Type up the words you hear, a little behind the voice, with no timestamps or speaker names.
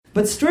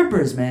But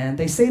strippers, man,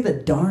 they say the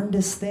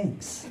darndest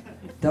things,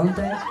 don't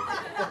they?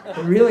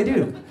 They really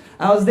do.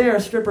 I was there, a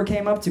stripper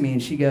came up to me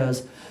and she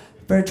goes,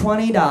 for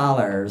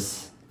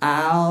 $20,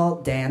 I'll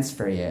dance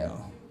for you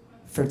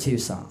for 2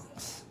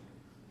 songs.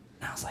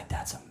 And I was like,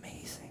 that's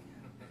amazing.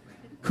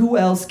 Who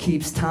else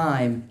keeps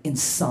time in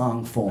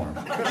song form?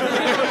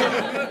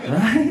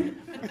 Right?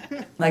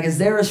 Like, is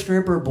there a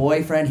stripper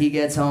boyfriend, he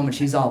gets home and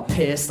she's all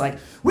pissed, like,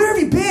 where have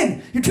you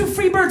been? You're 2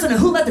 free birds and a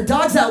who let the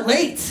dogs out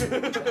late.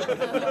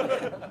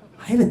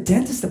 I have a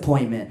dentist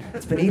appointment.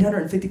 It's been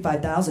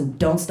 $855,000,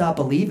 don't stop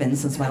believing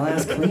since my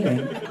last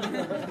cleaning.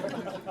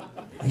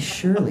 I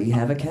surely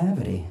have a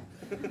cavity.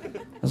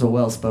 There's a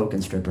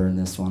well-spoken stripper in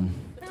this one.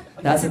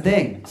 That's the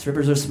thing.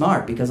 Strippers are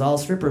smart because all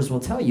strippers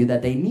will tell you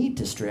that they need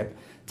to strip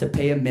to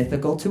pay a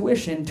mythical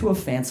tuition to a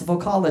fanciful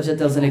college that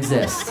doesn't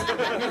exist.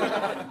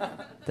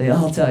 They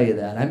all tell you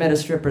that. I met a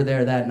stripper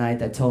there that night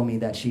that told me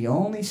that she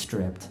only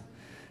stripped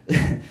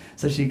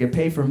so she could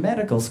pay for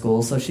medical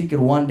school so she could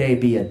one day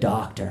be a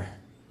doctor.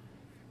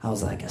 I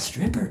was like, a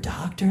stripper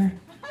doctor?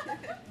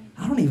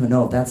 I don't even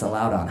know if that's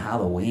allowed on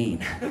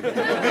Halloween.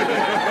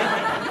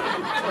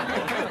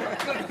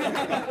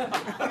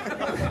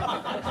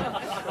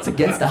 It's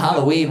against the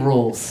Halloween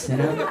rules, you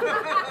know?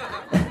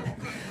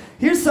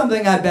 Here's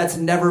something I bet's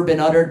never been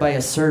uttered by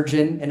a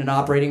surgeon in an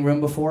operating room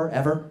before,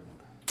 ever.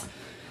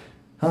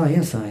 Oh,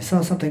 yes, I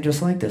saw something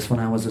just like this when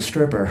I was a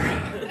stripper.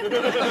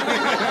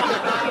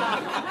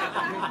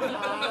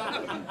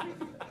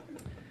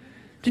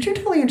 Did you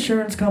tell the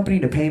insurance company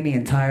to pay me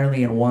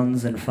entirely in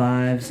 1s and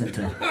 5s and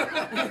to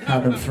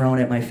have them thrown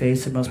at my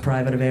face in most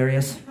private of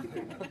areas?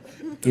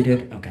 You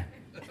did? Okay.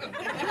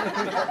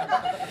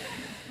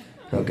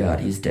 Oh,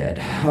 God, he's dead.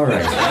 All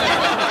right.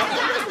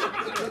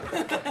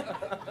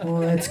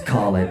 Let's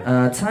call it.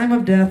 Time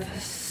of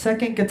death,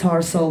 second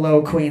guitar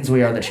solo, Queens,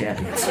 we are the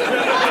champions.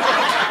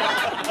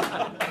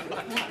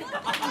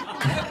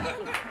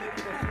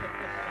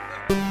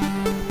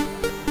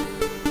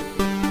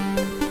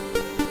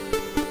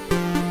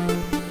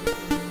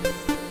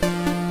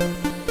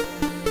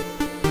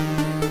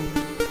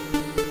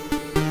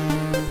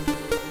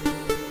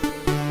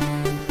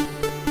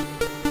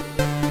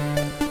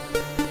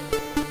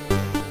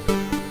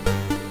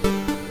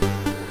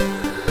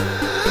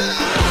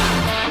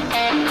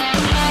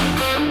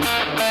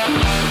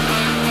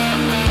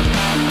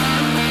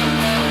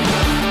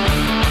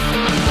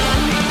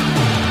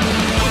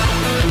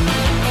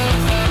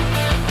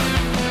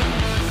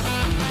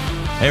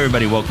 Hey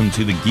everybody, welcome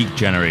to The Geek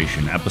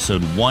Generation,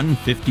 episode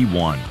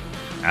 151.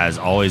 As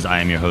always, I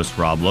am your host,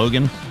 Rob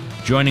Logan.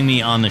 Joining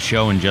me on the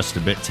show in just a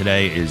bit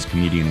today is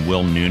comedian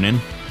Will Noonan.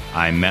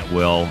 I met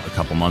Will a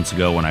couple months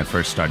ago when I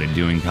first started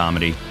doing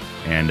comedy,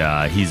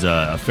 and he's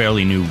a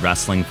fairly new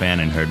wrestling fan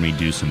and heard me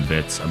do some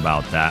bits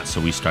about that, so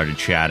we started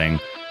chatting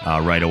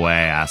right away.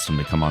 I asked him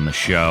to come on the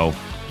show,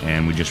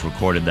 and we just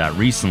recorded that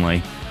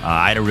recently.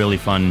 I had a really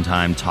fun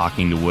time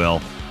talking to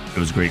Will. It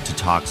was great to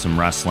talk some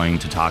wrestling,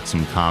 to talk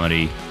some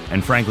comedy,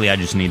 and frankly, I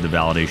just need the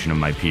validation of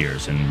my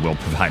peers, and Will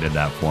provided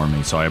that for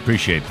me, so I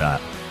appreciate that.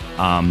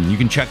 You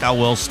can check out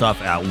Will's stuff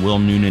at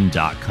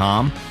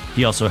willnoonan.com.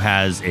 He also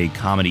has a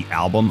comedy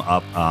album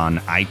up on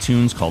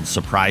iTunes called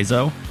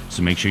Surpriso,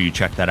 so make sure you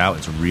check that out.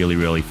 It's really,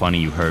 really funny.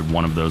 You heard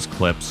one of those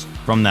clips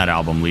from that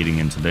album leading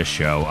into this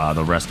show.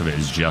 The rest of it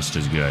is just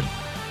as good.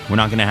 We're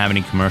not going to have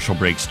any commercial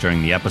breaks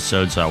during the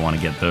episode, so I want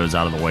to get those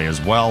out of the way as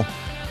well.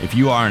 If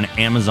you are an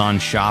Amazon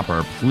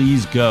shopper,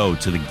 please go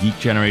to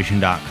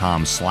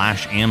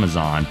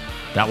thegeekgeneration.com/Amazon.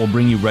 That will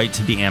bring you right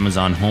to the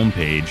Amazon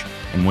homepage.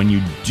 And when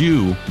you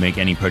do make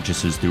any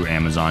purchases through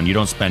Amazon, you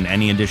don't spend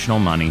any additional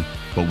money,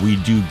 but we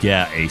do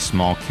get a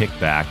small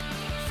kickback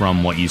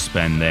from what you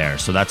spend there.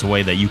 So that's a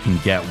way that you can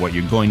get what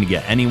you're going to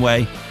get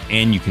anyway,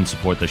 and you can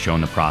support the show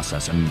in the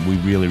process. And we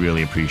really,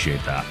 really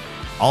appreciate that.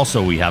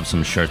 Also, we have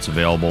some shirts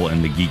available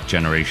in the Geek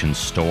Generation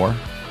store.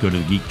 Go to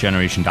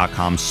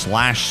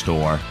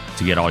thegeekgeneration.com/store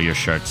to get all your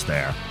shirts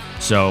there.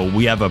 So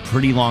we have a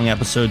pretty long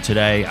episode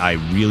today. I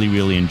really,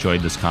 really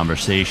enjoyed this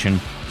conversation,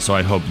 so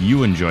I hope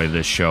you enjoy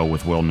this show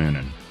with Will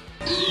Noonan.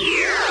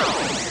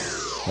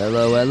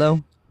 Hello,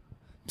 hello.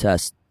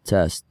 Test,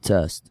 test,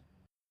 test.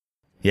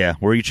 Yeah,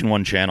 we're each in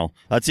one channel.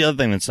 That's the other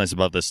thing that's nice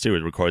about this, too.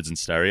 It records in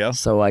stereo.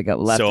 So I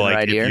got left and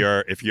right here?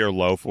 So if you're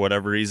low for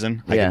whatever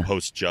reason, I can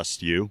post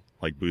just you,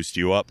 like boost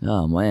you up.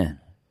 Oh, man.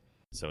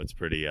 So it's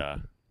pretty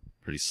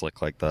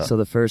slick like that. So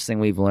the first thing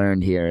we've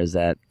learned here is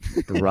that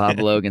the Rob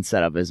Logan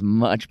setup is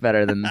much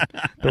better than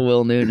the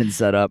Will Noonan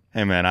setup.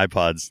 Hey man,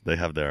 iPods, they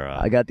have their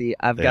I've got the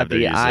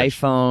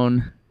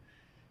iPhone,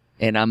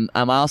 and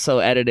I'm also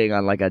editing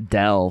on like a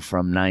Dell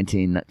from the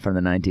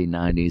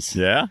 1990s.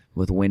 Yeah?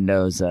 With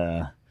Windows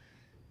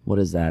what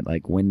is that?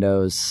 Like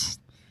Windows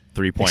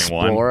 3.1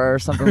 Explorer or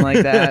something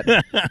like that.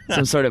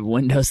 Some sort of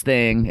Windows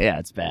thing. Yeah,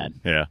 it's bad.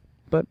 Yeah.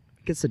 But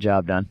gets the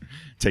job done.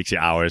 Takes you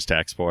hours to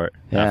export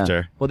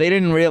after. Well, they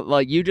didn't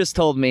like you just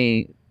told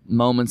me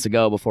moments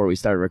ago before we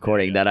started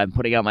recording that I'm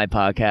putting out my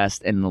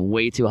podcast in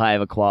way too high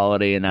of a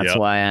quality, and that's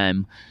why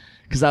I'm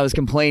because I was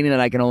complaining that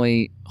I can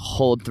only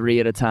hold 3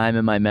 at a time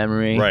in my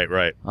memory.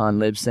 Right. On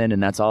Libsyn,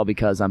 and that's all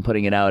because I'm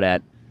putting it out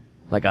at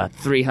like a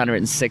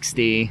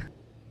 360.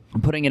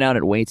 I'm putting it out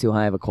at way too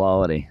high of a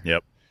quality.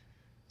 Yep.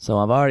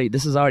 So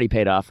this has already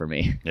paid off for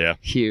me. Yeah.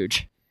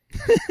 Huge.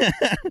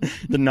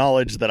 The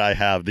knowledge that I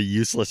have, the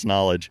useless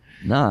knowledge.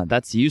 Nah,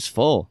 that's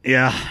useful.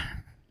 Yeah.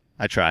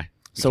 I try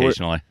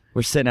occasionally.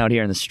 We're sitting out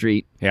here in the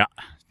street. Yeah.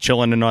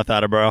 Chilling in North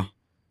Attleboro.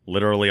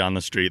 Literally on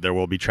the street. There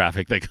will be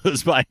traffic that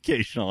goes by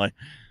occasionally.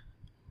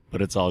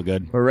 But it's all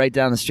good. We're right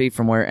down the street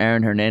from where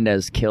Aaron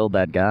Hernandez killed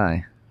that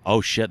guy. Oh,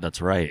 shit. That's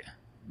right.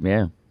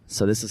 Yeah.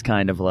 So this is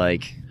kind of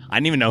like... I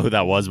didn't even know who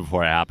that was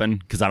before it happened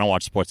because I don't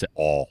watch sports at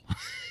all.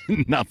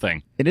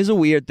 Nothing. It is a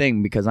weird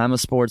thing because I'm a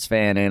sports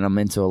fan and I'm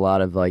into a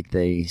lot of like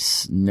the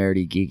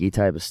nerdy, geeky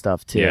type of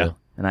stuff too. Yeah.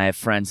 And I have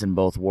friends in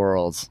both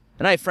worlds.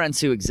 And I have friends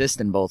who exist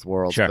in both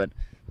worlds. Sure.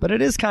 But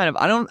it is kind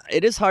of...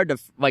 It is hard to...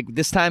 Like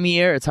this time of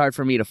year, it's hard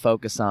for me to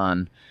focus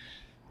on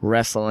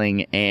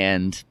wrestling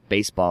and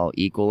baseball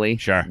equally.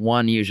 Sure.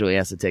 One usually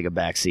has to take a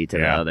backseat to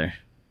the other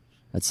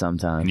at some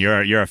time. And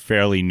you're a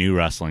fairly new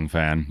wrestling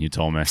fan, you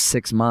told me.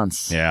 6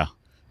 months. Yeah.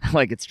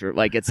 Like it's true.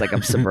 Like it's like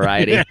I'm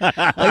sobriety.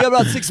 Like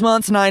about 6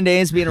 months, 9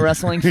 days being a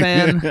wrestling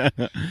fan.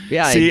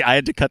 Yeah. See, I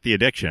had to cut the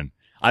addiction.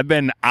 I've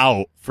been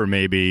out for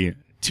maybe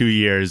 2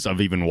 years of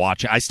even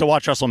watching. I still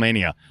watch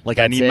WrestleMania. Like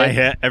I need my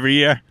hit every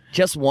year.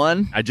 Just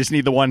one? I just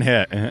need the one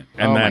hit, and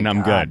then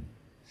I'm good.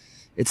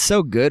 It's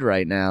so good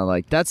right now.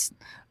 Like that's,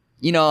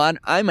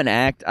 I'm an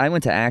act. I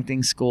went to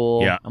acting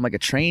school. Yeah. I'm like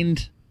I'm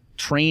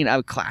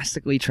a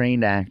classically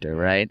trained actor,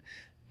 right?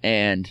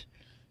 And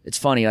it's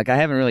funny. Like I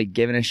haven't really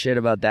given a shit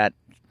about that.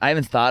 I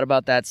haven't thought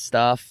about that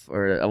stuff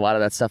or a lot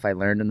of that stuff I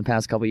learned in the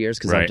past couple of years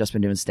because I've just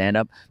been doing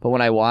stand-up. But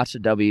when I watch the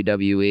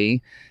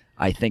WWE,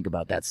 I think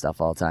about that stuff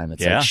all the time.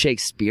 It's like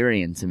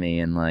Shakespearean to me.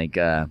 And like,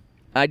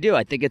 I do.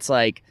 I think it's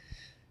like,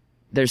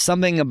 there's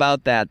something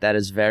about that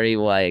is very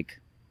like,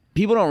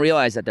 people don't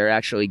realize that they're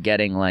actually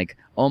getting like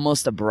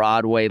almost a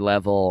Broadway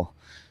level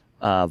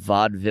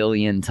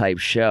vaudevillian type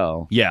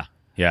show. Yeah.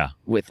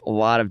 With a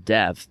lot of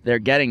depth. They're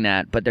getting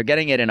that, but they're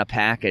getting it in a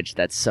package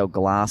that's so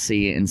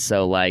glossy and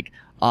so like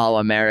all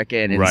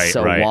American and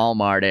so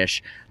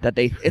Walmart-ish that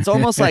it's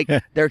almost like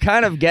they're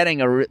kind of getting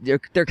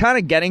they're kind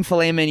of getting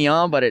filet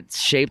mignon, but it's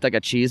shaped like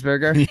a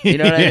cheeseburger. You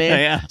know what I mean?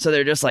 Yeah. So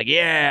they're just like,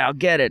 yeah, I'll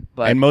get it.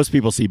 But and most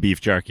people see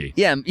beef jerky.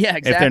 Yeah,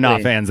 exactly. If they're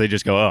not fans, they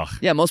just go, ugh.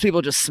 Yeah, most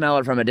people just smell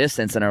it from a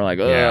distance and are like,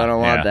 oh, I don't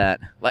want that.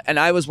 And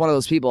I was one of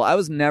those people. I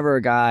was never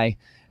a guy,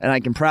 and I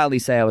can proudly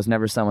say I was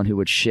never someone who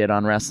would shit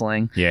on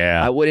wrestling.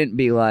 Yeah. I wouldn't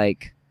be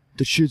like,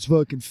 the shit's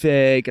fucking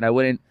fake, and I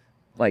wouldn't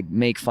like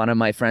make fun of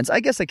my friends. I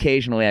guess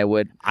occasionally I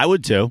would. I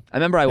would too. I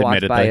remember I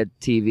walked by a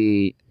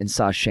TV and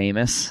saw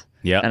Sheamus.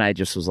 Yeah. And I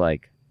just was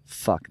like,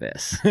 fuck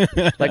this.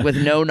 Like with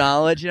no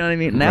knowledge, you know what I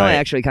mean? Now I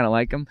actually kind of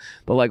like him.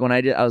 But like when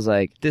I did, I was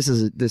like,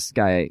 this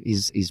guy,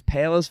 he's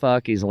pale as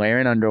fuck. He's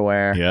wearing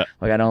underwear. Yeah.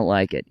 Like I don't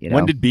like it. You know?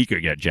 When did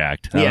Beaker get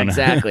jacked? Yeah,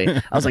 exactly.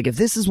 I was like, if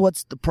this is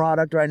what's the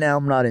product right now,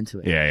 I'm not into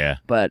it. Yeah.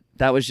 But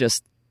that was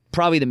just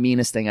probably the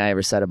meanest thing I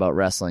ever said about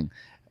wrestling.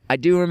 I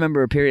do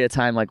remember a period of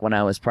time, like when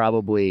I was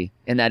probably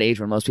in that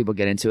age when most people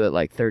get into it,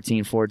 like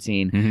 13,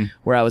 14,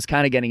 where I was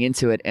kind of getting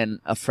into it.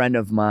 And a friend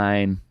of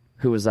mine,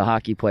 who was a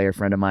hockey player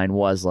friend of mine,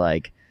 was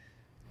like,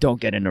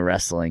 don't get into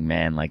wrestling,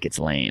 man. Like, it's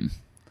lame.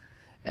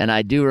 And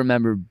I do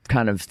remember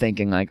kind of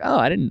thinking like, oh,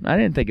 I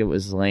didn't think it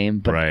was lame.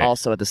 But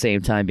also at the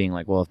same time being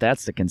like, well, if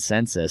that's the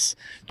consensus,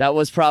 that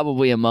was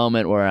probably a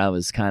moment where I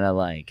was kind of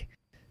like,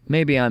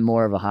 maybe I'm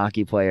more of a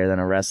hockey player than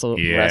a wrestling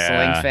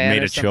fan.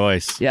 Made a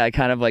choice. Yeah, I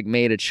kind of like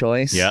made a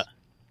choice. Yeah.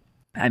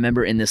 I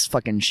remember in this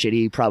fucking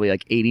shitty, probably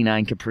like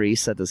 89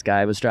 Caprice that this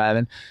guy was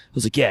driving. I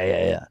was like,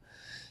 yeah.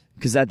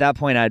 Because at that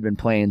point I'd been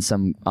playing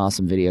some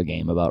awesome video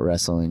game about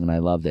wrestling and I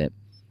loved it.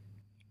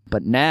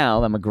 But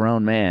now I'm a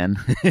grown man.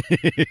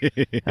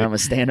 And I'm a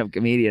stand-up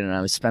comedian and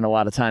I spend a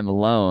lot of time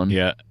alone.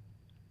 Yeah.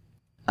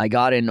 I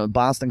got in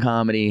Boston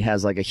Comedy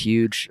has like a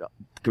huge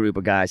group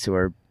of guys who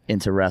are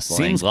into wrestling.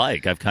 Seems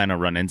like I've kind of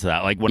run into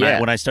that. Like when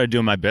I started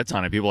doing my bits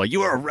on it, people were like, you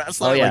were a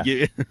wrestler. Oh,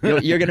 yeah.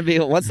 Like, you're gonna be,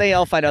 once they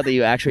all find out that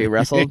you actually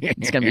wrestled,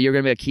 you're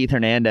gonna be a Keith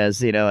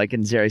Hernandez, like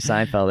in Jerry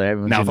Seinfeld.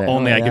 Everyone's now, if like,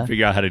 only I could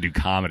figure out how to do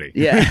comedy.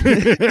 Yeah.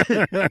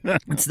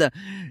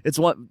 It's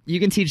what you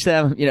can teach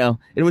them.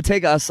 It would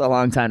take us a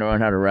long time to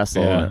learn how to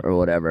wrestle or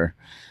whatever,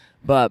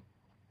 but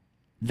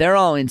they're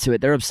all into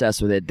it. They're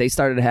obsessed with it. They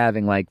started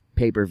having like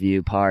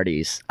pay-per-view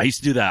parties. I used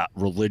to do that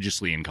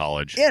religiously in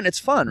college. Yeah, and it's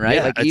fun, right?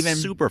 Yeah, like it's even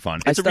super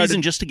fun. It's a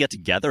reason just to get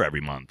together every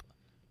month,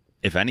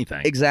 if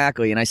anything.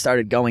 Exactly, and I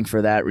started going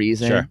for that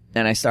reason. Sure.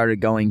 And I started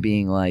going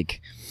being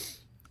like,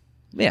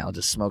 yeah, I'll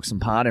just smoke some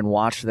pot and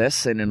watch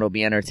this, and it'll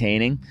be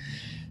entertaining.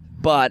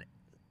 But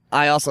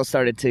I also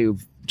started to,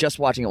 just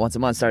watching it once a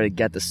month, started to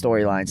get the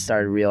storyline,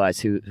 started to realize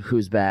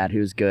who's bad,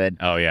 who's good.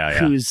 Oh,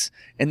 yeah.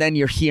 And then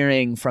you're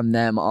hearing from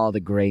them all the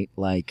great,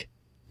 like,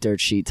 dirt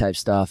sheet type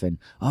stuff. And,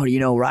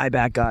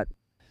 Ryback got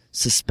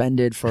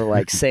suspended for,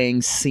 like,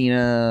 saying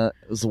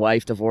Cena's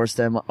wife divorced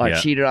him or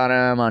cheated on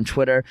him on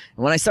Twitter.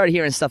 And when I started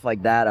hearing stuff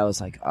like that, I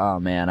was like, oh,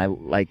 man,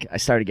 I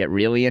started to get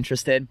really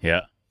interested.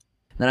 Yeah.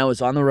 Then I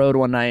was on the road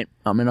one night.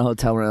 I'm in a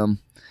hotel room,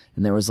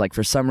 and there was like,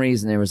 for some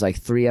reason, there was like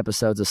 3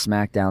 episodes of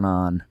SmackDown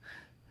on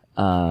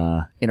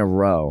in a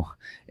row.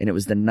 And it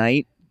was the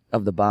night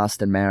of the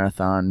Boston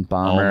Marathon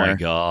bomber. Oh my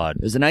God.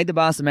 It was the night the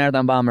Boston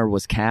Marathon bomber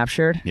was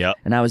captured. Yep.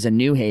 And I was in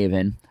New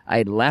Haven. I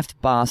had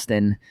left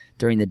Boston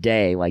during the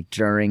day, like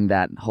during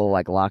that whole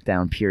like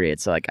lockdown period.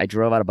 So like I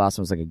drove out of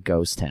Boston. It was like a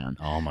ghost town.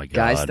 Oh my God.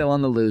 Guy's still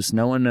on the loose.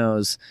 No one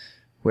knows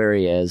where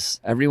he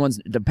is.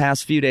 The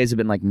past few days have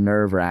been like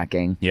nerve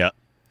wracking. Yep.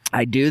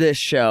 I do this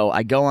show.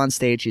 I go on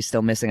stage. He's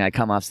still missing. I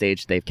come off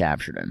stage. They've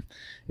captured him.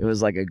 It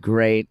was like a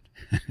great,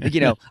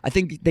 I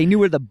think they knew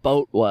where the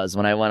boat was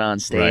when I went on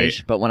stage.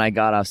 Right. But when I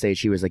got off stage,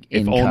 he was like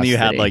in If only you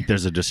had custody. like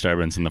there's a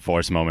disturbance in the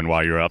force moment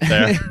while you're up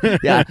there.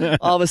 Yeah.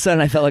 All of a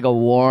sudden I felt like a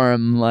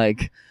warm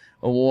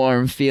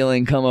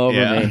feeling come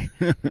over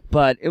me.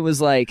 But it was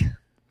like,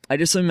 I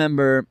just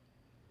remember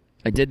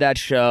I did that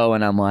show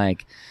and I'm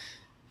like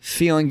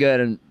feeling good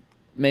and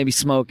maybe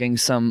smoking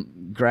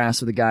some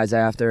grass with the guys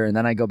after, and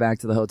then I go back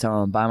to the hotel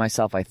room by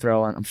myself.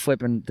 I'm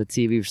flipping the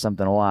TV for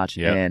something to watch,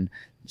 and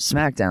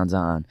SmackDown's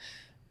on.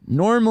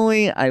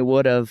 Normally, I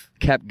would have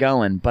kept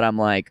going, but I'm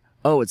like,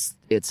 oh, it's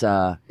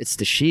the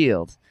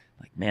Shield.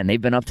 Like, man,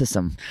 they've been up to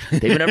some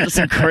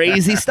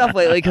crazy stuff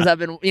lately because I've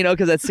been,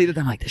 because I see that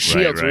I'm like, the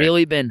Shield's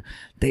really been,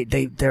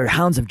 they're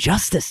hounds of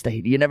justice.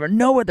 You never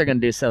know what they're gonna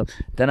do. So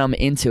then I'm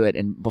into it,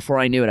 and before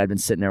I knew it, I'd been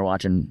sitting there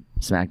watching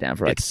SmackDown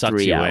for like it sucks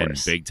 3 you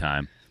hours. in big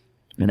time.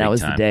 And that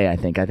was the day, I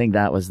think. I think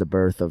that was the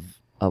birth of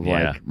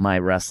like my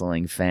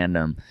wrestling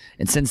fandom.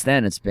 And since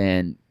then, it's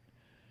been,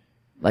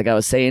 like I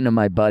was saying to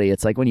my buddy,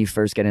 it's like when you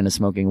first get into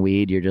smoking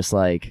weed, you're just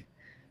like,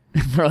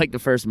 for like the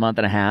first month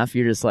and a half,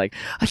 you're just like,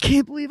 I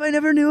can't believe I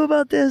never knew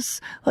about this.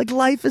 Like,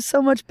 life is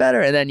so much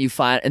better. And then you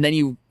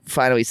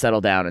finally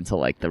settle down into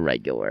like the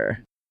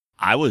regular.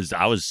 I was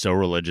so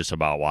religious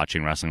about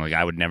watching wrestling. Like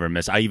I would never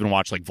miss. I even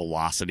watched like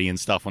Velocity and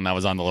stuff when that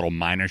was on the little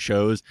minor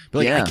shows.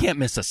 But like I can't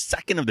miss a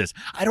second of this.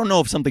 I don't know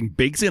if something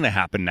big's gonna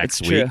happen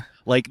next week. True.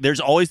 Like there's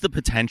always the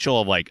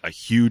potential of like a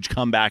huge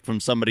comeback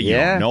from somebody you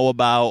don't know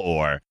about,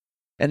 or.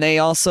 And they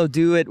also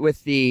do it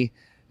with the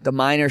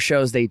minor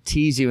shows. They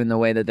tease you in the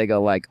way that they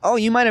go like, oh,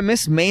 you might have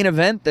missed main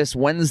event this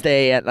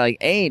Wednesday at like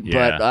 8,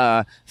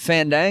 but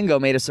Fandango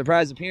made a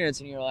surprise appearance,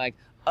 and you're like,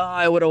 oh,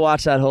 I would have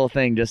watched that whole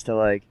thing just to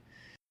like.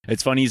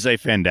 It's funny you say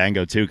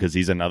Fandango, too, because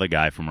he's another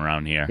guy from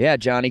around here. Yeah,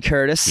 Johnny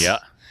Curtis. Yeah.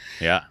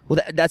 Well,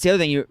 that's the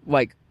other thing.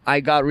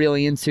 I got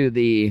really into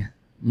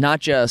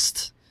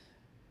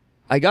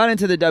I got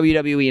into the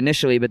WWE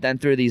initially, but then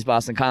through these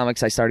Boston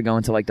comics, I started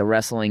going to like the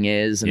Wrestling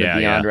Is and the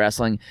Beyond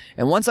Wrestling.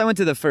 And once I went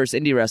to the first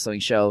indie wrestling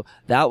show,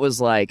 that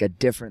was like a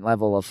different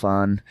level of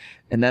fun.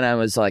 And then I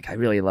was like, I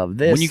really love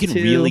this. When you can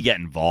really get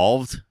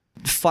involved.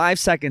 5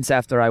 seconds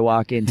after I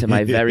walk into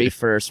my very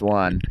first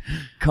one,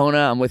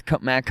 I'm with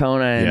Matt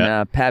Kona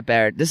and Pat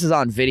Barrett. This is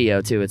on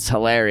video too. It's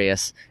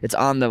hilarious. It's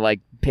on the like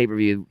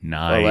pay-per-view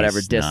or whatever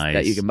disc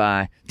that you can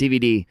buy,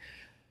 DVD.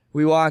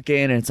 We walk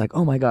in and it's like,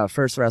 oh my God,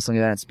 first wrestling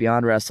event. It's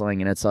Beyond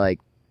Wrestling, and it's like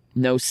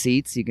no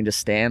seats. You can just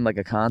stand like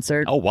a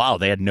concert. Oh wow,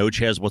 they had no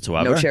chairs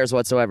whatsoever. No chairs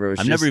whatsoever. It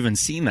was I've never even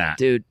seen that,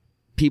 dude.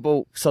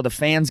 So the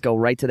fans go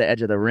right to the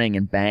edge of the ring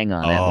and bang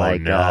on it. Oh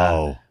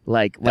no.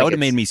 Like that would have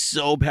made me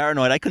so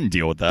paranoid. I couldn't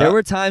deal with that. There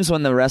were times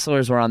when the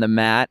wrestlers were on the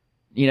mat,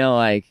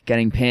 like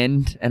getting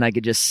pinned, and I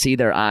could just see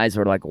their eyes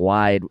were like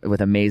wide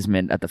with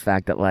amazement at the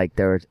fact that like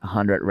there were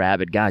 100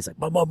 rabid guys like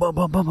boom, boom, boom,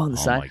 boom, boom on the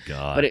side. Oh my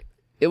God. But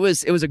it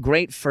was a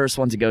great first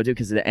one to go to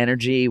because the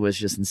energy was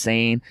just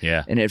insane.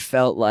 Yeah. And it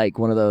felt like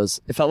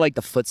it felt like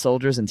the foot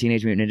soldiers in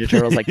Teenage Mutant Ninja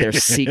Turtles, like their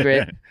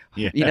secret,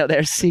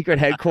 their secret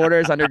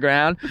headquarters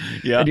underground.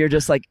 Yeah. And you're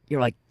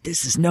like,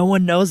 no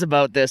one knows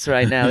about this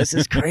right now. This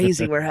is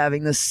crazy. We're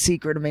having this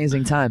secret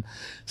amazing time.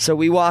 So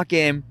we walk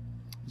in,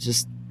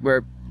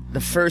 the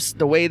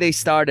way they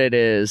started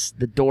is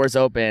the doors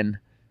open,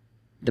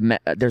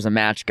 there's a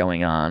match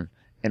going on,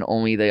 and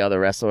only the other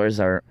wrestlers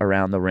are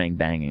around the ring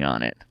banging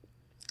on it.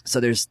 So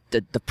there's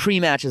the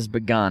pre-match has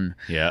begun.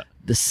 Yeah.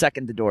 The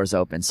second the doors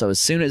open. So as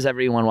soon as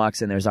everyone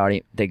walks in,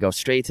 they go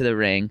straight to the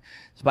ring.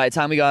 So by the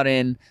time we got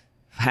in,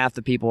 half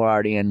the people were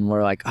already in.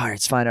 We're like, all right,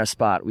 let's find our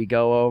spot. We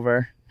go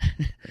over,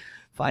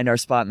 find our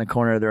spot in the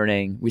corner of the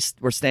ring.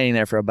 We're standing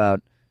there for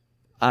about,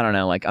 I don't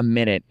know, like a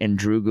minute, and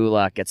Drew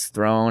Gulak gets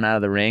thrown out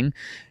of the ring,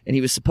 and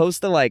he was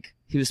supposed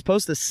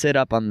to sit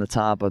up on the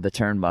top of the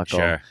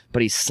turnbuckle,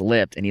 but he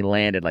slipped and he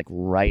landed like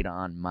right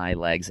on my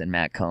legs and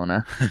Matt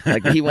Kona.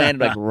 Like he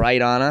landed like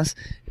right on us,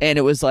 and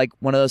it was like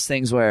one of those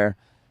things where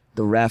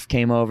the ref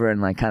came over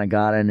and like kind of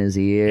got in his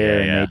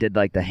ear, and they did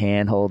like the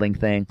hand holding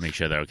thing. Make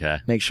sure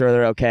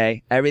they're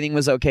okay. Everything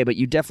was okay, but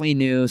you definitely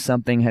knew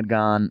something had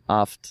gone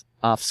off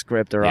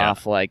script or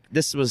off, like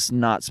this was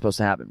not supposed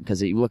to happen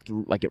because it looked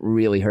like it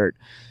really hurt.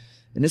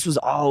 And this was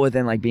all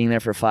within like being there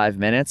for 5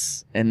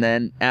 minutes. And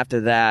then after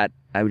that,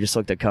 I just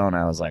looked at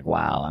Kona. I was like,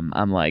 wow,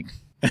 I'm like,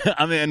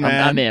 I'm in,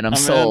 man. I'm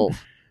sold.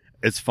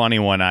 It's funny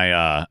when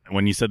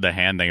you said the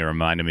hand thing, it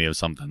reminded me of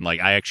something.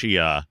 Like I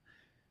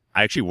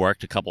actually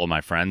worked a couple of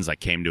my friends that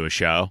came to a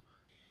show.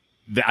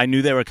 I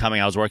knew they were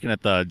coming. I was working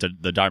at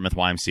the Dartmouth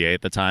YMCA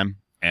at the time.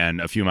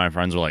 and a few of my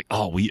friends were like,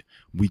 "Oh, we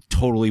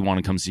totally want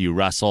to come see you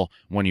wrestle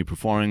when you're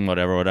performing,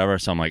 whatever."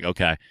 So I'm like,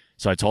 okay.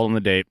 So I told them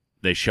the date.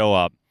 They show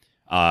up.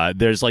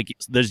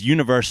 There's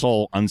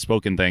universal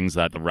unspoken things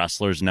that the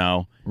wrestlers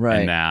know, Right.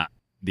 and that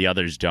the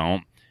others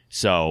don't.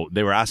 So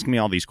they were asking me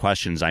all these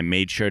questions. I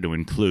made sure to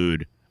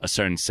include a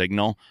certain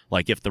signal.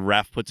 Like if the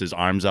ref puts his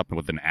arms up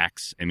with an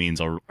X, it means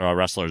a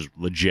wrestler's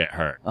legit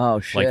hurt. Oh,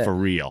 shit. Like for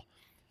real.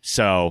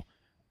 So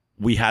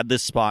we had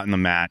this spot in the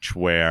match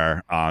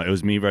where it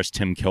was me versus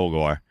Tim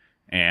Kilgore,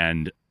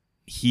 and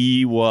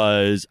he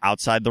was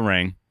outside the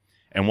ring.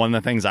 And one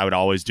of the things I would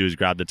always do is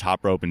grab the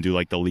top rope and do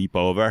like the leap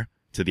over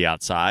to the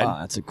outside. Oh,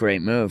 that's a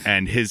great move.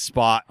 And his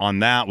spot on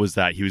that was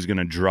that he was going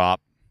to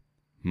drop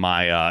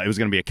my, it was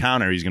going to be a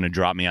counter. He's going to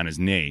drop me on his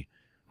knee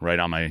right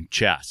on my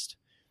chest.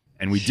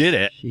 And we did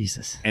it.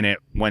 Jesus. And it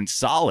went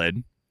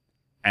solid.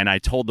 And I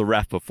told the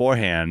ref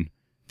beforehand,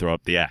 throw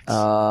up the X.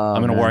 Oh,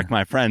 I'm going to man. work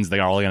my friends.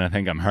 They're all going to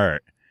think I'm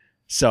hurt.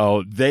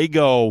 So they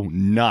go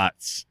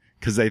nuts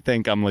because they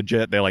think I'm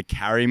legit. They like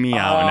carry me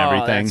out and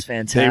everything. That's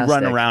fantastic. They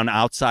run around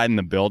outside in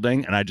the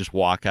building and I just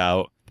walk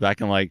out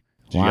back and like,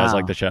 do you guys Wow.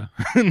 like the show?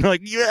 And they're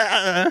like,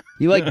 yeah.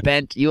 You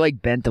bent the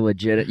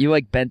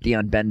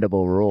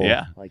unbendable rule.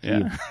 Yeah. Like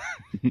yeah.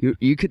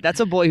 you could,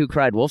 that's a boy who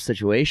cried wolf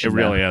situation. It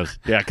really is.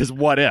 Yeah. Because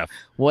what if?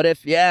 What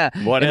if you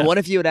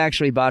had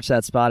actually botched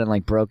that spot and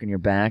like broken your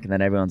back and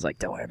then everyone's like,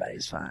 don't worry about it,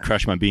 he's fine.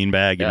 Crush my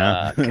beanbag, you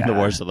know? Oh, The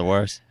worst of the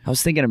worst. I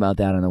was thinking about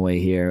that on the way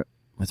here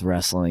with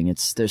wrestling.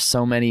 There's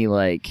so many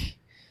like,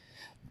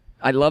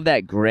 I love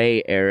that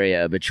gray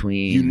area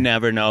between. You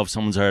never know if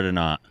someone's hurt or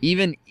not.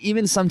 Even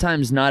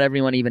sometimes not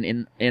everyone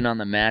even in on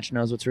the match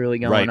knows what's really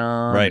going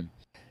on. Right.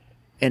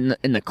 And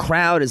the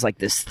crowd is like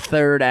this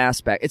third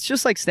aspect. It's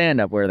just like stand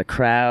up where the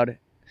crowd,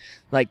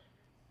 like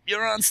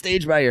you're on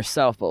stage by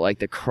yourself, but like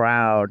the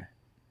crowd,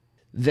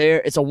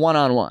 it's a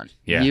one-on-one.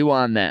 Yeah. You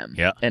on them.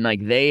 Yeah. And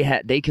like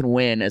they can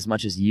win as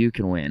much as you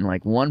can win.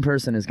 Like one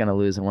person is going to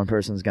lose and one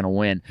person is going to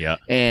win. Yeah.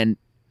 And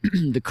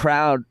the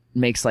crowd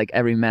makes like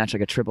every match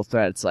like a triple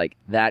threat. It's like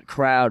that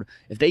crowd,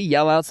 if they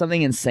yell out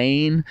something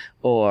insane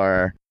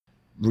or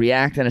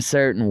react in a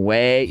certain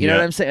way, you know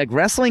what I'm saying? Like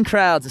wrestling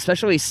crowds,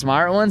 especially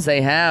smart ones,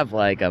 they have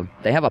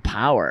a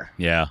power.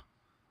 Yeah.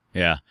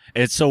 Yeah.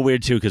 It's so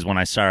weird too because when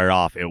I started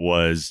off, it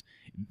was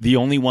the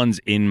only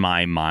ones in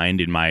my mind,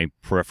 in my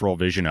peripheral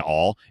vision at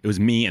all. It was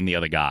me and the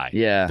other guy.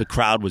 Yeah. The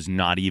crowd was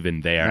not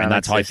even there. And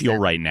that's how I feel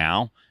right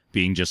now,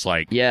 being just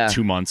like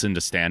 2 months into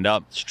stand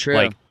up. It's true.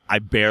 Like I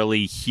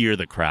barely hear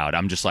the crowd.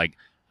 I'm just like,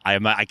 I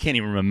can't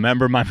even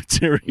remember my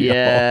material.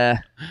 Yeah.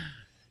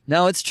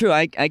 No, it's true.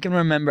 I can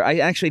remember. I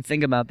actually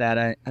think about that.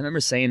 I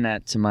remember saying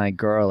that to my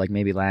girl like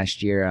maybe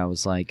last year. I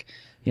was like,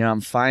 you know,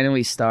 I'm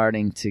finally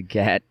starting to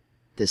get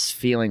this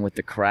feeling with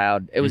the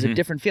crowd. It was a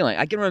different feeling.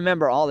 I can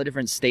remember all the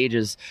different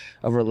stages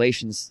of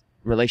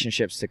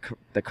relationships to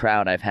the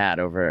crowd I've had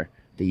over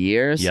the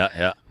years. Yeah,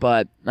 yeah.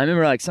 But I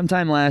remember like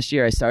sometime last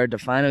year I started to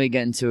finally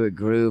get into a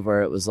groove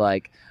where it was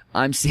like,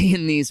 I'm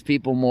seeing these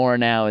people more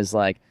now as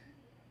like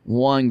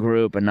one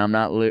group, and I'm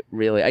not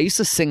really. I used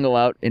to single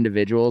out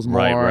individuals more,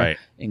 right.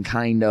 and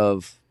kind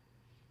of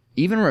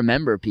even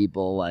remember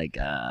people like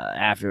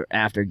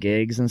after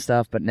gigs and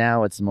stuff. But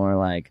now it's more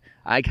like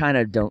I kind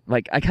of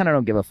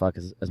don't give a fuck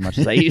as much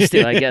as I used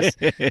to. I guess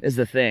is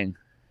the thing.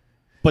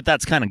 But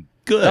that's kind of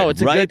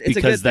good, right?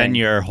 Because then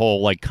your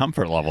whole like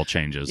comfort level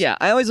changes. Yeah,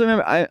 I always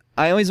remember.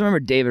 I always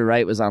remember David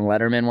Wright was on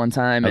Letterman one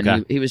time,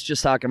 and he was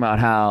just talking about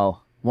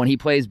how when he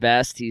plays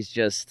best, he's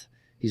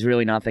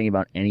really not thinking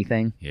about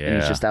anything. Yeah. And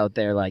he's just out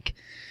there like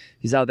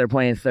he's out there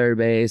playing third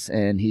base,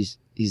 and he's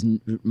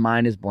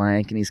mind is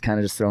blank, and he's kind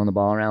of just throwing the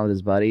ball around with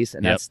his buddies.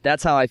 And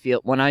that's how I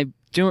feel when I'm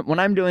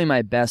doing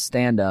my best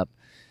stand up.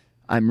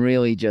 I'm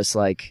really just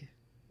like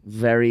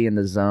very in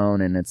the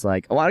zone, and it's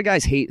like a lot of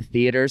guys hate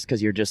theaters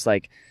because you're just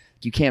like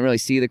you can't really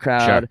see the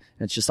crowd, and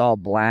it's just all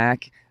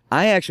black.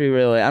 I actually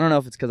I don't know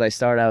if it's because I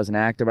started out as an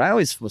actor, but I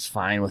always was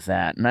fine with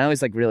that. And I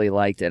always like really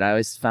liked it. I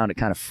always found it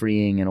kind of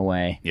freeing in a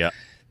way. Yeah.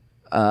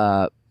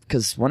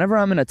 Because whenever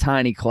I'm in a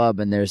tiny club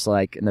and there's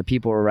like, and the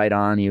people are right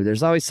on you,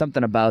 there's always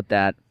something about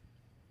that.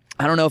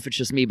 I don't know if it's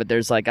just me, but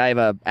there's like, I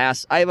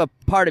have a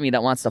part of me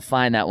that wants to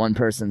find that one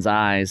person's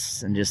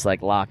eyes and just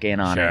like lock in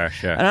on it.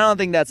 Sure. And I don't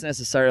think it's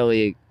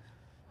necessarily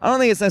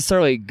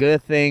a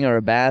good thing or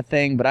a bad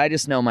thing, but I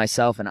just know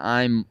myself, and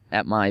I'm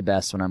at my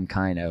best when I'm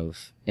kind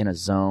of in a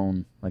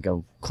zone, like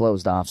a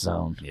closed off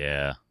zone.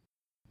 Yeah.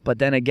 But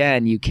then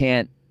again, you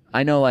can't,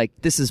 I know like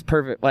this is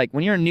perfect. Like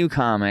when you're a new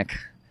comic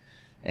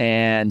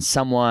and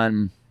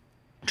someone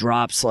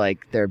drops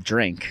like their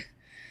drink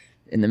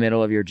in the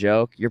middle of your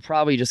joke, you're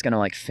probably just going to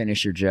like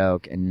finish your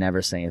joke and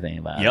never say anything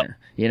about it.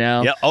 You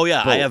know? Yeah. Oh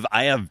yeah. But,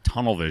 I have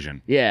tunnel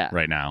vision. Yeah.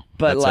 Right now.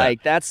 But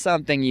that's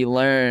something you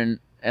learn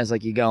as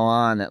like you go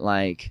on, that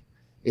like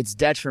it's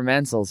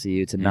detrimental to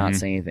you to not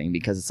say anything,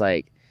 because it's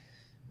like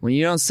when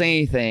you don't say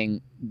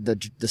anything,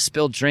 the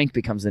spilled drink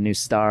becomes the new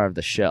star of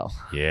the show.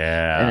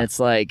 Yeah. And it's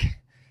like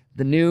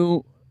the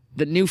new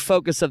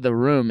focus of the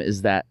room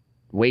is that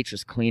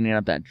waitress cleaning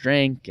up that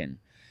drink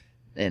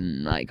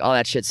and like all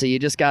that shit. So you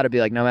just got to be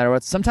like, no matter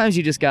what, sometimes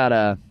you just got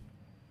to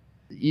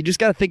You just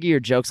got to think of your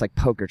jokes like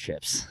poker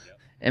chips. Yep.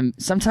 And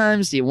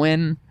sometimes you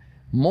win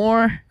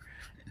more.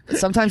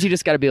 Sometimes you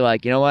just got to be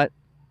like, you know what?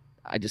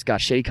 I just got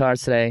shitty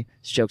cards today.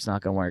 This joke's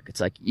not going to work. It's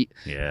like, you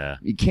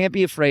can't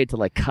be afraid to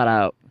like cut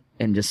out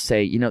and just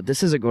say, you know,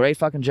 this is a great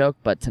fucking joke,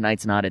 but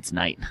tonight's not its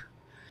night.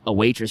 A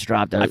waitress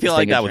dropped out. I feel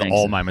like that with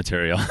all my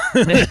material.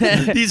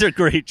 These are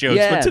great jokes,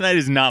 but tonight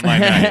is not my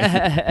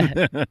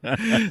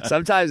night.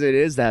 Sometimes it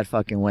is that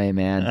fucking way,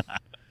 man.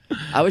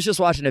 I was just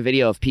watching a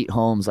video of Pete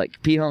Holmes.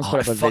 Like, Pete Holmes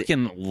put up a video. I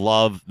fucking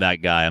love that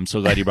guy. I'm so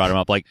glad you brought him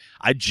up. Like,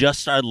 I just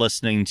started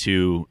listening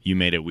to You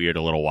Made It Weird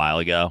a little while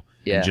ago.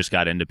 Yeah. And just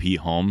got into Pete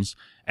Holmes.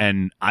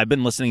 And I've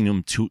been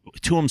listening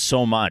to him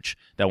so much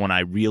that when I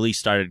really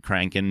started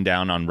cranking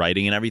down on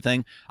writing and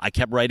everything, I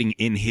kept writing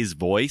in his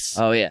voice.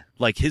 Oh, yeah.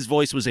 Like, his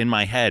voice was in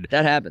my head.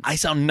 That happens. I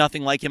sound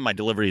nothing like him. My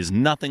delivery is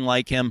nothing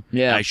like him.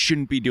 Yeah. I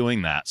shouldn't be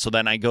doing that. So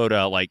then I go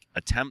to, like,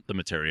 attempt the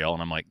material,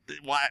 and I'm like,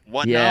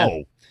 what? Yeah.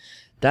 No.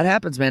 That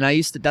happens, man.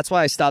 That's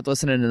why I stopped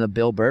listening to the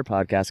Bill Burr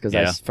podcast,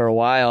 because for a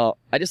while,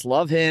 I just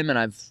love him, and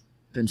I've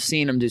been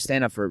seeing him do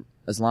stand-up for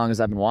as long as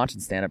I've been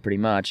watching stand-up, pretty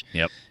much.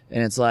 Yep.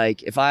 And it's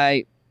like, if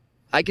I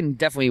can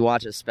definitely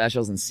watch his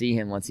specials and see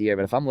him once a year,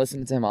 but if I'm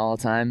listening to him all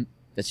the time,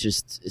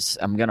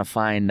 I'm going to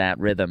find that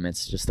rhythm.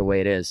 It's just the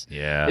way it is.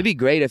 Yeah. It'd be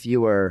great if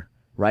you were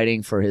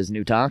writing for his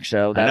new talk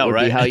show. That would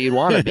right? be how you'd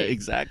want to be.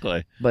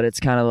 Exactly. But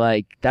it's kind of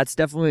like, that's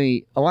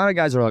definitely, a lot of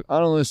guys are like, I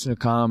don't listen to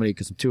comedy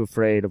because I'm too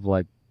afraid of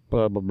like,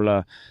 blah, blah,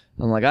 blah.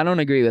 I'm like, I don't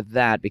agree with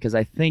that, because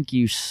I think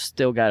you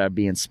still got to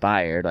be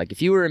inspired. Like,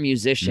 if you were a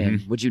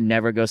musician, would you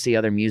never go see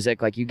other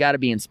music? Like, you got to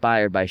be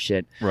inspired by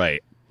shit.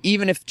 Right.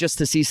 Even if just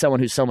to see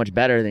someone who's so much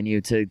better than you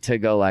to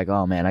go like,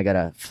 oh man, I got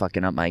to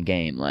fucking up my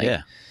game. Like,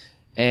 yeah.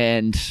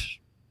 And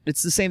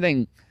it's the same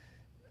thing.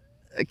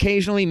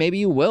 Occasionally, maybe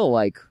you will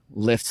like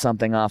lift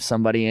something off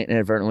somebody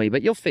inadvertently,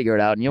 but you'll figure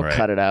it out and you'll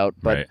cut it out.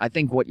 But I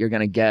think what you're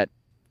going to get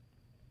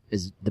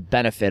is the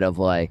benefit of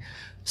like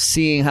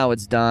seeing how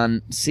it's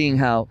done, seeing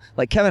how,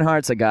 like, Kevin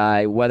Hart's a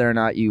guy, whether or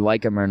not you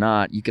like him or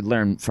not, you could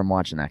learn from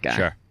watching that guy.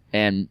 Sure.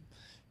 And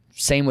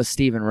same with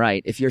Stephen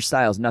Wright. If your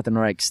style's nothing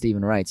like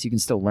Stephen Wright's, you can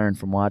still learn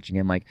from watching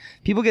him. Like,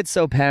 people get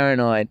so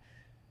paranoid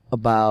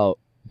about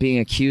being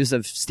accused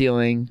of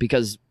stealing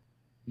because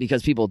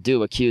people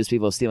do accuse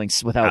people of stealing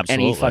without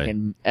any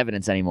fucking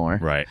evidence anymore.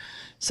 Right.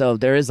 So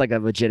there is like a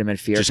legitimate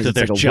fear. Just because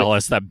they're like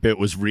jealous that bit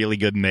was really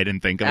good and they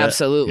didn't think of it.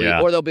 Absolutely.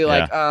 Yeah. Or they'll be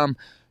like,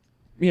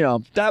 you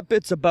know, that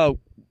bit's about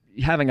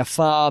having a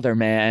father,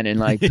 man, and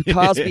like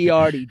Cosby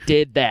already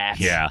did that.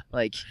 Yeah.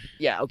 Like,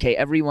 yeah, okay,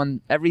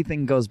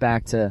 everything goes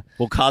back to,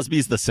 well,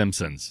 Cosby's The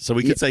Simpsons, so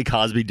we could say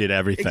Cosby did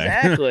everything.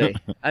 Exactly.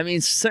 I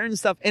mean, certain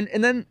stuff,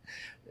 and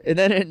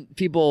then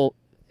people,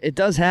 it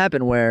does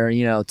happen where,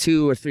 you know,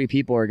 2 or 3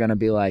 people are gonna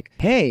be like,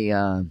 hey,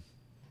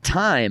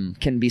 time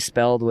can be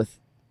spelled with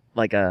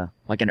like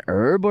an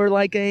herb or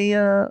like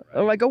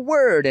a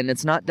word, and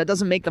it's not, that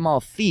doesn't make them all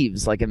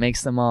thieves. Like, it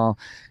makes them all,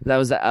 I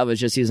was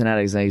just using that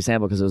as an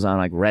example because it was on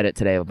like Reddit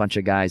today. A bunch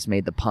of guys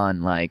made the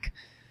pun like,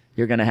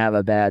 you're gonna have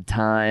a bad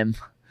time,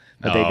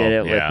 but they did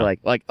it with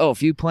like, oh,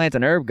 if you plant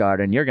an herb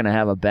garden, you're gonna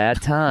have a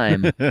bad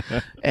time.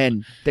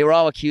 And they were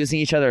all accusing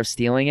each other of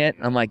stealing it.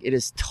 I'm like, it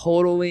is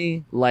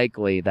totally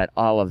likely that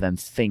all of them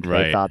think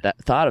they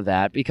thought of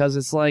that, because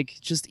it's like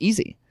just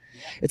easy.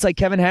 It's like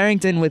Kevin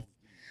Harrington with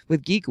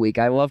Geek Week.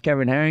 I love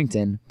Kevin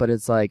Harrington, but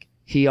it's like,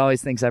 he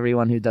always thinks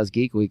everyone who does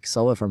Geek Week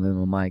stole it from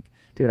him. I'm like,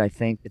 dude, I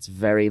think it's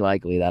very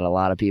likely that a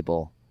lot of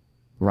people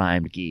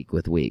rhymed geek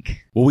with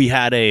week. Well,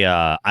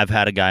 I've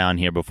had a guy on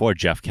here before,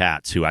 Jeff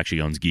Katz, who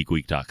actually owns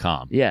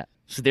geekweek.com. Yeah.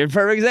 So they're a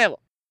perfect example.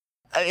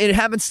 It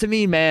happens to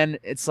me, man.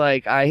 It's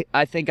like, I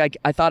think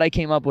I thought I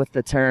came up with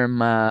the term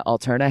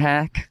Alterna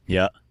hack.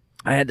 Yeah.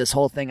 I had this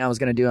whole thing I was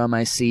going to do on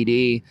my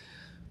CD.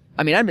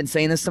 I mean, I've been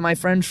saying this to my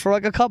friends for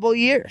like a couple of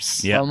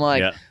years. Yeah. So I'm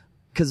like,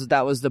 because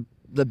that was the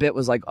bit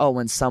was like, oh,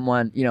 when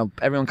someone, you know,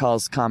 everyone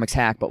calls comics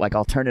hack, but like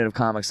alternative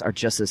comics are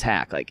just as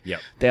hack. Like,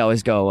 they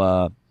always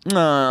go,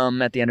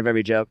 at the end of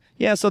every joke.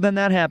 Yeah, so then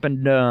that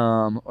happened,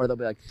 or they'll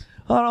be like,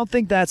 oh, I don't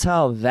think that's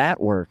how that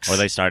works. Or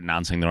they start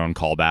announcing their own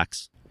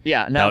callbacks.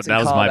 Yeah, that was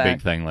my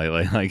big thing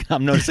lately. Like,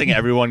 I'm noticing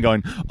everyone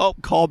going, oh,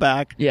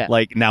 callback. Yeah.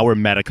 Like, now we're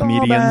meta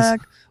comedians. Callback,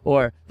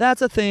 or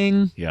that's a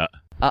thing. Yeah.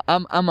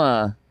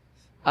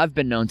 I've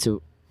been known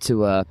to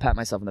pat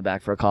myself on the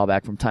back for a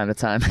callback from time to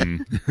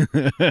time.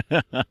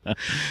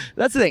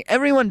 That's the thing.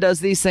 Everyone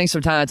does these things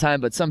from time to time,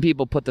 but some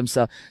people put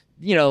themselves,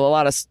 you know, a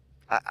lot of,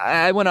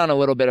 I went on a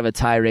little bit of a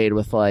tirade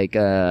with like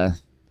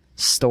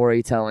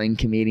storytelling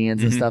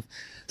comedians and stuff.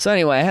 So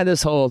anyway, I had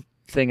this whole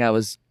thing I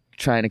was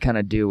trying to kind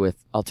of do with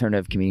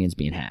alternative comedians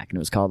being hacked, and it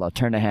was called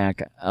Alterna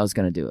Hack. I was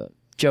going to do a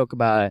joke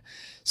about it.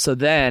 So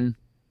then,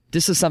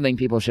 this is something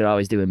people should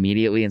always do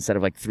immediately instead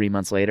of like 3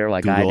 months later,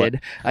 like I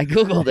did. I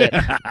Googled it.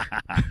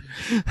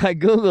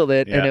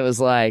 And it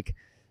was like,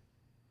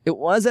 it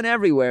wasn't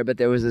everywhere, but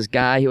there was this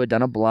guy who had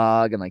done a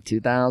blog in like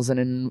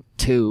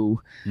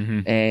 2002.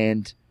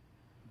 And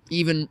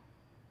even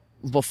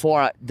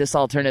before this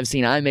alternative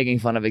scene I'm making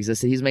fun of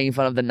existed, he's making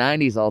fun of the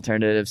 90s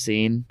alternative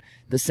scene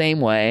the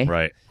same way.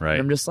 Right. And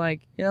I'm just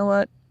like, you know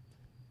what?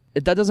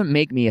 that doesn't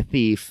make me a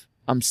thief.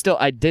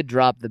 I did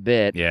drop the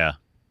bit. Yeah.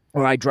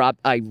 Or I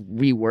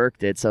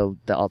reworked it so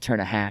the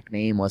alternate hack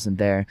name wasn't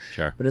there.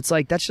 Sure. But it's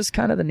like, that's just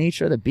kind of the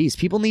nature of the beast.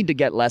 People need to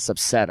get less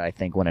upset, I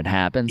think, when it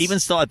happens. Even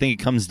still, I think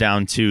it comes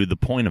down to the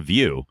point of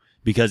view.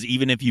 Because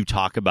even if you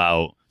talk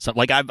about,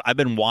 like I've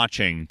been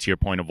watching, to your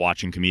point of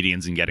watching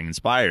comedians and getting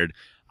inspired,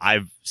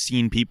 I've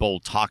seen people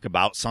talk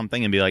about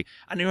something and be like,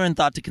 I never even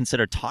thought to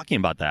consider talking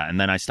about that. And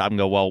then I stop and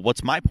go, well,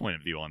 what's my point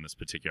of view on this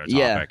particular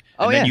topic?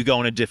 Yeah. And then you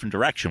go in a different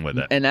direction with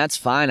it. And that's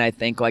fine, I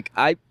think. Like,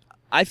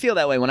 I feel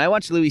that way when I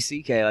watch Louis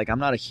C.K. Like, I'm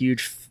not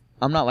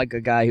like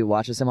a guy who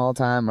watches him all the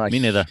time. Like, me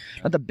neither.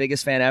 Not the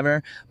biggest fan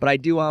ever, but I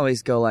do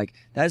always go like,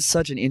 that's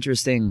such an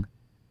interesting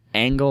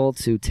angle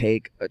to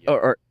take,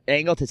 or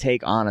angle to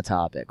take on a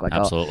topic. Like,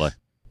 absolutely.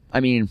 I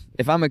mean,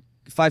 if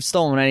I've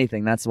stolen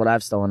anything, that's what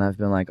I've stolen. I've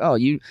been like, oh,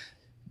 you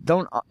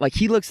don't, like,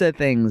 he looks at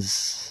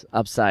things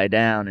upside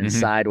down and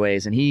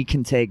sideways, and he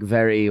can take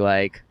very,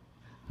 like,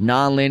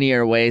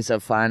 non-linear ways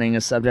of finding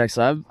a subject.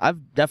 So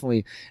I've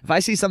definitely, if I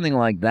see something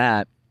like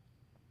that,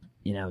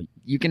 you know,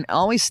 you can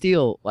always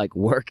steal, like,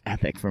 work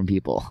ethic from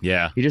people.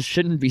 Yeah. You just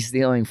shouldn't be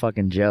stealing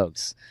fucking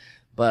jokes.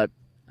 But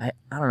I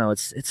don't know.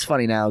 It's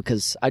funny now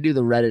because I do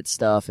the Reddit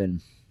stuff,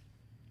 and,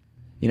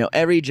 you know,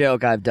 every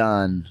joke I've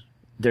done,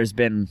 there's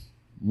been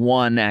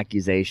one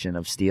accusation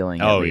of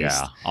stealing. Oh, at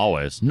least. yeah.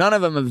 Always. None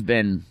of them have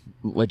been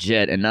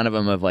legit, and none of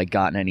them have, like,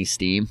 gotten any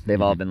steam.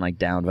 They've all been, like,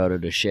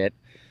 downvoted to shit.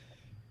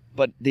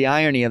 But the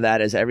irony of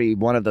that is every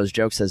one of those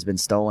jokes has been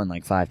stolen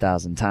like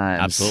 5,000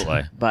 times.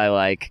 Absolutely. By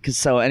like, cause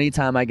so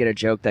anytime I get a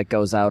joke that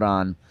goes out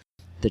on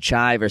the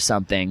Chive or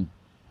something,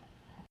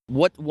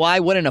 why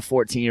wouldn't a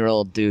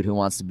 14-year-old dude who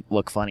wants to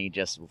look funny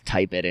just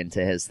type it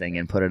into his thing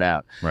and put it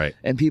out? Right.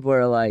 And people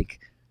are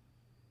like,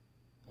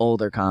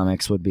 older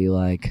comics would be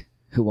like,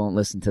 who won't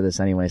listen to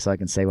this anyway, so I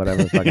can say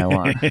whatever the fuck I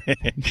want.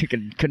 You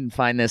couldn't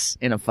find this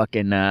in a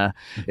fucking,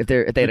 if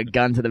they had a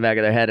gun to the back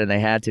of their head and they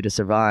had to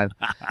survive.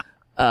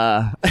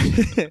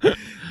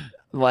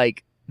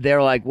 Like,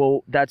 they're like,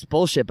 well, that's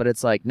bullshit, but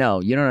it's like,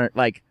 no, you don't,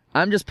 like,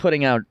 I'm just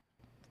putting out,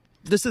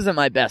 this isn't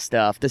my best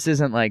stuff, this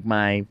isn't like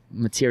my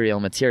material.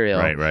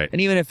 Right.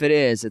 And even if it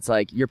is, it's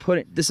like,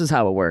 this is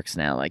how it works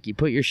now, like, you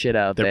put your shit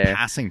out They're there.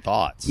 passing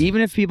thoughts.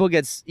 Even if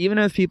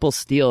people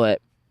steal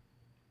it,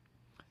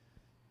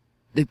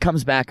 it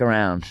comes back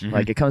around.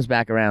 Like, it comes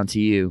back around to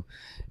you.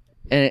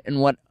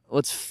 And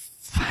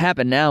what's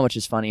happened now, which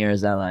is funnier,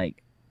 is that,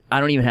 like, I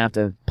don't even have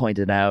to point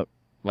it out.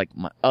 Like,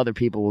 other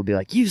people will be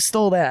like, you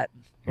stole that.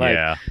 Like,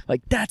 yeah.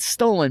 Like, that's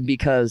stolen,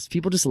 because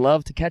people just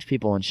love to catch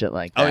people and shit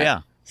like that. Oh,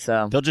 yeah.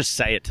 So They'll just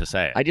say it to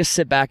say it. I just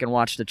sit back and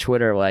watch the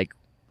Twitter, like,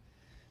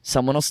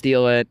 someone will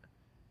steal it,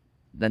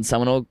 then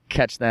someone will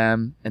catch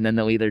them, and then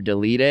they'll either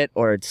delete it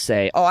or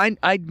say, oh,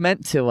 I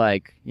meant to,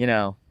 like, you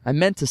know, I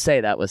meant to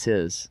say that was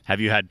his. Have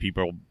you had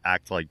people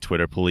act like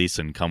Twitter police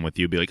and come with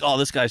you, be like, oh,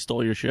 this guy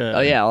stole your shit? Oh,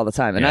 yeah, all the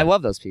time. And Yeah. I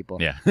love those people.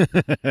 Yeah.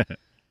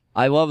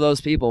 I love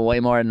those people way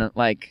more than,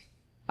 like,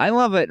 I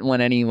love it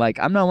when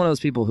I'm not one of those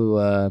people who,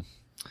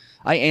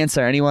 I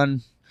answer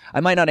anyone. I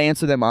might not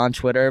answer them on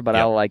Twitter, but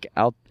Yep.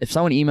 I'll, if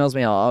someone emails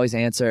me, I'll always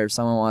answer. If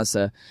someone wants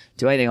to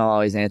do anything, I'll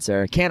always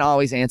answer. Can't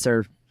always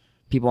answer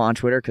people on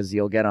Twitter because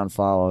you'll get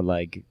unfollowed.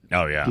 Like,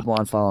 Oh, yeah. people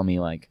unfollow me.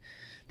 Like,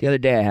 the other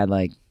day I had,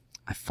 like,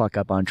 I fuck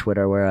up on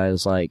Twitter where I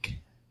was like,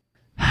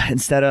 I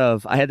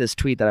had this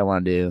tweet that I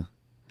wanted to do,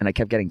 and I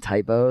kept getting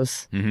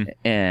typos.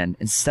 And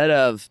instead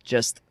of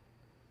just,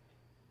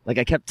 like,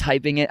 I kept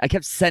typing it, I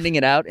kept sending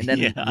it out and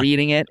then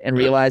reading it and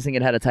realizing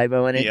it had a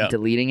typo in it and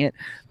deleting it.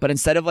 But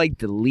instead of, like,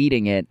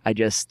 deleting it, I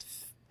just,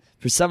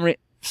 for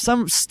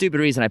some stupid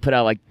reason, I put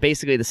out, like,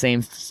 basically the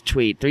same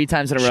tweet 3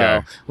 times in a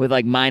row with,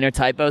 like, minor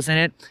typos in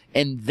it,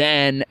 and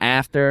then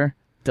after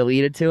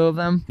deleted 2 of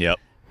them. Yep.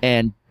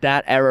 And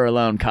that error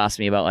alone cost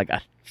me about, like,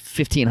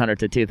 1,500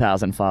 to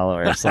 2,000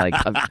 followers. Like,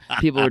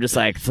 people were just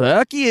like,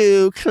 fuck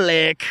you,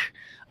 click,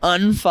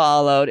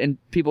 unfollowed. And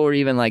people were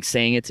even, like,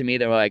 saying it to me.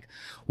 They were like,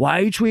 why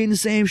are you tweeting the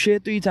same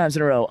shit 3 times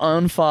in a row?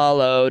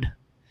 Unfollowed.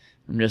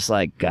 I'm just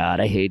like, God,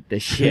 I hate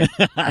this shit.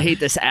 I hate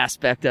this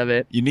aspect of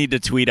it. You need to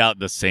tweet out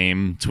the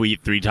same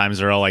tweet 3 times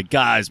in a row, like,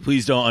 guys,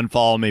 please don't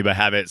unfollow me, but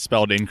have it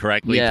spelled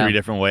incorrectly 3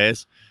 different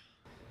ways.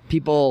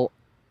 People,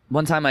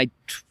 one time I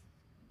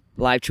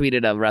live tweeted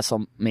a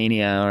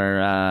WrestleMania,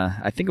 or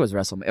I think it was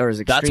WrestleMania, or it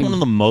was Extreme. That's one of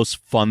the most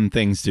fun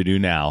things to do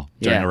now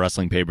during a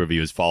wrestling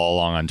pay-per-view is follow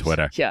along on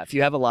Twitter. Yeah, if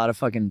you have a lot of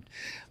fucking,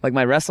 like,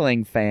 my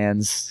wrestling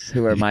fans,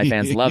 who are my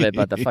fans, love it,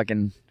 but the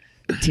fucking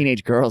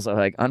teenage girls are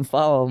like,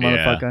 unfollow,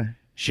 motherfucker. Yeah.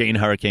 Shane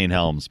Hurricane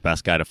Helms,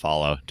 best guy to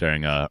follow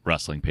during a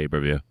wrestling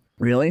pay-per-view.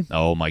 Really?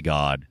 Oh my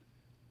God.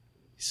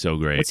 He's so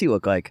great. What's he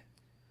look like?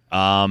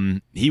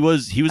 He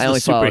was the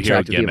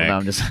superhero gimmick. People. No,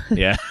 I'm just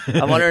Yeah.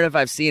 I'm wondering if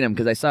I've seen him,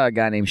 because I saw a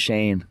guy named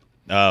Shane.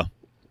 Oh.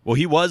 Well,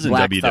 he was in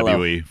Black WWE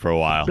fellow. for a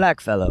while. Black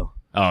fellow.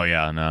 Oh,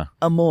 yeah, no.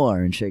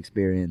 Amor in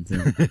Shakespearean.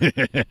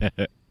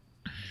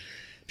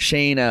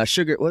 Shane,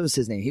 Sugar, what was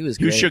his name? He was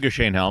He great. was Sugar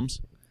Shane Helms.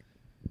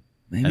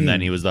 Maybe. And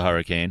then he was the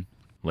Hurricane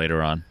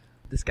later on.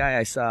 This guy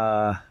I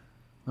saw, I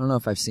don't know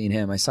if I've seen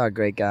him. I saw a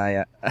great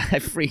guy. I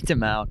freaked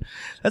him out.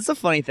 That's the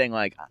funny thing.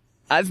 Like,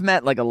 I've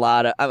met like a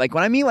lot of like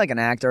when I meet like an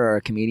actor or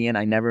a comedian,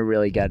 I never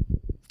really get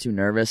too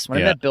nervous.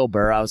 When I met Bill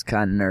Burr, I was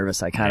kind of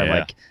nervous. I kind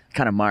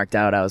of marked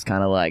out. I was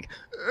kind of like,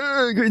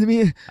 great to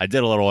meet you. I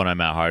did a little when I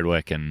met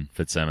Hardwick and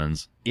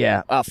Fitzsimmons.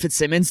 Yeah,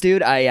 Fitzsimmons,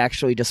 dude. I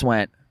actually just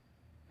went.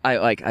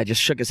 I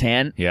just shook his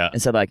hand. Yeah.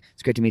 And said like,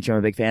 it's great to meet you. I'm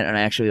a big fan. And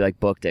I actually like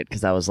booked it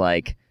because I was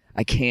like,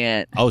 I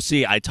can't. Oh,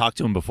 see, I talked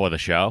to him before the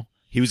show.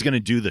 He was going to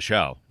do the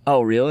show.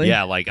 Oh, really?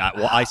 Yeah, like,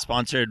 I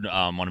sponsored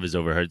one of his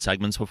Overheard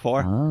segments before,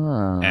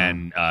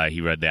 and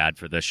he read the ad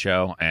for this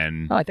show,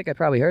 and... Oh, I think I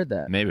probably heard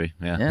that. Maybe,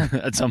 yeah.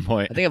 At some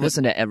point. I think I've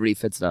listened to every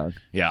Fitz dog.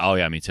 Yeah, oh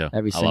yeah, me too.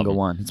 Every single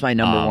one. It's my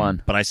number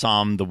one. But I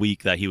saw him the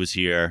week that he was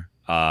here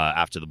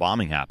after the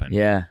bombing happened.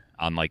 Yeah.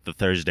 On, like, the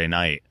Thursday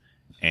night,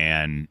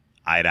 and...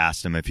 I had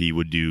asked him if he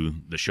would do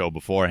the show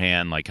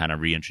beforehand, like kind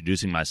of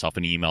reintroducing myself,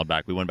 and he emailed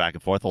back. We went back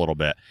and forth a little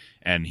bit,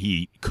 and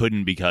he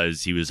couldn't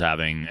because he was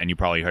having, and you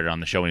probably heard it on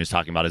the show when he was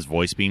talking about his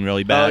voice being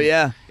really bad. Oh,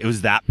 yeah. It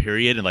was that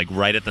period, and like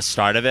right at the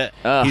start of it,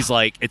 he's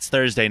like, it's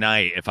Thursday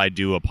night. If I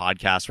do a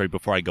podcast right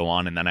before I go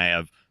on, and then I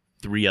have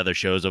 3 other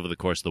shows over the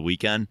course of the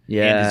weekend,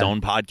 and his own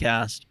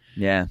podcast.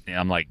 Yeah. And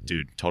I'm like,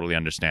 dude, totally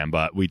understand.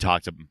 But we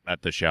talked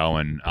at the show,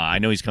 and I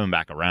know he's coming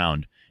back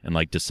around in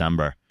like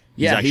December.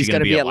 He's going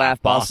to be at Laugh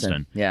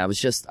Boston. Yeah,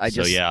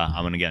 So yeah,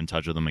 I'm going to get in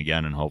touch with him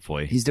again, and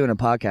hopefully he's doing a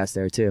podcast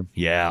there too.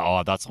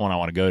 Yeah, that's the one I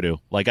want to go to.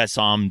 Like I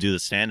saw him do the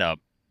stand up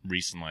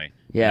recently.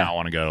 Yeah, now I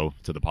want to go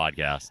to the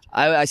podcast.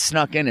 I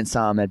snuck in and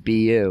saw him at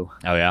BU.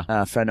 Oh yeah,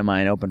 a friend of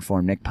mine opened for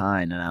him, Nick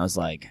Pine, and I was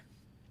like,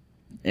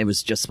 it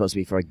was just supposed to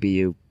be for like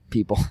BU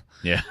people.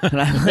 Yeah, and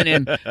I went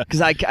in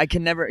because I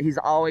can never.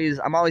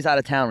 I'm always out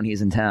of town when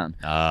he's in town.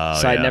 So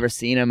I'd never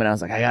seen him, and I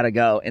was like, I gotta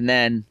go, and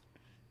then.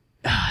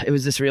 It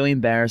was this really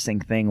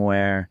embarrassing thing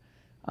where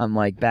I'm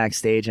like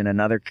backstage and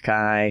another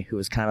guy who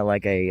was kind of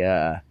like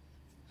a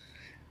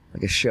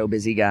show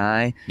busy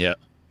guy. Yeah.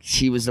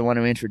 He was the one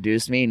who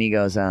introduced me, and he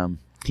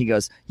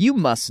goes, you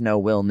must know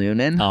Will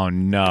Noonan. Oh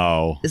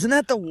no. Isn't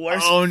that the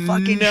worst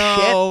fucking shit?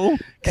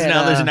 Because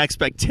now there's an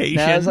expectation.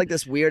 Now there's like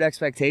this weird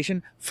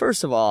expectation.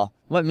 First of all,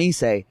 let me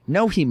say,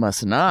 no, he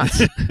must not.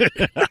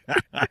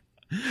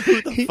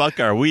 Who the fuck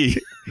are we?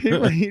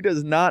 He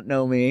does not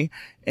know me,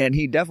 and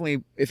he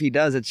definitely, if he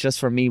does, it's just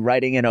for me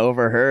writing in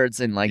overheards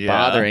and like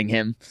bothering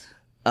him.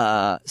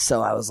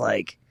 So I was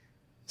like,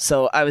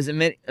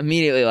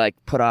 immediately like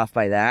put off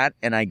by that,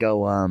 and I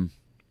go,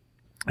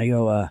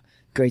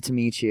 great to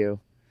meet you.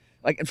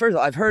 Like, and first of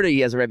all, I've heard he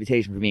has a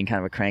reputation for being kind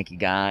of a cranky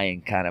guy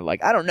and kind of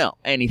like, I don't know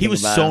anything. He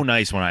was about so him.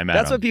 nice when I met him.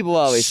 That's what people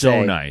always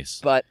say. So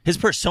nice. But his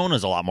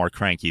persona's a lot more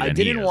cranky than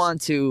he is. I didn't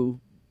want to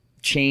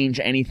change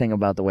anything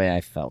about the way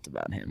I felt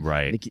about him.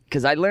 Right.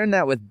 Because I learned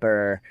that with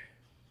Burr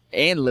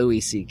and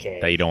Louis C.K.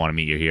 That you don't want to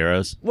meet your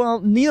heroes?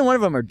 Well, neither one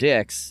of them are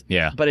dicks.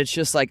 Yeah. But it's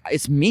just like,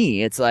 it's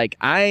me. It's like,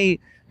 I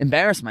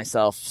embarrass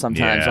myself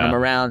sometimes when I'm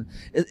around.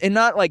 And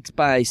not like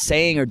by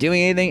saying or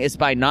doing anything, it's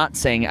by not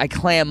saying. I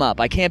clam up.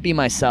 I can't be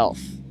myself.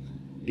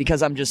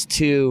 Because I'm just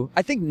too...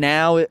 I think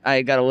now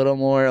I got a little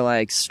more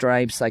like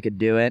stripes. I could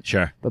do it.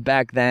 Sure. But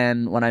back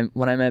then, when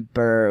I met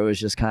Burr, it was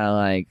just kind of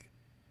like...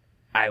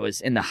 I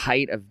was in the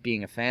height of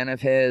being a fan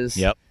of his.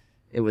 Yep.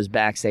 It was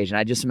backstage, and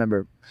I just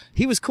remember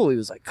he was cool. He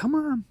was like, "Come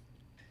on."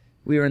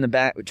 We were in the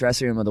back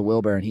dressing room of the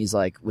Wilbur, and he's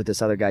like with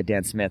this other guy,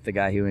 Dan Smith, the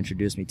guy who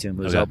introduced me to him,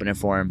 who was opening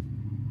for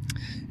him.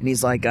 And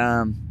he's like,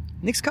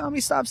 "Nick's Comedy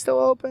Stop still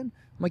open?"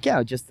 I'm like, "Yeah,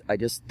 I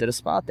just did a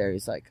spot there."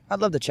 He's like, "I'd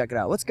love to check it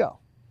out. Let's go."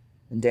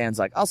 And Dan's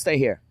like, "I'll stay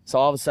here." So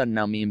all of a sudden,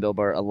 now me and Bill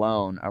Burr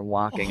alone are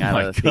walking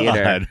out of the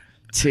theater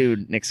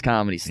to Nick's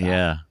Comedy Stop.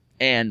 Yeah.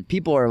 And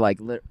people are like,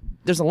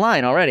 there's a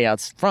line already out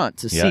front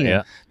to see him.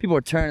 Yeah. People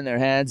are turning their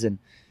heads, and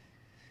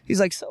he's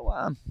like,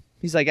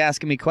 he's like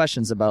asking me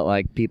questions about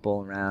like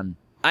people around.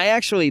 I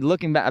actually,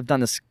 looking back,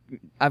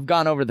 I've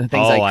gone over the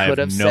things I could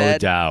have said. No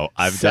doubt.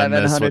 I've done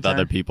this with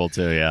other people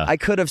too, yeah. I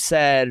could have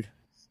said,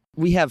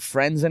 we have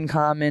friends in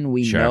common,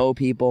 we know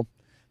people,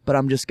 but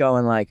I'm just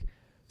going like,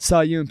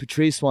 saw you and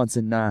Patrice once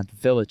in the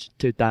Village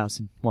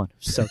 2001.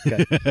 So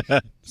good.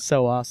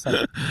 So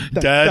awesome.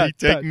 Daddy,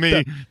 take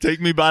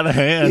me by the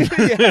hand.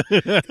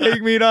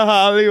 Take me to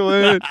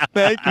Hollywood.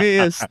 Make me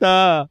a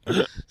star.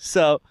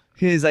 So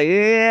he's like,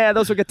 yeah,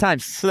 those were good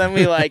times. So then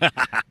we like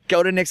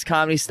go to Nick's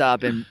Comedy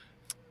Stop, and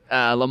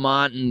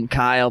Lamont and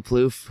Kyle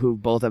Plouffe, who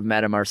both have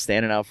met him, are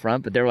standing out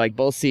front, but they're like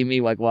both see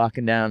me like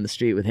walking down the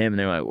street with him, and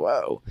they're like,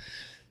 whoa.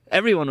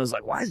 Everyone was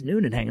like, why is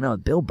Noonan hanging out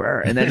with Bill Burr?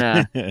 And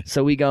then,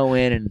 so we go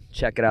in and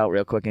check it out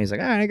real quick. And he's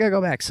like, all right, I got to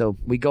go back. So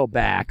we go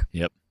back.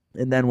 Yep.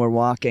 And then we're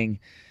walking.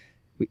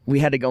 We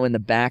had to go in the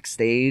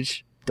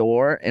backstage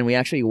door, and we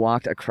actually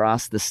walked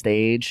across the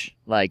stage,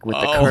 like with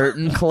the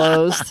curtain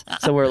closed.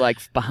 So we're like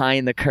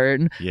behind the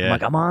curtain. Yeah. I'm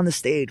like, I'm on the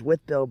stage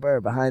with Bill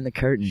Burr behind the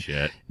curtain.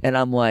 Shit. And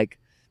I'm like,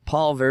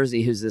 Paul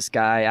Verzi, who's this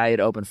guy I had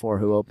opened for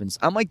who opens.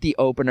 I'm like the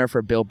opener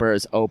for Bill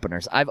Burr's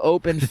openers. I've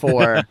opened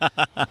for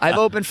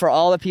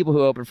all the people who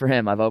opened for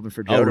him. I've opened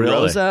for Joe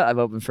DeRosa. I've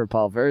opened for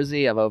Paul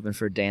Verzi. I've opened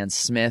for Dan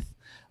Smith.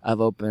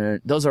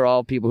 Those are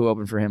all people who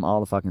open for him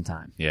all the fucking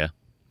time. Yeah.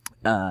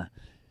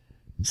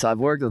 So I've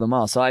worked with them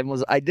all. So I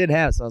was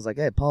like,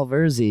 hey, Paul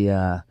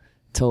Verzi,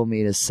 told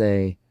me to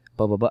say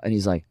blah blah blah, and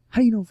he's like,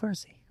 how do you know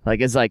Verzi? Like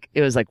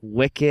it was like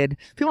wicked.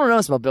 People don't know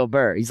this about Bill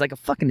Burr. He's like a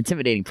fucking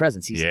intimidating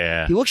presence. He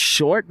looks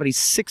short, but he's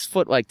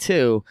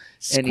 6'2",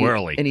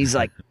 squirrely, and he's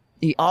like,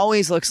 he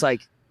always looks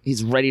like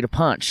he's ready to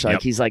punch.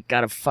 Like he's like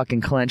got a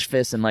fucking clenched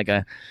fist and like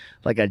an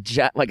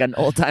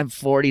old time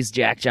 40s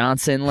Jack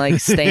Johnson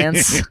like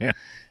stance.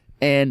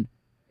 and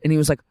he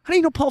was like, how do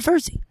you know Paul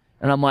Verzi?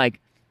 And I'm like,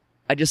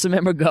 I just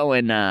remember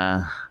going,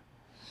 I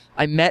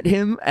met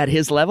him at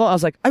his level. I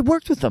was like, I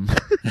worked with him.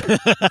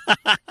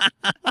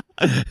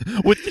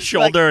 With the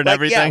shoulder and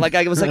everything. Yeah, like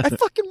I was like, I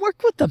fucking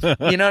worked with them.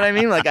 You know what I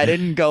mean? Like I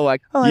didn't go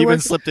like, oh, you even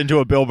slipped into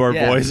a Bill Burr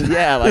voice.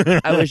 Yeah, like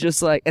I was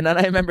just like, and then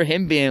I remember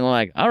him being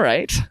like, all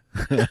right.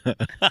 It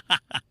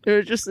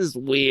was just this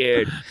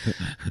weird.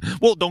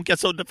 Well, don't get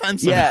so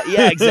defensive.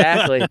 Yeah,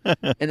 exactly.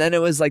 And then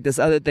it was like this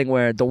other thing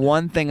where the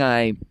one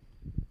thing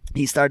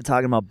he started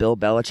talking about Bill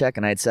Belichick,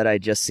 and I had said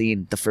I'd just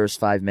seen the first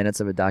 5 minutes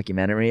of a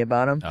documentary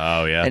about him.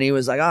 Oh, yeah. And he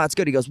was like, oh, it's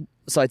good. He goes,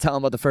 so I tell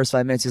him about the first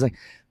 5 minutes. He's like,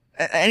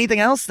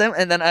 anything else?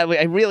 And then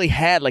I really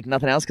had like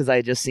nothing else because I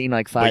had just seen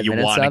like 5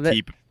 minutes of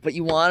it. But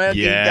you want to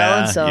keep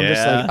going? So I'm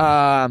just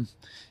like,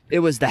 it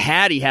was the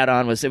hat he had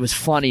on. It was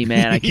funny,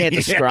 man. I can't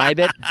describe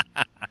it.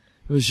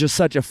 It was just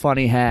such a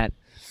funny hat.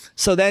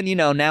 So then,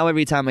 now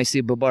every time I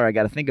see Bill Burr, I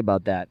got to think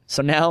about that.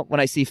 So now when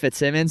I see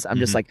Fitzsimmons, I'm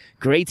just like,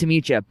 great to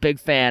meet you, big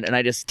fan, and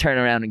I just turn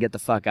around and get the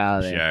fuck out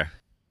of there. Sure.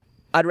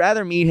 I'd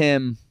rather meet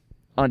him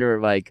under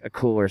like a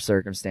cooler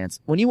circumstance.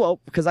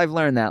 Because I've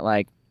learned that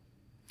like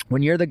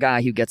when you're the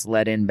guy who gets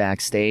let in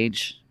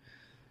backstage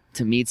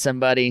to meet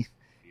somebody,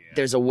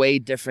 there's a way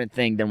different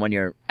thing than when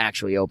you're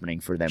actually opening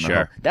for them.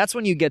 Sure. That's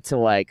when you get to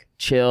like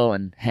chill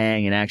and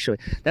hang and actually,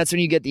 that's when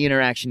you get the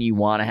interaction you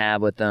want to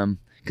have with them.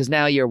 Because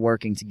now you're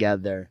working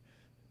together.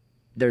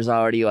 There's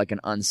already like an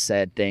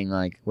unsaid thing,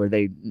 like where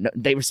they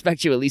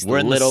respect you at least a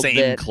little bit. We're in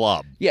the same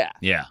club. Yeah.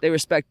 They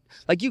respect,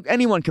 like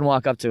anyone can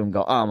walk up to him and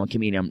go, oh, I'm a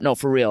comedian. No,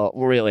 for real,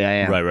 really I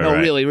am. Right,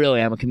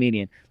 really, I'm a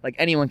comedian. Like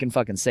anyone can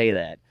fucking say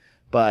that.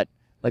 But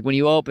like when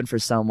you open for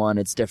someone,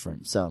 it's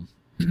different. So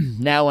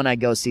now when I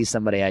go see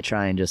somebody, I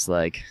try and just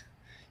like,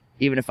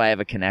 even if I have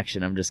a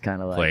connection, I'm just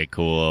kind of like. Play it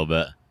cool a little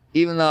bit.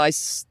 Even though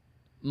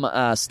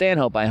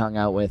Stanhope I hung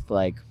out with,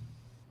 like,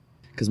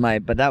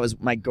 but that was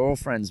my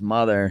girlfriend's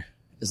mother.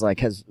 Is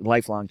like has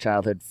lifelong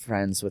childhood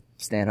friends with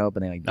Stanhope,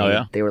 and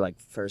they were like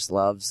first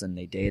loves, and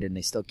they dated, and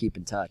they still keep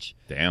in touch.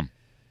 Damn.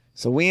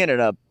 So we ended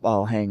up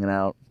all hanging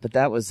out, but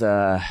that was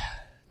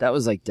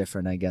like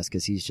different, I guess,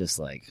 because he's just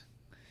like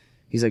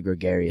he's a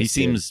gregarious. He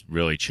seems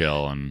really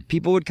chill, and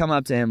people would come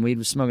up to him. We'd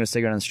be smoking a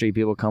cigarette on the street.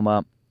 People would come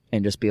up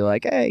and just be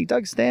like, "Hey,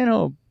 Doug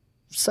Stanhope,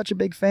 such a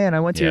big fan. I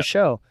went to your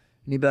show,"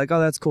 and he'd be like, "Oh,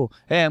 that's cool.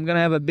 Hey, I'm gonna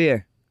have a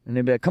beer," and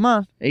they'd be like, "Come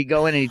on." And he'd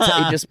go in and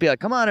he'd just be like,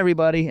 "Come on,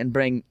 everybody," and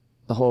bring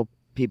the whole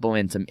people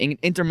in to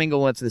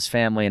intermingle with his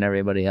family and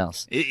everybody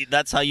else.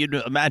 That's how you'd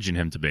imagine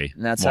him to be.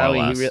 And that's how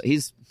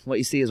he's what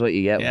you see is what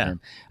you get with him.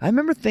 I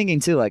remember thinking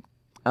too, like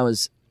I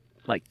was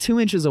like 2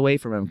 inches away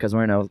from him because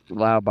we're in a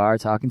loud bar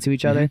talking to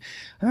each other.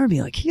 I remember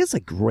being like, he has a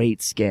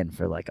great skin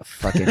for like a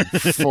fucking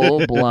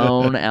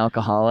full-blown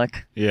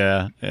alcoholic.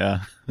 Yeah.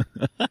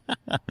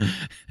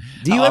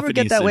 Do you ever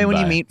get that way when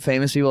you meet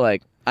famous people?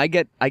 Like I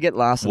get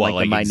lost in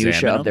like the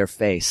minutia of their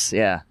face.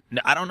 Yeah.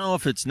 I don't know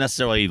if it's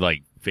necessarily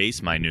like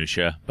face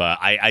minutia, but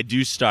I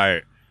do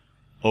start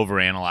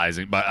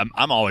overanalyzing. But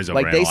I'm always overanalyzing.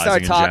 Like they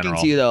start talking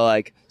to you though,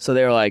 like so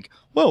they're like,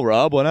 "Well,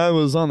 Rob, when I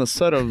was on the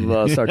set of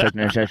Star Trek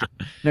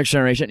Next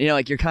Generation,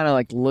 like you're kind of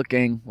like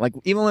looking, like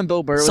even when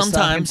Bill Burr was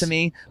talking to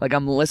me, like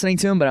I'm listening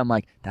to him, but I'm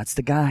like, that's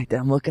the guy that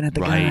I'm looking at,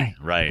 the guy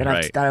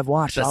that I've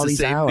watched that's all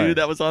these hours. That's the same dude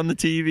that was on the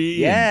TV.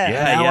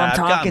 Yeah, I'm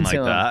talking to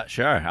him. That.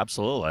 Sure,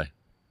 absolutely.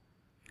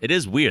 It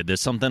is weird.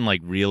 There's something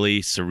like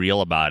really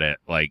surreal about it,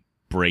 like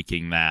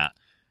breaking that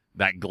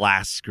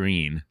glass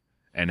screen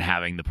and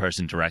having the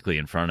person directly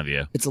in front of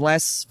you. It's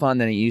less fun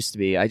than it used to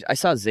be. I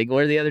saw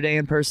Ziegler the other day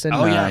in person.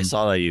 Oh, yeah. I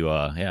saw that you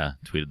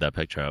tweeted that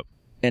picture up.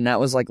 And that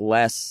was like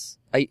less.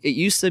 It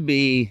used to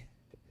be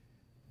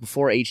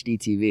before HD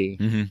TV.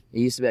 Mm-hmm. It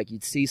used to be like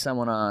you'd see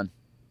someone on.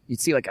 You'd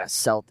see like a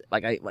Celtic,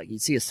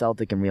 you'd see a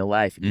Celtic in real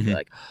life, and you'd be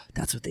like, oh,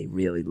 "That's what they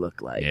really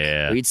look like."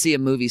 Yeah. Or you'd see a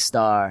movie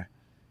star,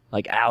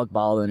 like Alec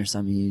Baldwin or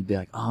something, and you'd be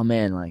like, "Oh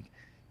man, like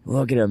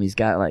look at him. He's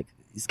got like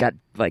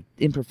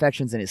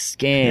imperfections in his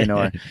skin,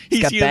 or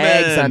he's got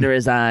bags under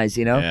his eyes,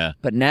 Yeah.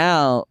 But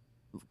now,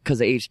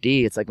 because of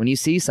HD, it's like when you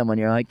see someone,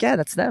 you're like, yeah,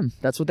 that's them.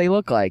 That's what they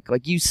look like.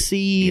 Like you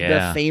see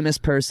the famous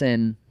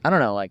person. I don't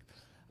know, like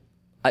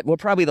we're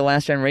probably the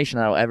last generation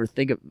that'll ever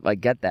think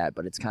of get that.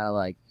 But it's kind of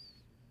like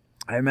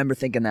I remember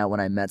thinking that when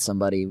I met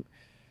somebody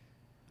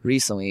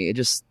recently. It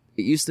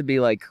used to be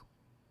like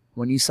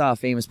when you saw a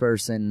famous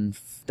person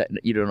that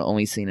you don't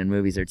only seen in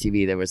movies or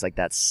TV, there was like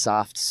that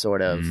soft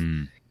sort of.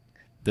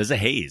 There's a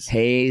haze,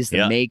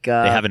 the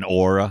makeup. They have an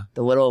aura.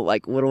 The little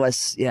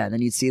less, and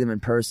then you'd see them in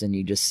person,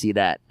 you just see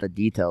the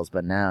details.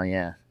 But now,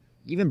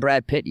 even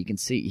Brad Pitt, you can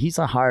see, he's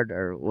a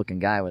harder looking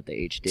guy with the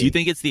HD. Do you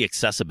think it's the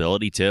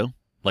accessibility too?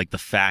 Like the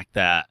fact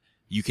that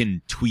you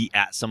can tweet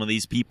at some of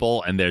these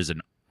people and there's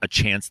a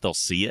chance they'll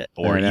see it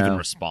or even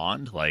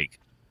respond? Like,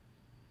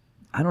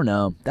 I don't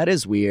know. That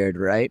is weird,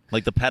 right?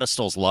 Like the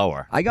pedestal's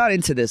lower. I got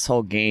into this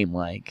whole game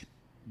like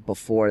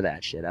before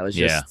that shit. I was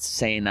just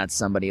saying that to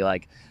somebody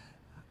like,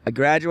 I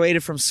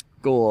graduated from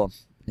school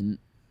in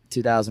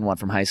 2001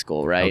 from high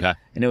school, right? Okay.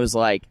 And it was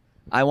like,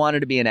 I wanted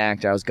to be an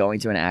actor. I was going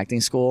to an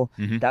acting school.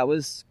 Mm-hmm. I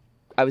was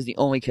the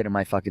only kid in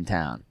my fucking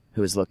town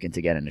who was looking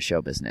to get into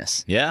show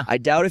business. Yeah. I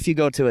doubt if you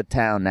go to a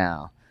town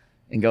now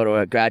and go to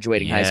a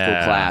graduating high school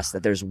class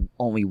that there's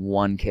only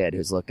one kid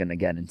who's looking to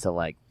get into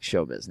like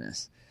show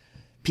business.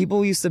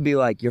 People used to be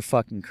like, you're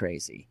fucking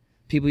crazy.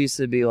 People used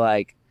to be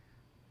like,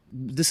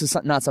 this is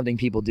not something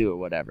people do or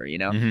whatever, you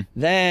know? Mm-hmm.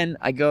 Then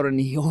I go to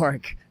New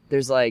York.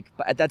 There's like,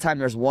 at that time,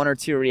 there's 1 or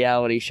 2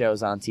 reality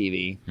shows on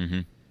TV,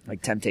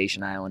 like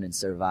Temptation Island and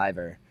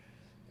Survivor,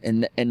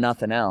 and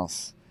nothing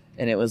else.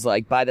 And it was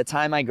like, by the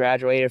time I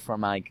graduated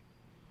from like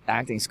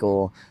acting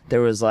school,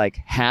 there was like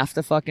half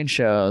the fucking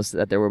shows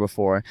that there were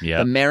before.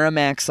 Yep. The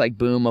Miramax like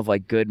boom of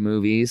like good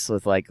movies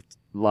with like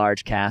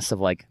large casts of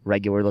like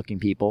regular looking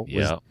people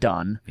was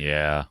done.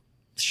 Yeah.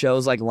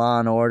 Shows like Law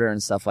and Order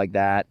and stuff like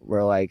that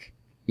were like,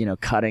 you know,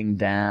 cutting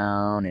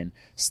down, and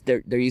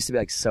there used to be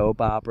like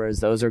soap operas.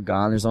 Those are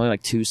gone. There's only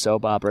like 2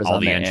 soap operas on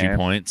the air. All the entry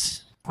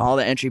points. All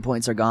the entry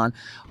points are gone.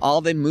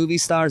 All the movie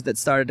stars that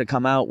started to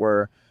come out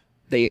were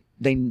they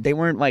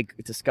weren't like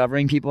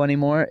discovering people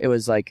anymore. It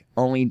was like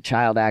only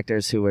child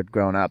actors who had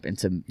grown up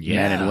into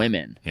men and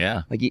women.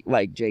 Yeah.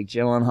 Like Jake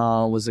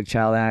Gyllenhaal was a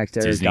child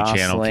actor. Disney Gosling,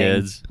 Channel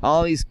kids.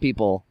 All these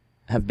people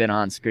have been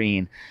on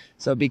screen.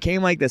 So it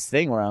became like this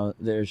thing where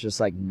there's just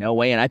like no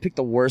way. And I picked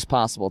the worst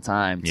possible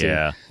time too.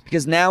 Yeah.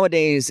 Because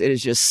nowadays it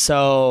is just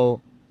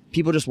so,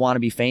 people just want to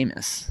be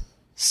famous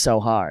so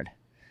hard.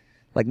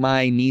 Like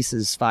my niece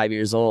is 5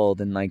 years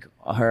old, and like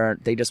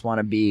they just want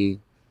to be,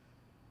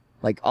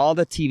 like all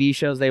the TV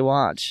shows they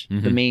watch,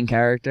 the main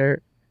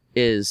character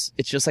it's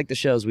just like the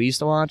shows we used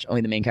to watch,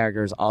 only the main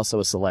character is also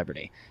a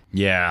celebrity.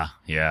 Yeah.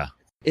 Yeah.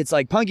 It's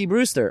like Punky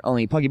Brewster,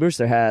 only Punky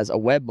Brewster has a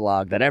web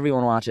blog that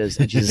everyone watches,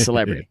 and she's a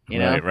celebrity, you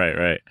know?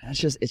 Right.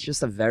 It's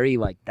just a very,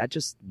 like, that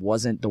just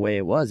wasn't the way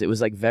it was. It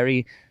was like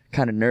very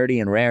kind of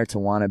nerdy and rare to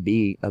want to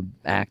be an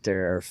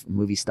actor or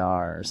movie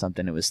star or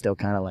something. It was still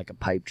kind of like a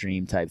pipe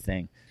dream type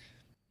thing.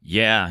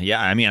 Yeah.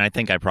 I mean, I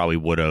think I probably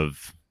would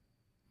have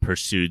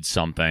pursued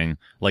something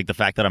like the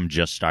fact that I'm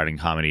just starting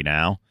comedy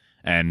now.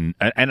 And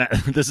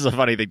this is a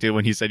funny thing too.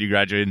 When he said you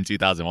graduated in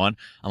 2001,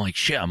 I'm like,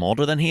 shit, I'm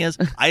older than he is.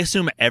 I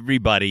assume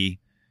everybody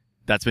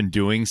that's been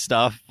doing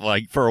stuff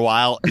like for a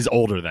while is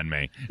older than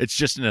me. It's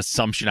just an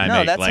assumption I make.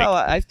 No, that's like, how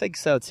I think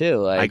so too.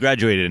 Like, I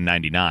graduated in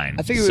 99.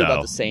 I figured we were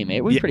about the same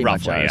age. We pretty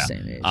much roughly, are the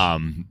same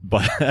age.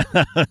 But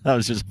that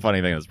was just a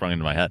funny thing that sprung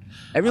into my head.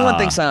 Everyone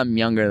thinks I'm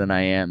younger than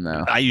I am,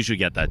 though. I usually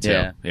get that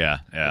too. Yeah.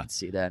 I can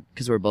see that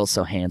because we're both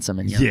so handsome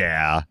and young.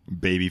 Yeah,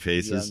 baby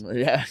faces.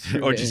 Yeah.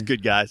 Or just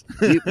good guys.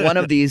 One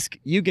of these,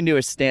 you can do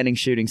a standing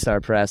shooting star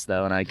press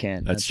though, and I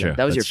can't. That's true.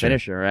 That was That's your true.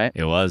 finisher, right?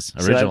 It was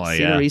originally.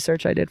 See the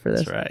research I did for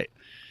this. That's right.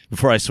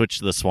 Before I switched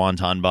to the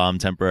Swanton bomb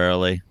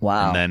temporarily.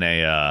 Wow. And then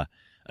a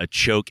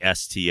choke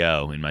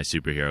STO in my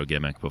superhero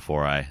gimmick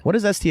before I. What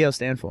does STO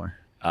stand for?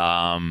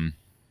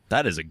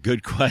 That is a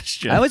good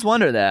question. I always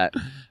wonder that.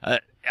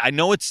 I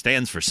know it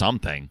stands for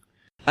something.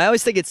 I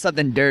always think it's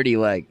something dirty,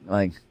 like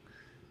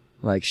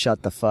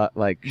shut the fuck,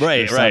 like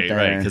right,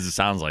 something. because it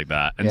sounds like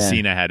that. And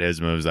Cena had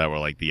his moves that were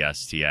like the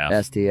STF.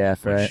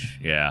 STF, right?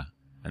 Yeah,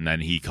 and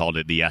then he called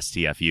it the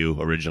STFU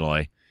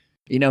originally.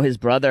 You know,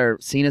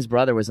 Cena's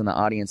brother was in the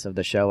audience of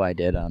the show I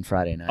did on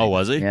Friday night. Oh,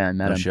 was he? Yeah, I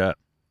met him. Shit.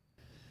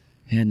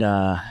 And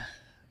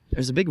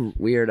there's a big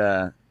weird.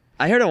 I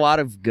heard a lot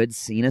of good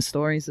Cena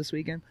stories this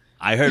weekend.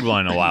 I heard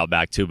one a while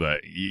back too,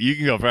 but you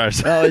can go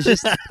first. Oh, it's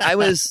just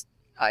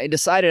I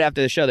decided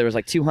after the show there was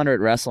like 200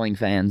 wrestling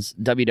fans,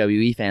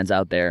 WWE fans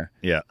out there.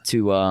 Yeah.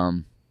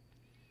 To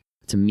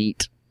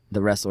meet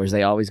the wrestlers.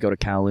 They always go to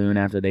Kowloon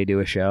after they do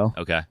a show.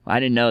 Okay.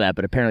 I didn't know that,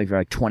 but apparently for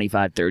like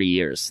 25, 30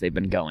 years they've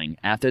been going.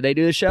 After they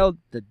do the show,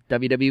 the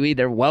WWE,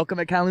 they're welcome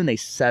at Kowloon. They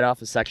set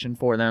off a section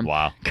for them.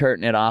 Wow.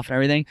 Curtain it off and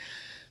everything.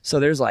 So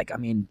there's like,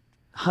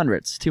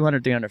 hundreds,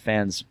 200, 300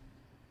 fans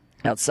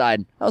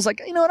outside. I was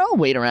like, you know what? I'll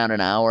wait around an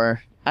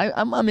hour.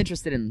 I'm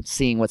interested in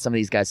seeing what some of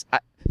these guys...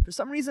 for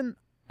some reason...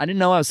 I didn't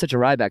know I was such a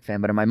Ryback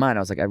fan, but in my mind,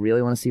 I was like, I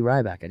really want to see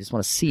Ryback. I just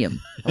want to see him.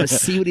 I want to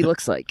see what he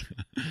looks like.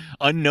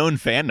 Unknown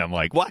fandom.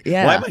 Like, why?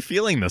 Yeah. Why am I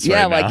feeling this right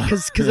now? Yeah, like,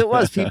 because it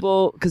was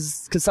people,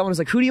 because someone was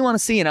like, who do you want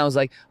to see? And I was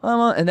like,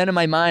 oh, and then in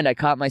my mind, I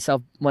caught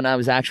myself when I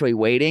was actually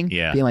waiting,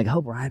 being like, I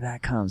hope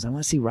Ryback comes. I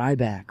want to see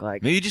Ryback.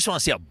 Like, maybe you just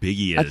want to see how big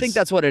he is. I think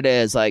that's what it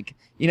is. Like,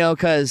 you know,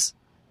 because,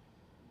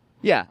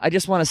 I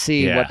just want to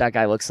see what that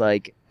guy looks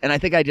like. And I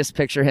think I just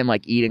picture him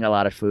like eating a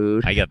lot of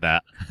food. I get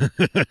that.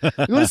 You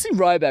want to see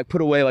Ryback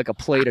put away like a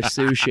plate of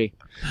sushi.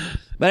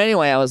 But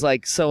anyway, I was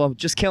like, so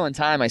just killing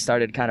time. I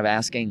started kind of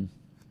asking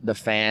the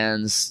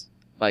fans,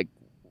 like,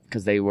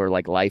 because they were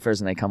like lifers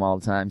and they come all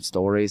the time,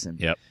 stories.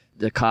 And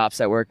the cops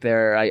that work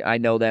there, I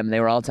know them. They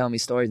were all telling me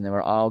stories and they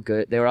were all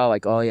good. They were all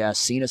like, oh yeah,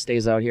 Cena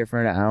stays out here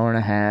for an hour and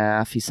a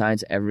half. He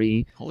signs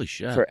holy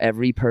shit, for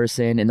every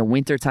person. In the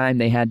wintertime,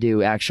 they had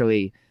to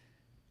actually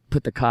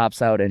put the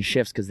cops out in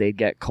shifts because they'd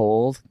get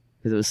cold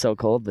because it was so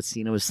cold. But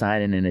Cena was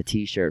signing in a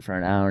T-shirt for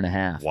an hour and a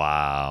half.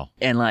 Wow.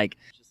 And like,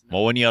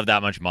 well, when you have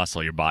that much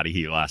muscle, your body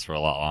heat lasts for a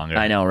lot longer.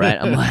 I know, right?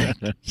 I'm like,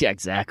 yeah,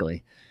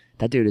 exactly.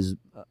 That dude is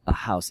a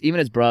house. Even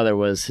his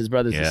brother's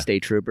a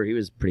state trooper. He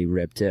was pretty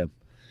ripped too.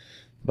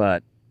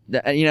 But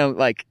you know,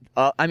 like,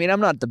 I mean,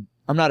 I'm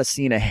not a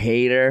Cena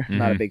hater. I'm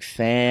not a big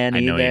fan either.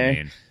 I know what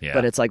you mean. Yeah.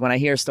 But it's like when I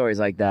hear stories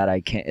like that, I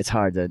can't. It's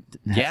hard to.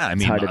 Yeah, I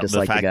mean, hard to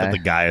dislike the fact the guy. that the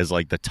guy is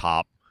like the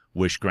top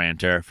wish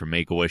granter for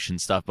Make-A-Wish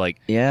and stuff. Like,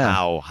 yeah.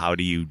 How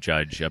do you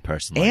judge a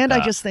person like and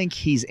that? I just think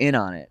he's in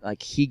on it.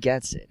 Like, he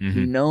gets it.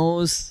 He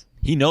knows.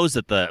 He knows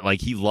that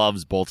he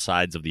loves both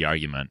sides of the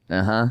argument.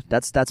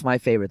 That's my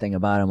favorite thing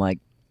about him. Like,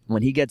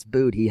 when he gets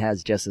booed, he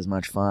has just as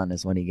much fun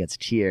as when he gets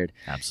cheered.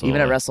 Absolutely.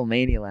 Even at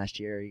WrestleMania last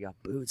year, he got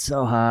booed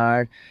so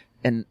hard,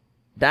 and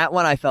that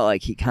one I felt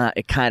like it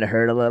kind of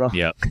hurt a little.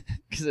 Yep.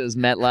 Because it was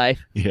MetLife.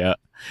 Yeah.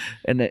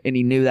 And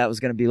he knew that was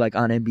going to be like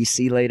on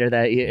NBC later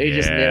that year. He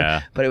just knew,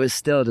 but it was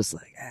still just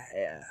like,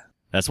 yeah.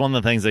 That's one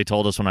of the things they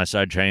told us when I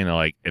started training. They're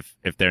like,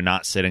 if they're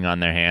not sitting on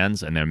their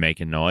hands and they're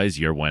making noise,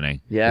 you're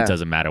winning. Yeah. It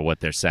doesn't matter what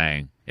they're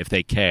saying. If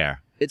they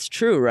care. It's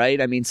true, right?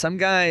 I mean, some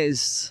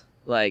guys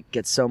like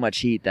get so much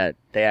heat that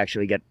they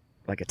actually get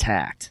like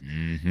attacked.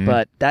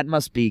 But that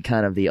must be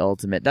kind of the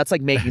ultimate. That's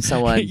like making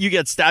someone you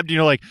get stabbed and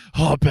you're like,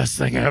 oh, best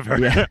thing ever.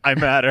 Yeah. I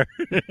matter.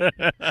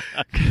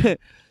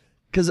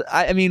 Because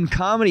I mean,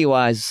 comedy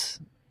wise,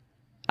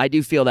 I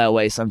do feel that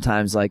way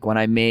sometimes. Like when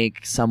I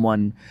make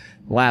someone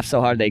laugh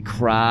so hard they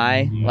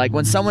cry. Like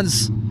when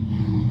someone's,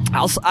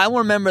 I'll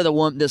remember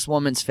this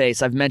woman's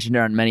face. I've mentioned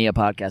her on many a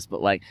podcast,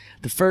 but like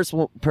the first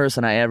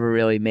person I ever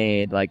really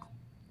made like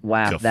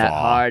laugh that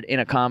hard in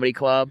a comedy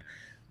club.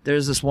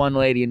 There's this one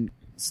lady in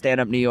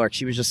stand-up New York.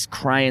 She was just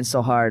crying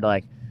so hard,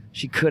 like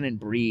she couldn't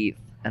breathe.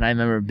 And I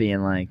remember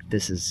being like,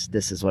 "This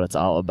is what it's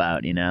all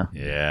about," you know?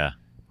 Yeah.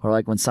 Or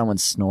like when someone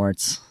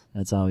snorts.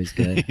 That's always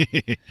good.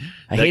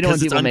 I hate it when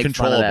people make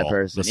fun of that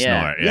person. The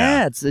snort,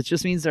 yeah. It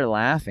just means they're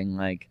laughing.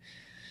 Like,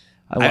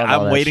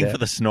 I'm waiting for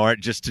the snort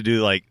just to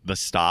do like the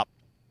stop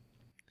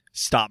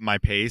my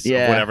pace of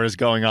whatever's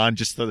going on,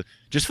 just for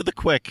the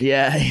quick.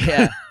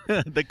 Yeah.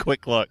 The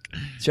quick look.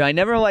 So I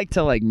never like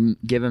to like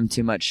give him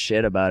too much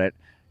shit about it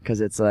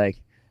because it's like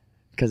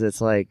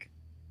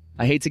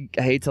I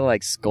hate to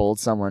like scold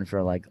someone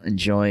for like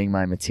enjoying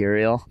my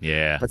material.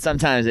 Yeah. But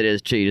sometimes it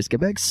is true. You just get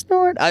back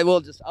snort.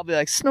 I'll be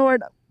like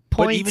snort.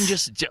 Points. But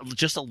even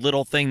just a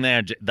little thing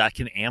there that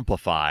can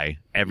amplify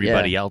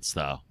everybody else,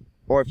 though.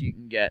 Or if you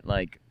can get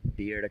like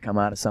beer to come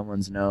out of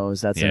someone's nose,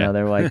 that's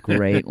another like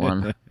great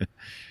one.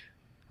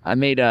 I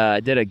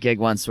did a gig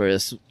once where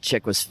this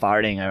chick was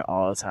farting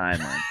all the time.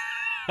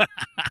 Like,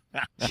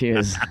 she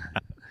was.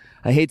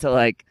 I hate to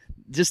like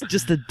just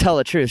to tell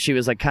the truth. She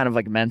was like kind of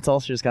like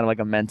mental. She was kind of like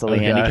a mentally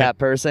handicapped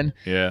person.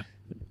 Yeah.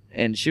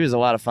 And she was a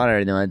lot of fun or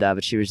anything like that,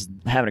 but she was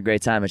having a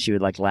great time, and she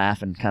would like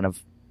laugh and kind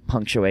of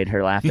punctuate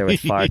her laughter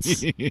with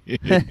farts.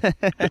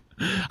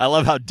 I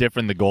love how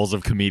different the goals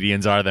of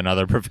comedians are than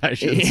other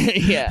professions.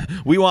 Yeah.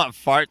 We want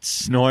farts,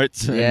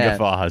 snorts, and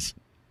guffaws.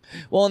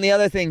 Well, and the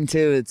other thing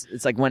too,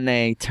 it's like when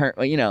they turn,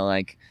 you know,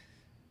 like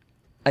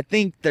I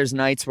think there's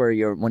nights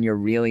where when you're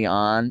really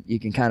on, you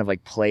can kind of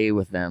like play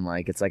with them,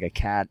 like it's like a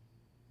cat,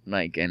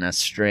 like in a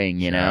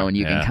string, you know, and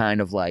you can kind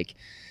of like,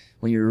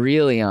 when you're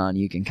really on,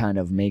 you can kind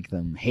of make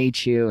them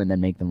hate you and then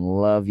make them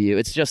love you.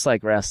 It's just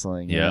like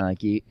wrestling, you know,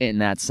 like in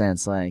that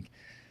sense, like.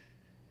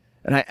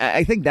 And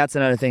I think that's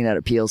another thing that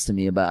appeals to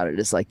me about it.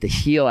 It's like the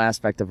heel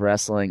aspect of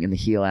wrestling and the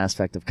heel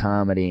aspect of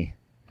comedy.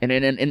 And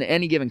in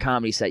any given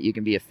comedy set, you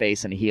can be a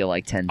face and a heel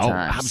like 10 times.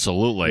 Oh,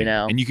 absolutely. You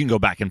know? And you can go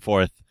back and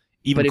forth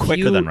even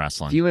quicker than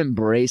wrestling. If you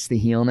embrace the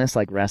heelness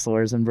like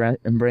wrestlers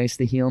embrace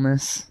the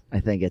heelness, I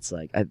think it's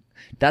like,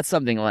 that's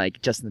something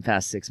like just in the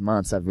past 6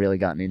 months I've really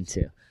gotten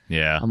into.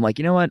 Yeah. I'm like,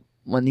 you know what?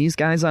 When these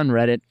guys on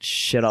Reddit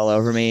shit all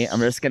over me, I'm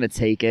just going to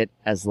take it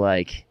as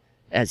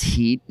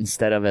heat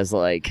instead of as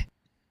like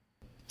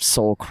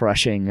soul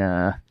crushing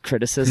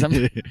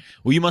criticism.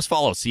 Well, you must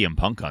follow CM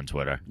Punk on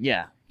Twitter.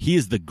 Yeah. He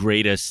is the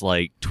greatest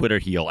like Twitter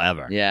heel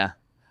ever. Yeah.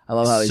 I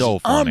love how he's so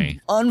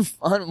funny.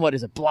 What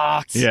is it?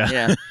 Blocked.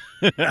 Yeah.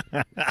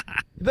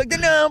 Like,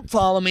 no,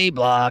 follow me,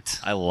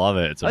 blocked. I love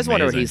it. It's I just amazing.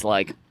 wonder what he's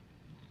like.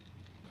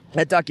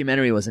 That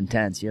documentary was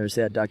intense. You ever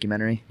see that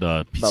documentary?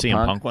 The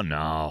CM Punk one?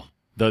 No.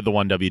 The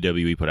one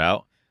WWE put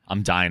out?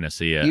 I'm dying to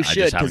see it. You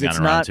should, I just haven't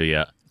gotten around to it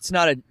yet. It's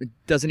not it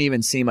doesn't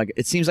even seem like,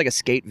 it seems like a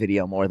skate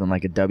video more than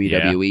like a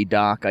WWE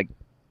doc. Like,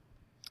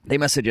 they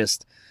must have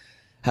just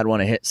had one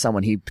to hit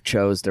someone he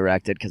chose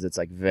directed because it's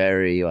like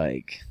very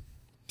like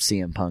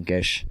CM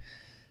Punkish.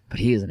 But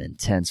he is an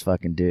intense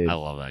fucking dude. I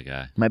love that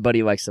guy. My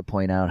buddy likes to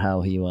point out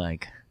how he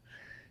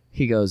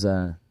goes,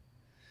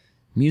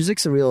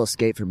 music's a real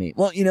escape for me.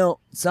 Well, you know,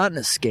 it's not an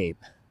escape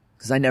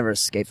because I never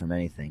escape from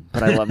anything,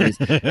 but I love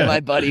music. And my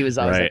buddy was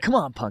always like, come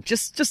on, Punk,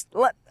 just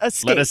let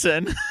escape. Let us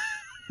in.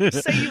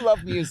 Say you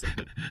love music.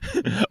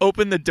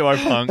 Open the door,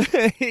 Punk.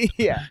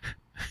 Yeah.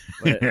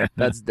 But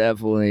that's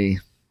definitely,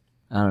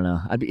 I don't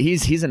know.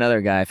 He's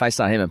another guy. If I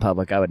saw him in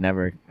public, I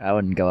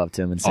wouldn't go up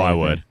to him and say anything.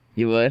 I would.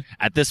 You would?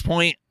 At this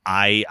point,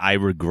 I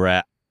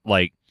regret,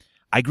 like,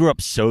 I grew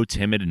up so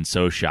timid and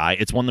so shy.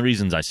 It's one of the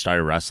reasons I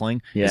started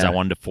wrestling is I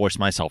wanted to force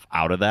myself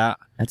out of that.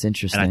 That's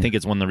interesting. And I think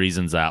it's one of the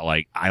reasons that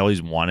like I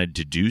always wanted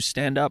to do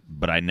stand up,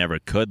 but I never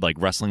could. Like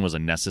wrestling was a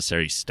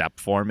necessary step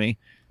for me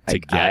to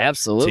get I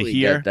absolutely to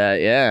here. get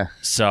that. Yeah.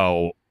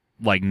 So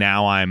like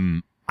now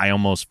I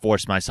almost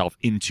force myself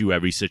into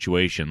every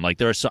situation.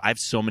 Like I have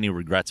so many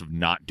regrets of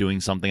not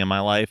doing something in my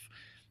life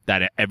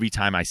that every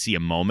time I see a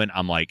moment,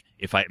 I'm like,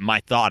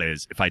 my thought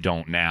is if I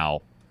don't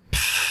now,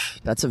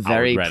 that's a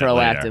very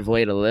proactive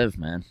way to live,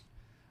 man.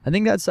 I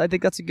think that's a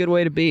good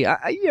way to be.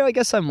 I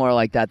guess I'm more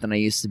like that than I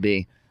used to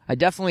be. I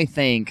definitely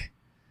think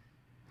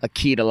a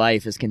key to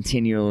life is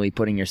continually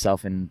putting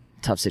yourself in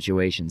tough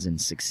situations and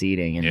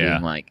succeeding and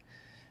being like,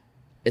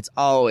 it's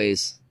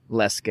always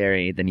less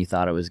scary than you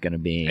thought it was going to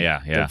be.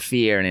 Yeah. The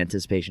fear and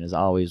anticipation is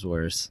always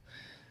worse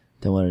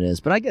than what it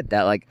is. But I get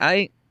that. Like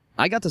I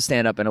got to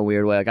stand up in a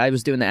weird way. Like I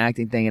was doing the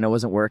acting thing and it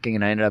wasn't working,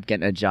 and I ended up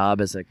getting a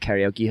job as a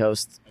karaoke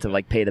host to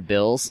like pay the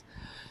bills.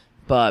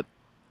 But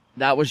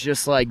that was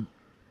just like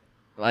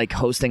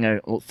hosting a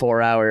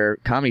 4-hour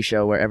comedy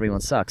show where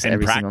everyone sucks and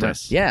every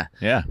practice. single night.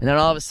 Yeah. And then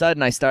all of a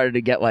sudden I started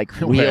to get like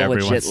real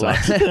legit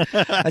laughs.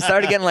 I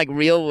started getting like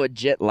real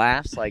legit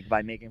laughs, like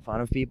by making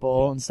fun of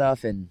people and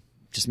stuff and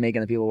just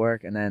making the people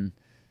work. And then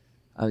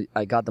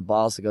I got the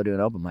balls to go do an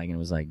open mic, and it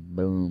was like,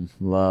 boom,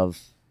 love.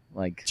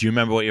 Like, do you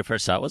remember what your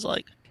first set was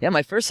like? Yeah,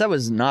 my first set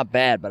was not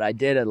bad, but I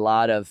did a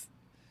lot of,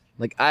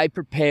 like, I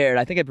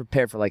think I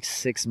prepared for like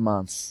 6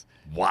 months.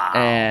 Wow.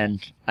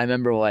 And I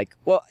remember like,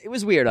 well, it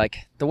was weird.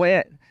 Like the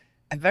way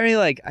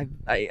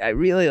I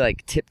really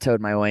like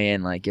tiptoed my way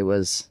in. Like I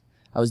was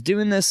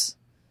doing these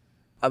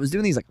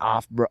like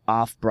off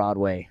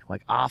Broadway,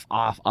 like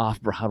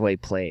off Broadway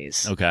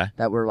plays. Okay.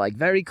 That were like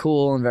very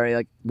cool and very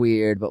like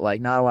weird, but like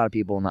not a lot of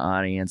people in the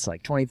audience,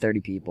 like 20, 30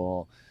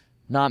 people,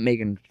 not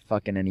making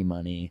fucking any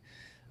money.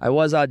 I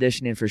was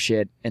auditioning for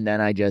shit, and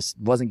then I just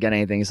wasn't getting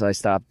anything, so I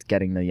stopped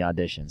getting the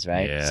auditions,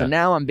 right? Yeah. So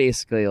now I'm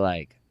basically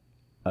like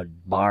a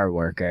bar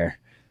worker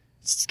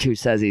who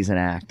says he's an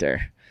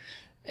actor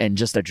and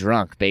just a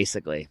drunk,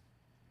 basically.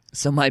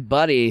 So my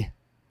buddy,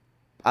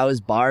 I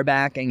was bar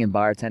backing and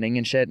bartending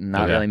and shit and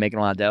not really making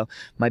a lot of dough.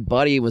 My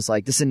buddy was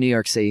like, this is in New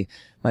York City.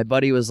 My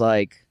buddy was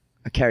like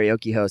a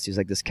karaoke host. He was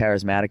like this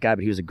charismatic guy,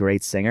 but he was a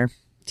great singer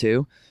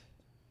too.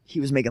 He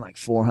was making like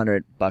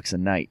 $400 a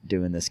night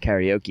doing this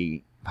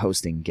karaoke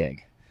hosting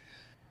gig.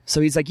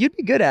 So he's like, you'd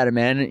be good at it,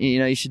 man. You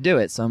know, you should do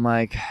it. So I'm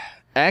like,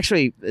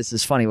 actually, this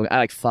is funny. I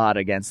like fought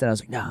against it. I was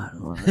like, no, I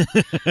don't want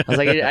it. I was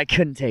like, I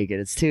couldn't take it.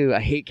 I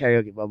hate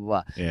karaoke, blah,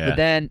 blah, blah. Yeah. But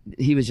then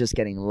he was just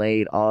getting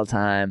laid all the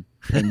time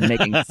and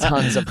making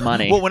tons of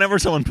money. Well, whenever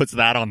someone puts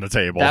that on the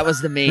table. That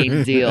was the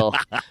main deal.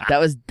 That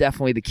was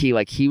definitely the key.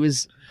 Like, he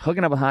was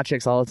hooking up with hot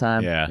chicks all the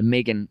time and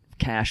making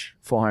cash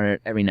 $400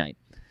 every night.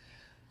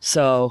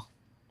 So,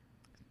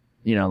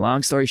 you know,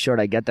 long story short,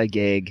 I get that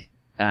gig,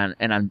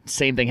 and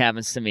same thing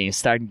happens to me.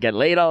 Starting to get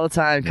laid all the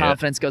time.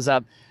 Confidence goes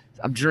up.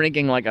 I'm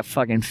drinking like a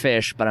fucking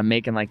fish, but I'm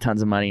making like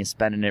tons of money and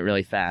spending it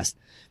really fast.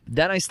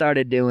 Then I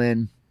started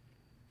doing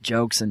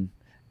jokes and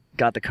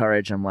got the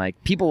courage. I'm like,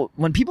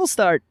 when people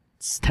start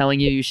telling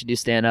you should do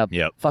stand-up,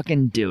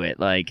 fucking do it.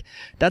 Like,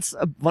 that's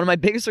one of my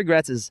biggest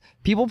regrets is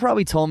people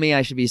probably told me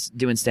I should be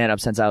doing stand-up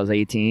since I was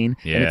 18.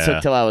 And it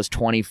took till I was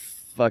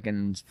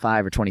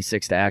 25 or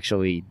 26 to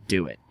actually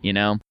do it, you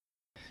know?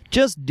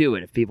 Just do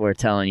it if people are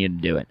telling you to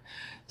do it.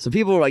 So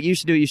people were like, you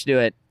should do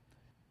it.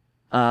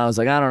 I was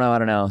like, I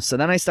don't know. So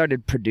then I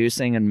started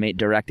producing and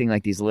directing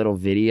like these little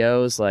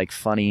videos, like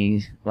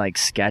funny, like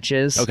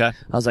sketches. Okay.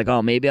 I was like,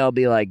 oh, maybe I'll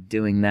be like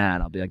doing that.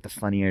 I'll be like the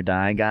Funny or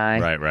Die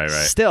guy. Right.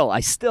 I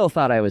still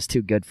thought I was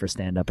too good for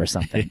stand-up or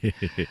something.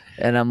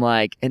 And I'm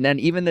like, and then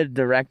even the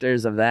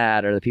directors of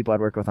that or the people I'd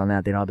work with on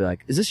that, they'd all be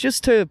like, is this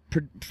just to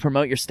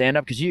promote your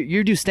stand-up? Because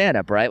you do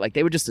stand-up, right? Like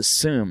they would just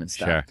assume and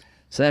stuff. Sure.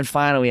 So then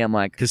finally I'm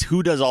like... Because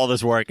who does all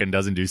this work and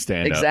doesn't do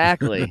stand-up?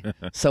 Exactly.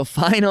 So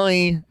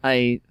finally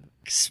I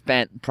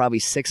spent probably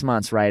 6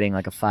 months writing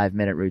like a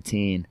 5-minute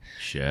routine.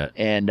 Shit.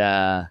 And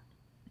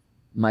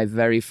my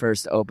very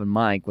first open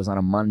mic was on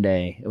a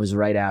Monday. It was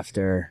right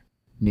after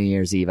New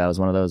Year's Eve. I was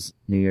one of those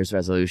New Year's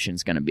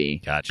resolutions going to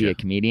be a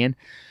comedian.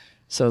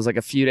 So it was like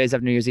a few days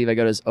after New Year's Eve, I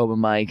go to this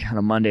open mic on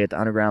a Monday at the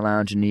Underground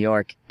Lounge in New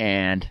York,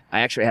 and I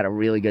actually had a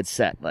really good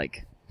set.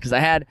 Like, because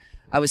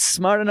I was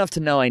smart enough to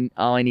know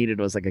all I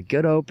needed was like a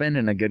good open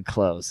and a good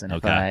close. And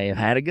if I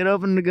had a good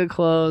open and a good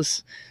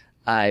close,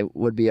 I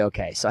would be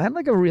okay. So I had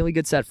like a really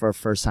good set for a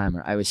first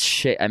timer. I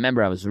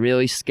remember I was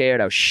really scared.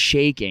 I was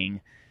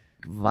shaking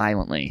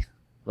violently.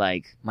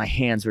 Like my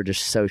hands were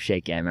just so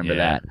shaky. I remember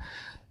that.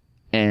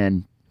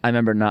 And I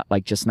remember not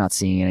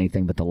seeing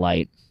anything but the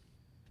light.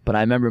 But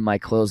I remember my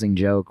closing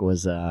joke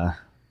was,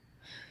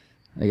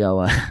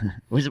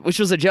 which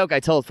was a joke I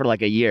told for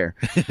like a year.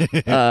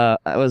 I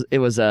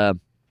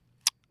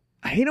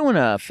hate it when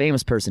a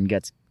famous person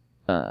gets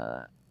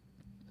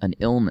an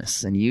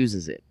illness and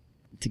uses it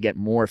to get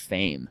more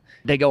fame.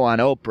 They go on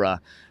Oprah,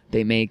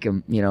 they make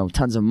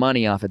tons of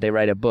money off it. They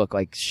write a book.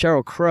 Like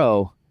Sheryl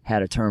Crow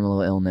had a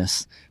terminal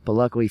illness, but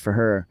luckily for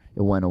her,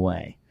 it went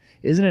away.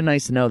 isn't it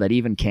nice to know that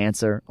even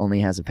cancer only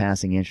has a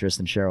passing interest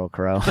in Sheryl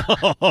Crow?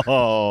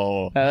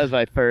 Oh. That was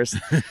my first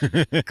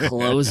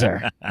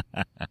closer.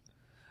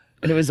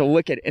 And it was a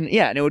wicked, and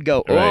it would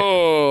go,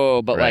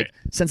 oh, but like,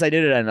 since I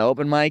did it at an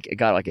open mic, it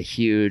got like a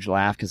huge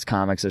laugh because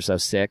comics are so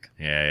sick.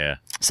 Yeah.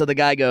 So the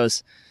guy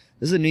goes,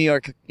 this is a New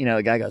York,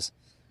 the guy goes,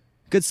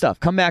 good stuff,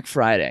 come back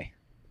Friday.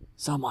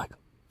 So I'm like,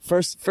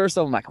 first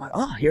open mic, I'm like,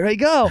 oh, here I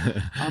go.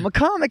 I'm a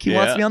comic. He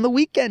wants me on the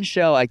weekend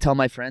show. I tell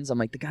my friends, I'm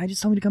like, the guy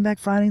just told me to come back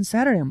Friday and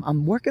Saturday.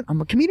 I'm working. I'm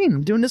a comedian.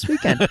 I'm doing this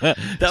weekend.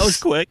 That was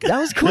quick. That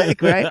was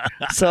quick, right?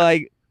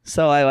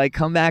 So I like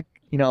come back,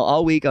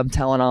 all week I'm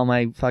telling all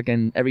my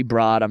fucking, every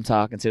broad I'm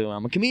talking to,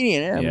 I'm a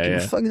comedian.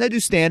 Fucking, I do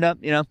stand up,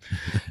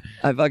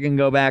 I fucking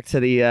go back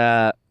to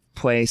the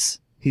place.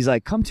 He's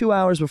like, come 2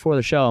 hours before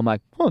the show. I'm like,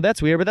 oh,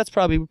 that's weird, but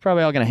we're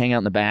probably all going to hang out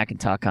in the back and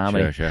talk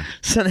comedy. Sure.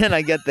 So then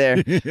I get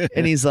there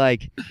and he's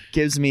like,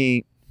 he's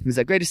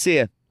like, great to see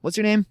you. What's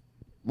your name?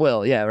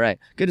 Will. Yeah, right.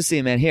 Good to see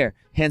you, man. Here.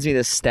 Hands me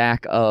this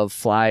stack of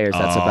flyers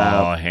that's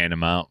hand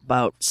them out.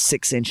 About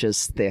 6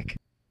 inches thick.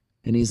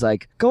 And he's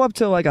like, go up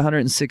to like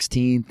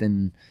 116th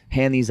and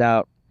hand these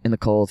out in the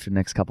cold for the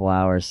next couple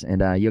hours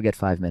and you'll get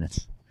 5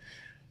 minutes.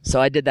 So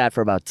I did that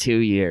for about 2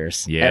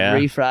 years. Yeah.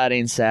 Every Friday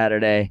and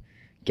Saturday.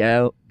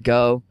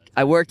 Go.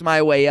 I worked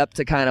my way up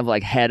to kind of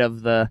like head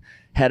of the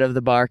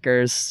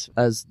Barkers,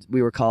 as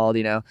we were called,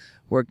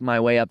 worked my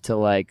way up to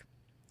like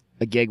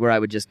a gig where I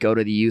would just go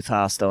to the youth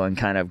hostel and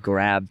kind of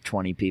grab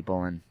 20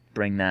 people and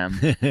bring them.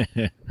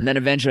 And then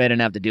eventually I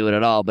didn't have to do it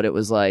at all, but it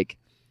was like,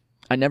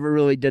 I never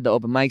really did the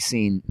open mic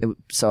scene.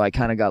 So I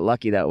kind of got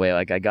lucky that way.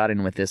 Like I got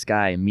in with this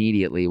guy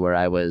immediately where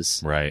I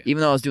was, even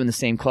though I was doing the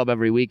same club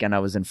every weekend, I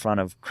was in front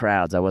of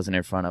crowds. I wasn't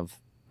in front of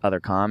other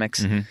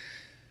comics. Mm-hmm.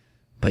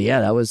 But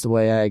yeah, that was the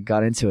way I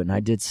got into it.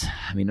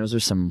 And those are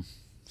some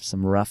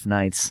rough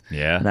nights.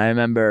 Yeah. And I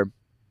remember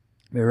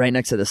we were right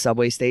next to the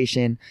subway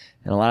station.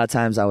 And a lot of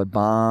times I would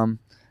bomb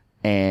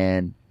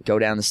and go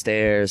down the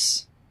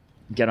stairs,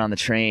 get on the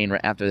train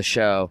right after the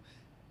show.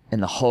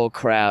 And the whole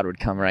crowd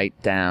would come right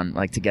down,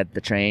 like to get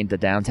the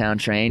downtown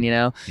train,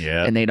 Yeah.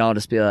 And they'd all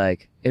just be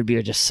like, it'd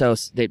be just so,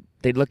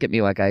 they'd look at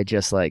me like I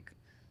just like,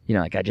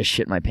 like I just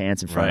shit my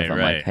pants in front of them.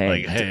 Like,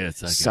 hey,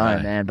 it's like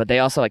sorry, man. But they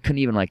also like couldn't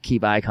even like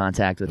keep eye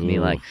contact with me.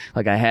 Like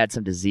I had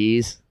some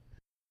disease.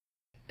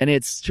 And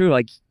it's true.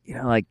 Like,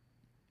 like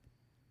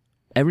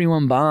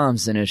everyone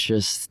bombs and it's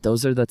just,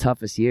 those are the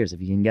toughest years. If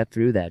you can get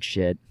through that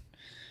shit,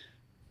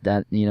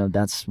 that,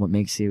 that's what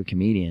makes you a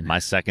comedian. My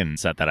second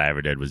set that I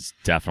ever did was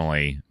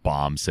definitely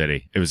Bomb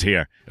City. It was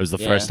here. It was the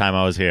first time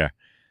I was here.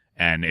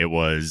 And it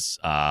was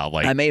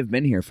like, I may have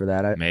been here for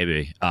that.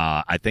 Maybe.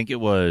 I think I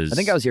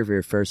was here for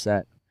your first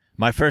set.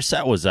 My first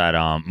set was at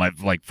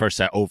my first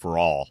set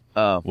overall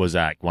was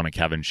at one of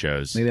Kevin's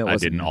shows. Maybe I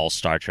did an all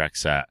Star Trek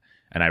set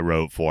and I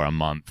wrote for a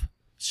month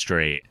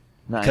straight.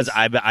 Because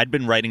I'd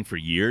been writing for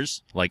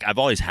years. Like I've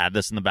always had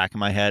this in the back of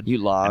my head. You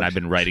logged. And I've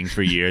been writing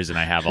for years and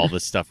I have all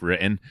this stuff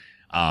written.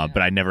 But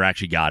I never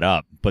actually got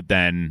up. But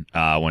then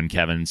when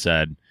Kevin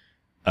said,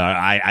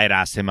 I had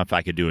asked him if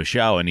I could do a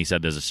show and he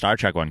said there's a Star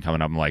Trek one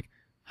coming up. I'm like,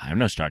 I have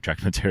no Star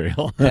Trek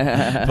material.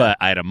 But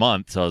I had a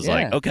month. So I was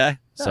like, okay.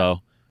 So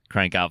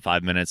crank out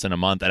 5 minutes in a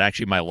month. And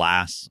actually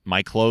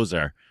my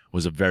closer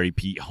was a very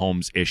Pete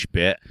Holmes-ish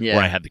bit where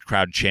I had the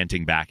crowd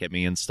chanting back at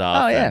me and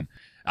stuff. Oh, yeah. And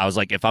I was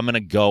like, if I'm going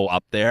to go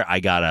up there, I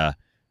gotta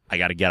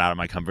get out of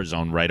my comfort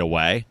zone right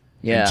away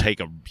and take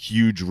a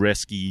huge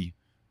risky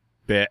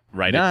bit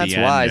right at the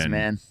end. That's wise,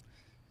 man.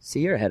 See,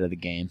 you're ahead of the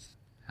game.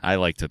 I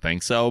like to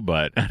think so,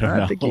 but I don't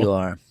know. I think you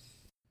are.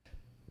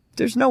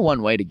 There's no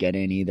one way to get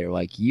in either.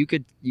 Like you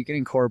can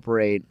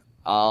incorporate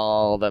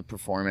all the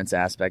performance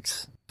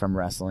aspects from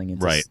wrestling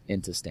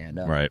into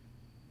stand-up. Right.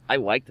 I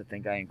like to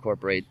think I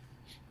incorporate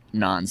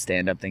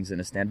non-stand-up things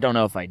into stand-up. Don't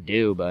know if I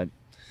do, but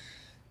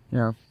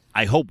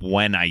I hope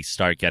when I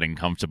start getting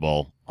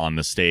comfortable on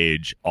the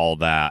stage, all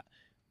that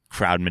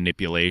crowd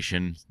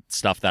manipulation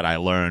stuff that I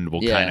learned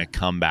will kind of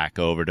come back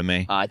over to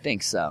me. I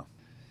think so.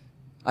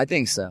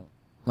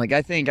 Like, I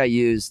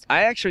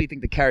actually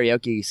think the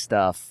karaoke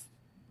stuff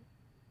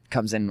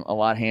comes in a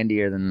lot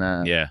handier than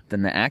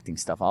the acting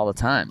stuff all the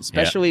time,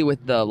 especially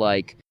with the,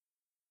 like,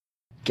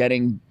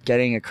 getting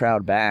a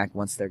crowd back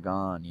once they're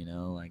gone,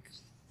 like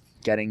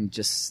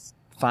just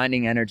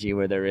finding energy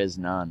where there is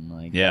none.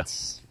 Like,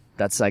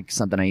 that's like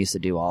something I used to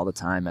do all the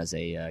time as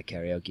a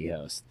karaoke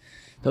host.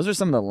 Those are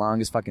some of the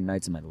longest fucking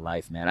nights of my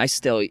life, man. I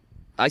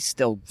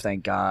still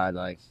thank God,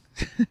 like,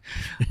 I'm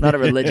not a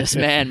religious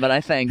man, but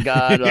I thank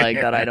God, like,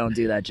 that I don't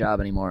do that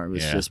job anymore. It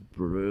was just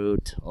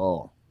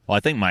brutal. Well, I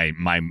think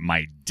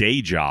my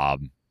day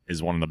job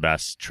is one of the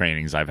best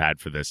trainings I've had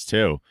for this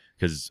too,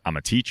 because I'm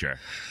a teacher.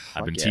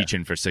 I've been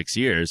teaching for 6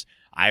 years.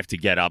 I have to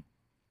get up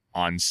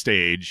on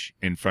stage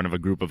in front of a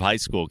group of high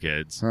school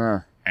kids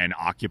and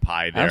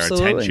occupy their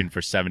attention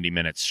for 70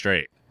 minutes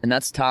straight. And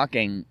that's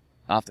talking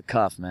off the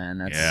cuff, man.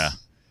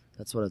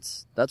 That's what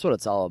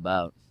it's all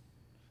about.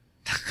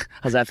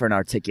 How's that for an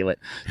articulate?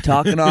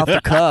 Talking off the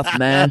cuff,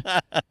 man.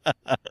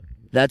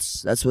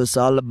 That's what it's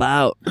all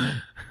about.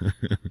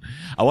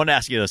 I want to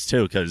ask you this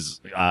too,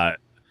 because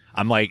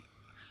I'm like,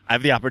 I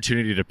have the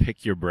opportunity to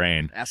pick your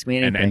brain. Ask me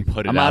anything. And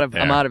put it I'm out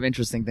there. I'm out of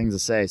interesting things to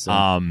say. So.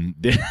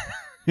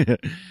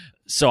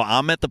 So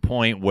I'm at the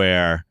point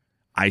where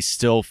I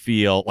still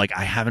feel like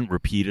I haven't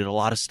repeated a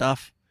lot of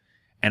stuff.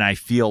 And I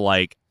feel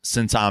like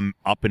since I'm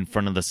up in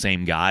front of the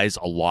same guys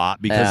a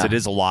lot, because it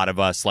is a lot of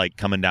us like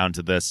coming down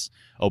to this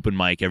open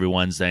mic every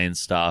Wednesday and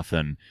stuff.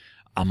 And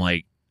I'm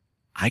like,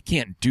 I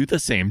can't do the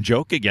same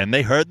joke again.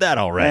 They heard that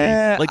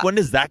already. Like, when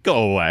does that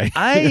go away?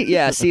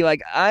 See,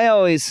 like,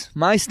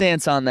 my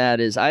stance on that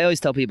is I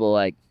always tell people,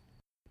 like,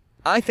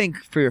 I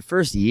think for your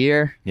first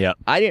year,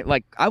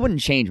 I wouldn't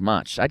change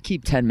much. I'd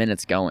keep 10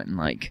 minutes going,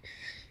 like,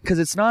 because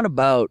it's not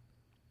about,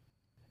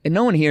 and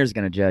no one here is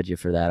going to judge you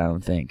for that, I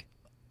don't think.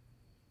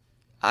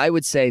 I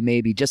would say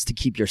maybe just to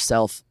keep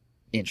yourself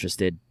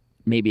interested,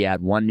 maybe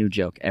add one new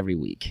joke every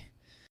week.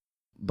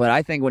 But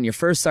I think when you're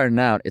first starting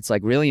out, it's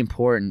like really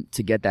important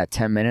to get that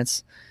 10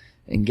 minutes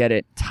and get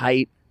it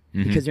tight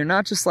because you're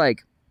not just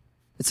like,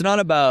 it's not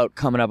about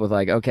coming up with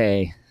like,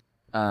 okay,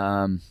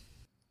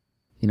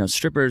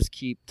 strippers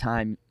keep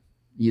time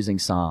using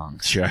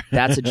songs. Sure.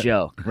 That's a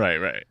joke.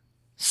 Right.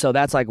 So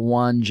that's like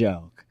one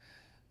joke.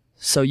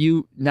 So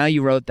now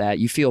you wrote that.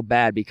 You feel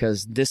bad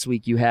because this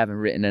week you haven't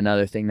written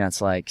another thing that's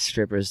like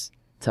strippers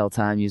tell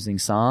time using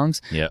songs.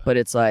 Yeah. But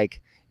it's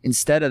like,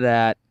 instead of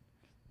that,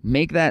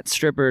 make that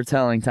stripper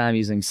telling time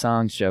using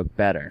songs joke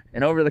better.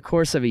 And over the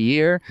course of a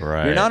year,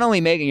 you're not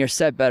only making your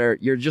set better,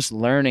 you're just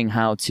learning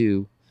how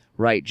to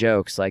write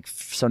jokes. Like,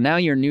 so now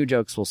your new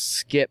jokes will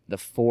skip the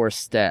 4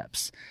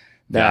 steps.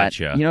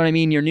 Gotcha. You know what I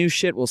mean? Your new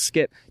shit will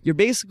skip. You're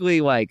basically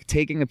like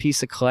taking a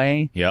piece of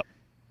clay. Yep.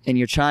 And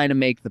you're trying to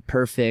make the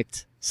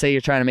perfect, say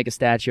you're trying to make a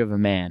statue of a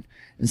man.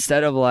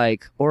 Instead of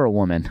like, or a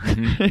woman.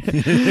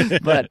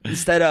 But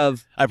instead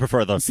of... I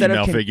prefer the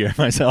female figure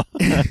myself.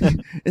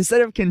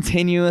 Instead of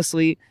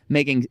continuously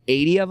making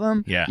 80 of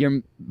them,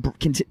 you're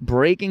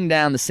breaking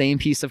down the same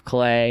piece of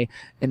clay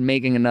and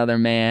making another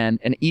man.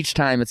 And each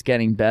time it's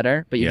getting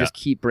better, but you just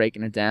keep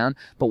breaking it down.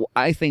 But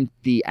I think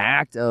the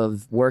act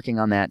of working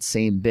on that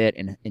same bit,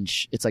 and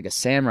it's like a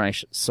samurai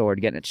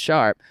sword, getting it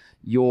sharp,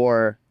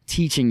 you're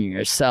teaching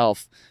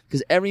yourself,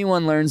 because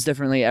everyone learns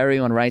differently,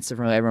 everyone writes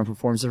differently, everyone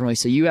performs differently,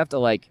 so you have to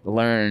like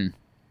learn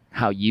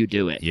how you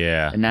do it.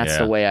 And that's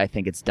the way I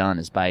think it's done,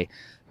 is by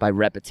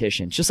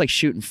repetition. It's just like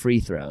shooting free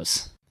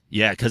throws.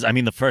 Because I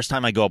mean, the first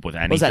time I go up with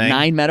anything, was that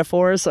 9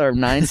 metaphors or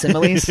 9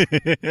 similes?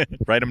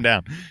 Write them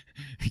down.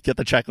 Get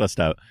the checklist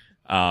out.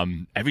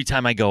 Every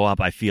time I go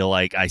up, I feel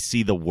like I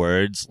see the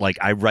words, like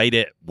I write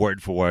it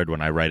word for word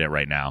when I write it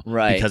right now.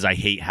 Right. Because I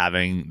hate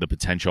having the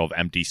potential of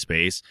empty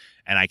space,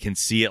 and I can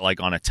see it like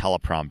on a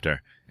teleprompter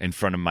in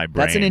front of my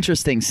brain. That's an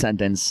interesting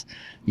sentence.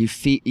 You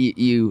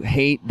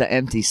hate the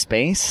empty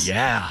space?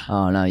 Yeah.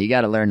 Oh no, you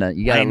got to learn to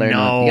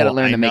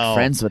to make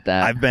friends with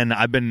that.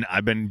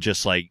 I've been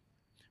just like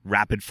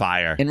rapid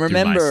fire. And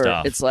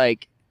remember, it's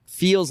like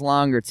feels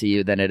longer to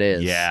you than it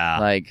is. Yeah.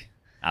 Like,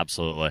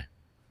 absolutely.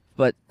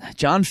 But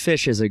John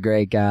Fish is a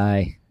great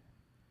guy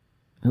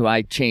who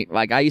I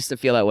used to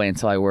feel that way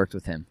until I worked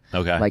with him.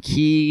 Okay. Like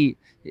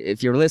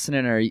if you're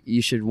listening, or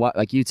you should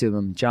YouTube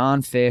him,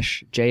 John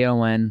Fish,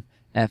 JONFISCH.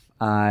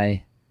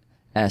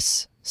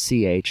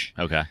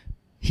 Okay.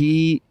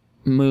 He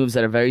moves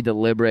at a very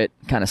deliberate,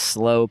 kind of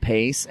slow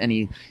pace, and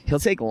he'll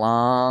take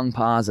long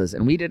pauses.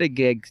 And we did a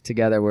gig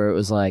together where it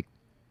was like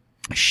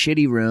a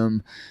shitty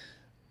room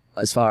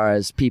as far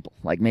as people,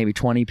 like maybe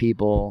 20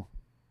 people.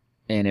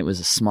 And it was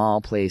a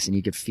small place, and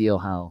you could feel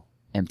how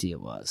empty it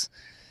was.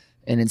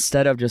 And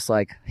instead of just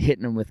like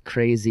hitting them with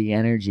crazy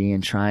energy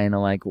and trying to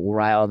like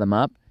rile them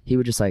up, he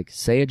would just like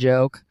say a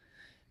joke,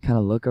 kind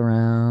of look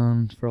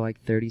around for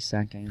like 30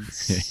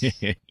 seconds,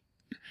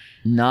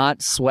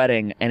 not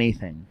sweating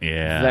anything.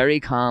 Yeah. Very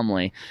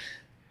calmly.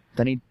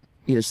 Then he'd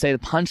either say the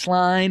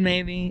punchline,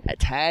 maybe,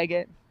 tag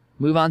it,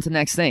 move on to the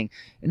next thing.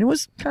 And it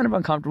was kind of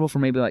uncomfortable for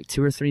maybe like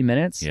 2 or 3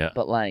 minutes. Yeah.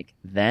 But like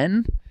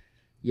then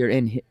you're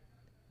in...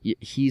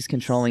 He's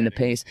controlling the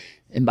pace,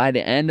 and by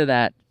the end of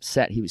that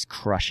set, he was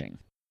crushing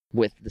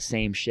with the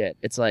same shit.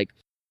 It's like,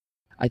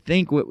 I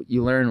think what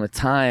you learn with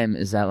time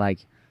is that like,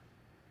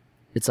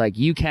 it's like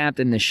you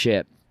captain the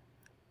ship.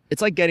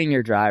 It's like getting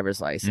your driver's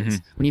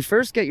license. When you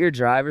first get your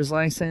driver's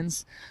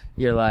license,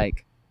 you're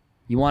like,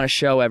 you want to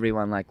show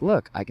everyone like,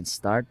 look, I can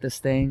start this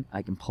thing,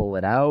 I can pull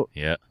it out.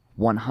 Yeah.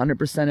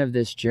 100% of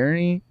this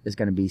journey is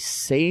going to be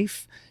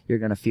safe. You're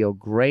going to feel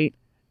great,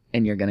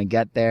 and you're going to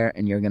get there,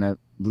 and you're going to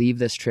leave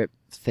this trip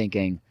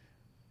thinking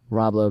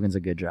Rob Logan's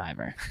a good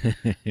driver.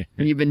 When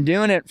you've been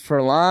doing it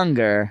for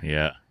longer,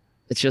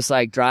 it's just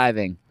like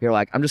driving. You're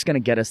like, I'm just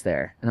gonna get us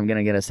there, and I'm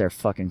gonna get us there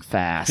fucking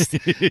fast.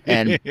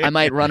 And I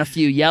might run a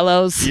few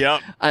yellows. Yep.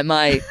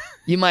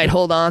 You might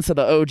hold on to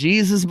the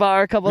OG's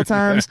bar a couple of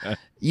times.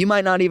 You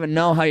might not even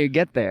know how you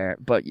get there,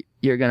 but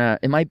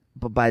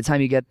but by the time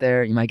you get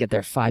there, you might get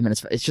there 5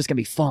 minutes. It's just gonna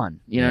be fun.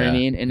 You know what I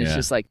mean? And it's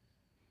just like,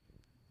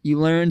 you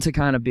learn to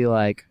kind of be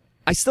like,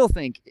 I still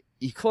think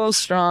you close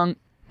strong,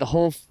 the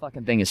whole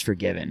fucking thing is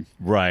forgiven.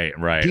 Right.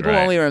 People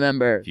only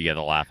remember... If you get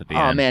the laugh at the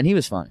end. end. Oh, man, he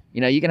was funny.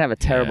 You know, you can have a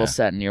terrible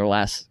set and your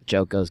last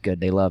joke goes good.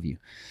 They love you.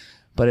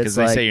 But it's because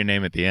they like, say your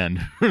name at the end.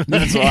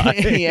 That's why.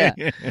 yeah.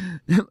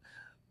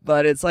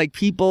 But it's like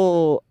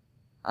people,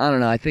 I don't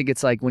know. I think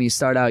it's like when you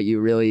start out, you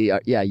really,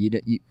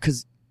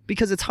 because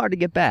it's hard to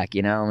get back,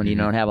 you know, when you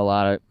don't have a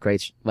lot of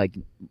great, like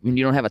when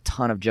you don't have a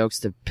ton of jokes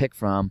to pick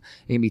from,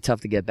 it can be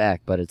tough to get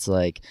back. But it's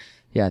like,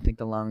 yeah, I think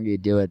the longer you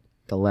do it,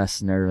 the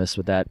less nervous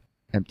with that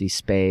empty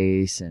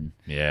space, and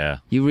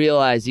you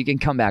realize you can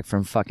come back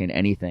from fucking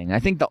anything. I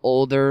think the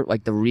older,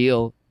 like the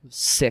real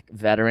sick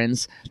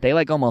veterans, they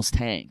like almost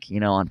tank,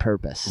 you know, on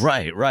purpose.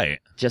 Right.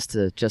 Just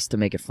to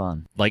make it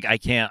fun. Like I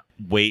can't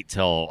wait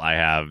till I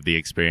have the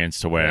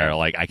experience to where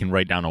like I can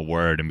write down a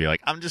word and be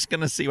like, I'm just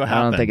gonna see what happens.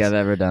 I don't think I've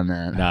ever done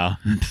that. No.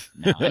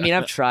 No. I mean,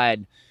 I've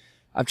tried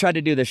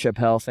to do the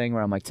Chappelle thing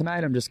where I'm like,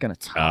 tonight I'm just gonna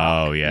talk.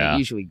 Oh yeah. It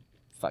usually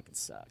fucking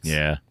sucks.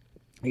 Yeah.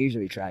 I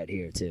usually try it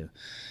here too.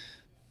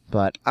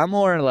 But I'm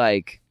more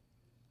like,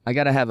 I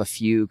gotta have a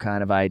few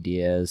kind of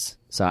ideas.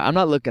 So I'm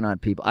not looking on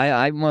people.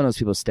 I'm one of those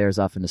people who stares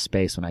off into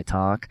space when I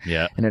talk.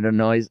 Yeah. And it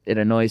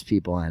annoys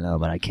people, I know,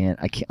 but I can't,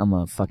 I'm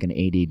a fucking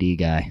ADD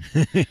guy.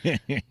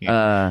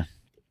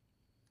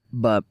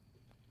 But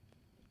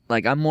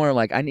like, I'm more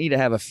like, I need to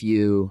have a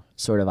few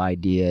sort of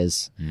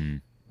ideas.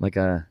 Like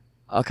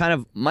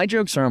my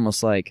jokes are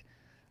almost like,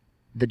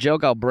 the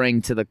joke I'll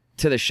bring to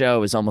the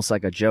show is almost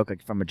like a joke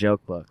like from a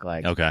joke book.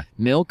 Like, okay.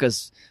 Milk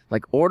is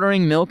like,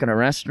 ordering milk in a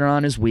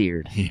restaurant is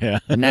weird. Yeah.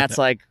 And that's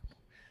like,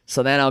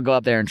 so then I'll go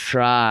up there and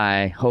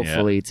try,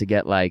 hopefully, to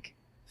get like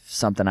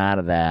something out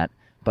of that.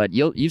 But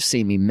you've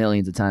seen me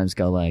millions of times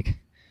go like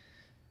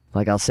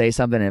I'll say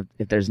something,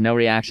 if there's no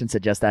reaction to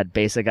just that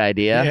basic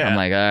idea, I'm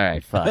like, all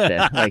right, fuck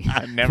it. Like,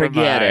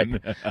 forget it.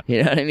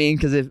 You know what I mean?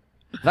 Because if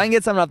I can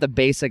get something off the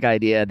basic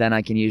idea, then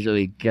I can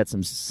usually get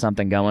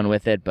something going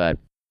with it. But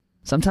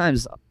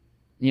sometimes,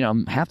 you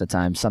know, half the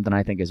time, something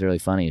I think is really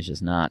funny is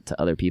just not to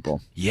other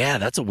people. Yeah,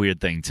 that's a weird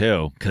thing,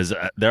 too, because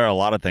there are a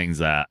lot of things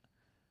that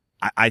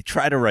I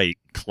try to write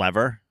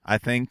clever, I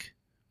think,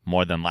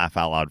 more than laugh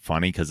out loud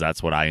funny, because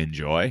that's what I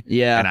enjoy.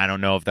 Yeah. And I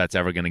don't know if that's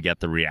ever going to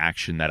get the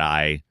reaction that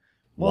I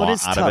want it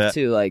is out tough, of it.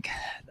 too. Like,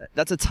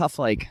 that's a tough,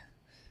 like,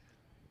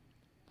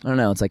 I don't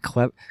know. It's like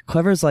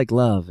clever is like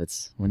love.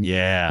 It's when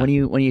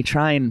you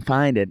try and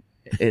find it,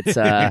 it's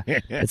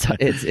It's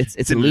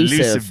an elusive,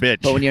 elusive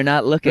bitch. But when you're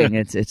not looking,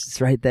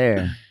 it's right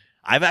there.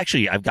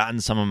 I've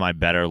gotten some of my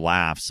better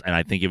laughs, and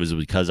I think it was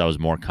because I was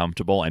more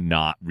comfortable and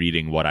not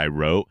reading what I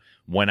wrote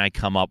when I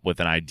come up with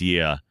an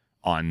idea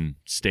on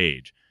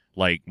stage.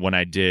 Like when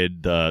I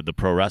did the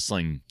Pro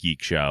Wrestling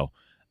Geek show,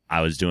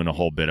 I was doing a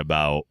whole bit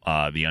about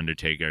the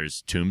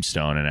Undertaker's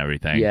tombstone and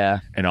everything. Yeah.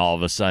 And all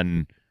of a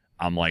sudden,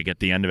 I'm like, at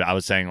the end of it, I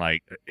was saying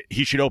like,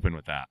 he should open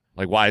with that.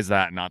 Like, why is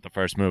that not the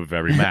first move of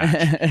every match?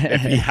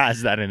 If he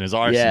has that in his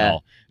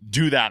arsenal,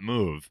 do that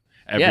move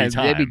every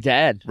time. Yeah, they'd be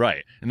dead.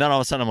 Right. And then all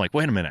of a sudden I'm like,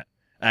 wait a minute.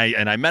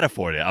 And I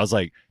metaphored it. I was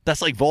like, that's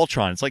like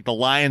Voltron. It's like the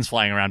lion's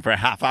flying around for a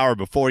half hour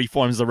before he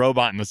forms the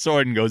robot and the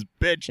sword and goes,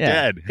 bitch,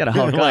 dead. Gotta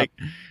Hulk up.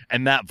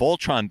 And that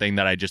Voltron thing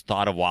that I just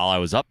thought of while I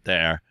was up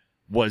there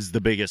was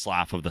the biggest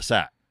laugh of the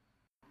set.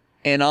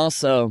 And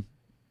also,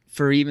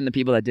 for even the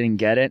people that didn't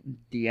get it,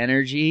 the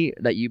energy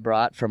that you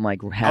brought from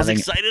like having... I was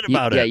excited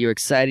about it. Yeah, you were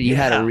excited. You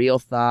had a real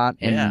thought.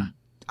 And Yeah.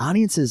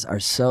 audiences are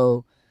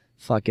so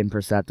fucking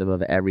perceptive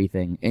of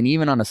everything. And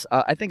even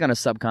I think on a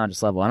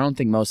subconscious level, I don't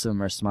think most of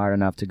them are smart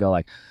enough to go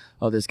like,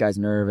 oh, this guy's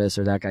nervous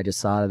or that guy just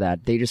saw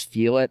that. They just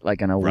feel it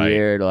like in a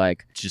weird,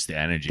 like... It's just the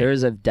energy.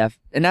 There's and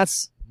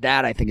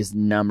that I think is the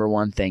number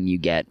one thing you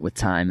get with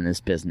time in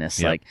this business.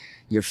 Yep. Like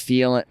you're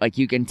feeling, like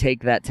you can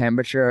take that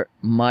temperature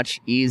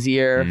much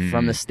easier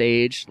from the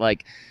stage,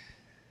 like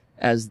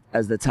as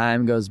the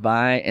time goes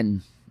by.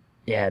 And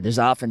yeah, there's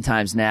often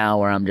times now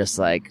where I'm just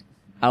like,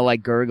 I'll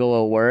like gurgle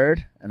a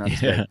word and I'll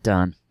just be like,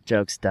 done.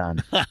 Joke's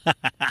done.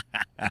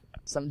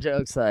 Some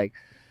jokes like,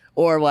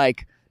 or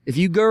like, if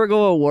you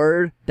gurgle a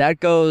word, that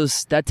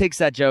takes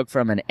that joke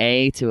from an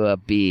A to a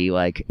B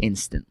like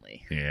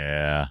instantly.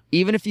 Yeah.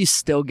 Even if you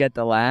still get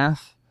the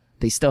laugh,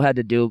 they still had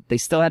to do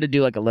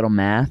like a little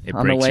math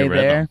on the way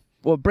there.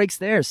 Well, it breaks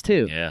theirs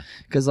too. Yeah.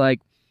 Because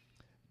like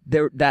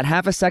that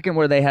half a second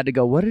where they had to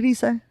go, what did he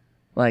say?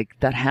 Like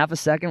that half a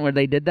second where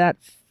they did that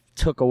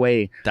took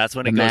away. That's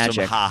when the it goes magic.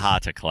 from ha-ha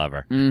to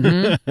clever.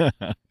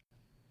 Mm-hmm.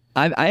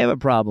 I have a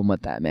problem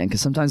with that, man,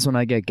 because sometimes when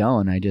I get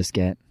going, I just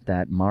get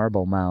that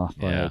marble mouth.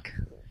 Yeah. Like,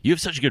 you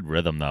have such good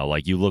rhythm, though.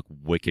 Like, you look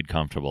wicked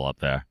comfortable up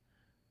there.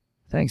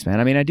 Thanks, man.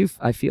 I mean,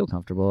 I feel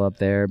comfortable up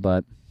there,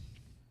 but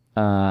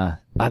a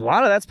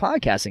lot of that's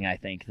podcasting, I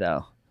think,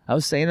 though. I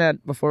was saying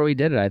that before we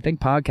did it. I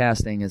think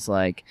podcasting is,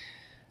 like,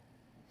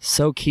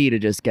 so key to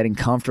just getting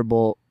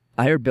comfortable.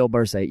 I heard Bill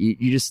Burr say,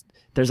 you just...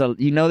 there's going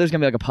to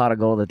be like a pot of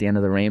gold at the end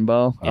of the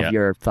rainbow of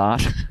your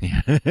thought.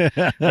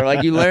 Or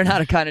like you learn how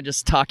to kind of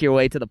just talk your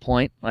way to the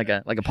point, like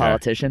a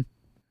politician.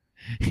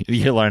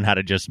 You learn how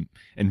to just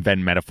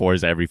invent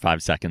metaphors every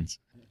 5 seconds.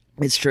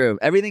 It's true.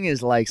 Everything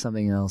is like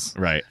something else.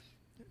 Right.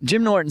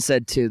 Jim Norton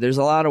said too, there's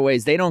a lot of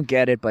ways they don't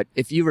get it, but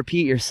if you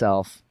repeat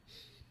yourself,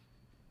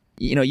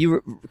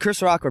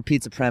 Chris Rock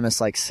repeats a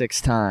premise like 6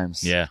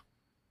 times. Yeah.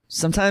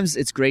 Sometimes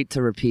it's great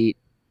to repeat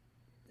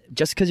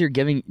just because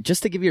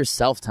just to give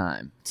yourself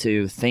time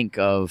to think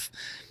of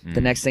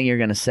the next thing you're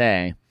going to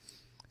say.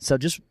 So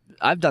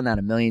I've done that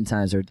a million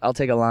times, or I'll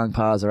take a long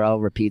pause, or I'll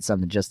repeat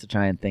something just to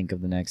try and think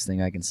of the next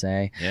thing I can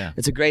say. Yeah.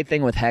 It's a great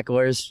thing with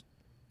hecklers.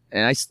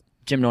 And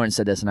Jim Norton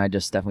said this, and I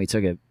just definitely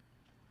took it.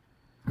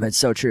 But it's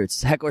so true.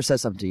 Heckler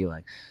says something to you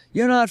like,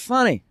 "You're not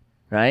funny,"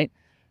 right?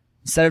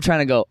 Instead of trying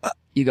to go,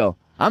 you go,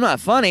 "I'm not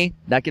funny."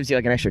 That gives you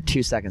like an extra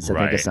 2 seconds to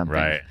think of something.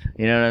 Right.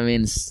 You know what I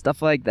mean?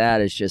 Stuff like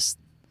that is just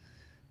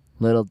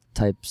little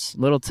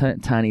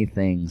tiny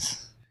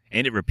things.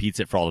 And it repeats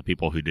it for all the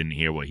people who didn't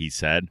hear what he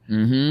said.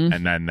 Mm-hmm.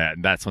 And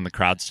then that's when the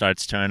crowd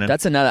starts turning.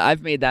 That's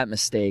I've made that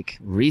mistake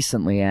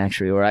recently,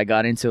 actually, where I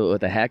got into it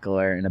with a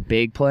heckler in a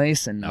big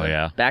place, and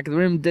back of the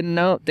room didn't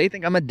know. They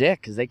think I'm a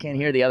dick because they can't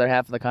hear the other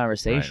half of the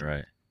conversation.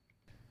 Right.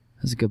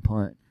 That's a good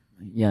point.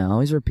 Yeah,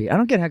 always repeat. I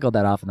don't get heckled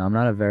that often, though. I'm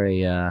not a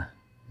very...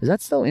 is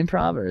that still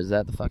improv, or is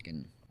that the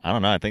fucking... I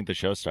don't know. I think the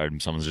show started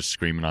and someone's just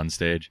screaming on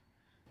stage.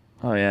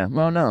 Oh, yeah.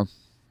 Well, no.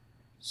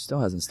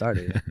 Still hasn't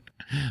started yet.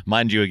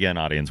 Mind you, again,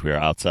 audience, we are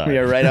outside. We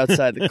are right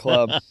outside the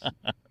club.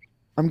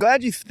 I'm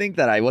glad you think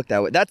that I look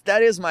that way.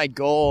 That is my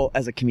goal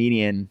as a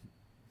comedian,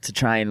 to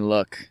try and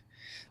look.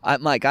 I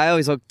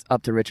always looked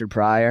up to Richard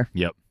Pryor.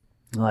 Yep.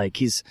 Like,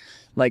 he's...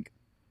 Like,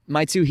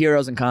 my two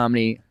heroes in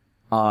comedy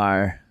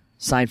are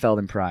Seinfeld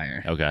and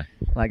Pryor. Okay.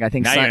 Like, I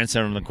think... Now you're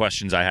answering the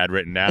questions I had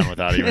written down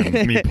without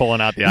even me pulling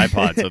out the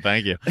iPod, so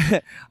thank you.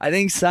 I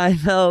think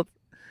Seinfeld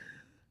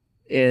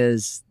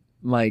is,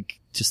 like,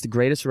 just the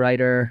greatest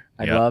writer.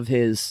 I love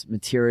his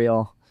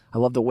material. I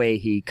love the way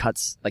he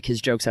cuts. Like,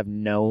 his jokes have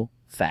no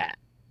fat.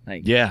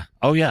 Like, yeah.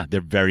 Oh, yeah.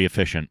 They're very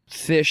efficient.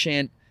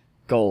 Efficient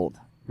gold.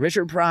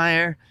 Richard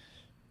Pryor,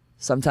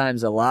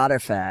 sometimes a lot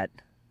of fat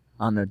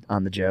on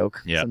the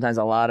joke. Yeah. Sometimes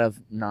a lot of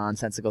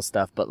nonsensical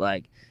stuff, but,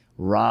 like,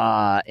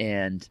 raw,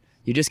 and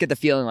you just get the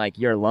feeling like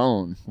you're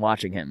alone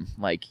watching him.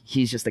 Like,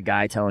 he's just a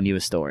guy telling you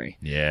a story.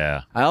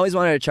 Yeah. I always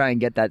wanted to try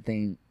and get that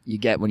thing you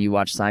get when you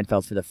watch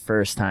Seinfeld for the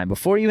first time,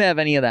 before you have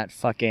any of that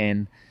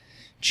fucking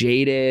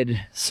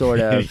jaded sort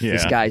of,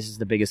 this guy's just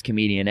the biggest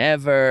comedian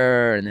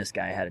ever, and this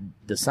guy had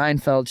the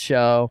Seinfeld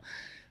show.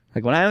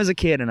 Like, when I was a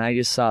kid and I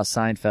just saw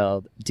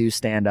Seinfeld do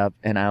stand-up,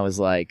 and I was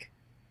like,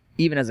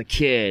 even as a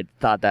kid,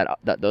 thought that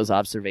those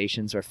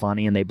observations were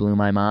funny and they blew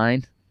my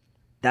mind.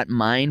 That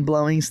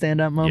mind-blowing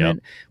stand-up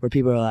moment where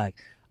people are like,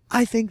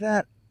 I think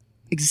that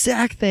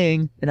exact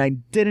thing, and I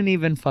didn't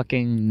even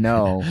fucking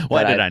know.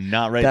 Why did I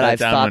not write that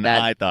down when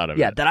I thought of it?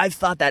 Yeah, that I've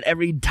thought that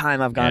every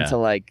time I've gone to,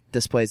 like,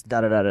 this place,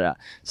 da-da-da-da-da.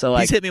 So,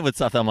 like... He's hit me with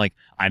stuff that I'm like,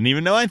 I didn't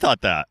even know I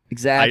thought that.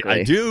 Exactly.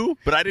 I do,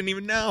 but I didn't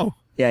even know.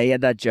 Yeah, he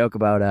had that joke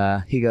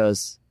about, he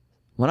goes,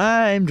 when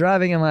I'm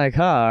driving in my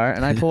car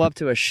and I pull up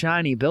to a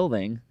shiny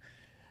building,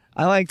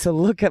 I like to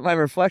look at my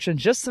reflection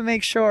just to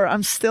make sure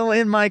I'm still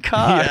in my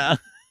car. Yeah.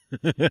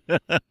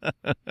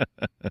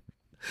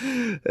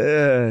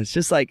 It's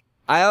just like,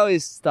 I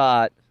always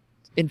thought,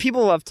 and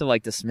people love to,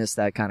 like, dismiss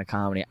that kind of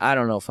comedy. I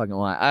don't know fucking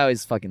why. I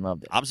always fucking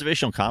loved it.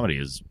 Observational comedy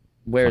is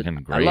fucking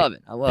great. I love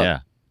it.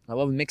 I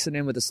love mixing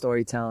in with the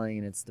storytelling,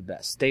 and it's the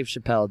best. Dave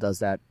Chappelle does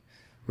that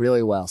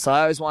really well. So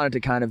I always wanted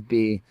to kind of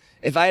be,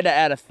 if I had to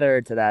add a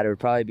third to that, it would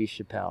probably be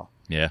Chappelle.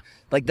 Yeah.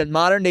 Like, the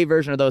modern day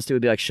version of those two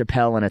would be like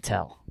Chappelle and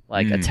Attell.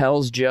 Like,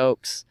 Attell's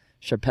jokes,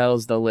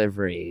 Chappelle's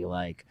delivery,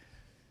 like,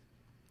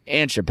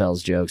 and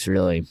Chappelle's jokes,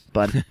 really.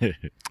 But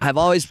I've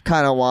always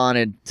kind of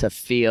wanted to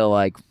feel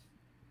like,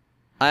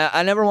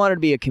 I never wanted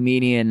to be a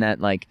comedian that,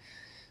 like,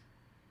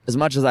 as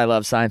much as I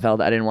love Seinfeld,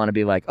 I didn't want to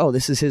be like, oh,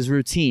 this is his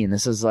routine.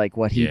 This is, like,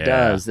 what he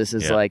does. This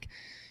is, like,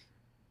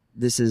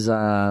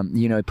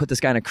 you know, put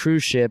this guy on a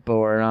cruise ship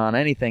or on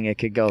anything, it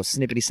could go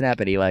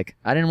snippety-snappity. Like,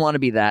 I didn't want to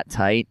be that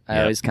tight. I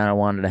always kind of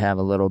wanted to have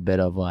a little bit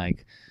of,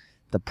 like,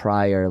 the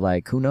prior,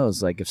 like, who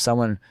knows, like, if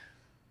someone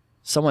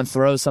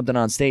throws something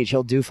on stage,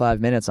 he'll do 5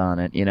 minutes on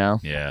it, you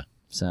know? Yeah.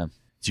 So.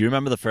 Do you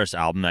remember the first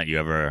album that you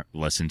ever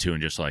listened to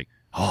and just like,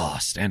 oh,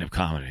 stand-up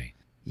comedy?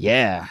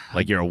 Yeah.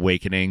 Like your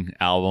Awakening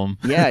album?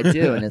 Yeah, I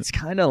do. And it's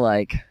kind of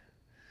like,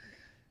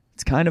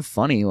 it's kind of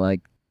funny.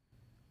 Like,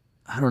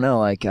 I don't know.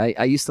 Like,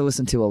 I used to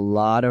listen to a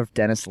lot of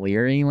Dennis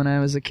Leary when I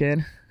was a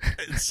kid.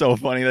 It's so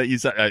funny that you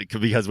said,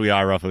 because we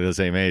are roughly the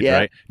same age,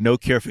 right? No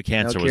Cure for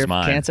Cancer was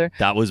mine. Cancer.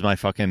 That was my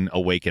fucking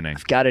Awakening.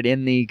 I've got it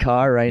in the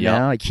car right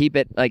now. I keep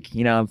it, like,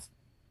 you know,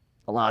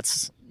 a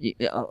lot's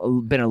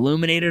been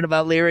illuminated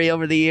about Leary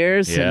over the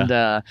years. Yeah.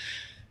 And,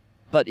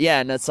 but yeah,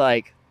 and it's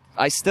like,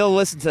 I still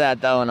listen to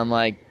that though, and I'm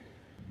like,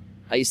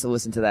 I used to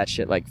listen to that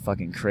shit like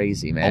fucking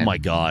crazy, man. Oh my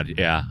God.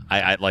 Yeah.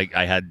 I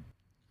had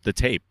the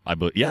tape.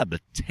 The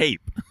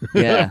tape.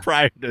 Yeah.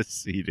 Prior to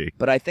CD.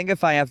 But I think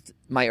if I have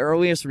my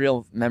earliest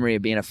real memory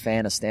of being a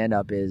fan of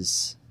stand-up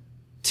is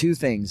two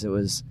things. It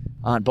was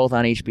both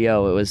on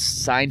HBO. It was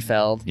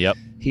Seinfeld. Yep.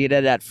 He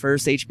did that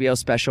first HBO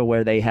special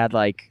where they had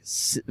like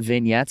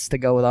vignettes to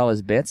go with all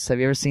his bits. Have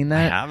you ever seen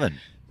that? I haven't.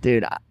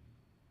 Dude,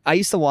 I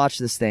used to watch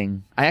this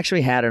thing. I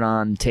actually had it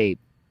on tape.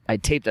 I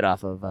taped it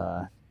off of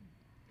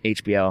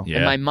HBO. Yeah.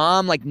 And my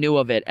mom like knew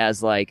of it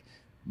as like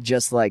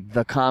just like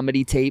the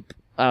comedy tape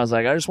I was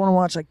like, I just want to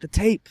watch like the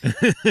tape.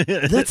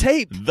 The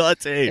tape. The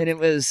tape. And it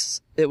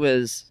was,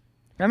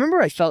 I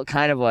remember I felt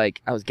kind of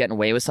like I was getting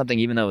away with something,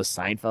 even though it was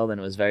Seinfeld and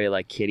it was very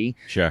like kiddie.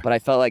 Sure. But I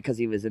felt like because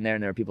he was in there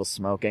and there were people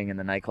smoking in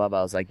the nightclub,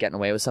 I was like getting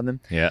away with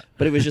something. Yeah.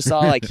 But it was just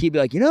all like, he'd be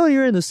like,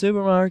 you're in the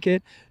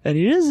supermarket and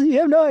you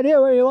have no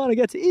idea where you want to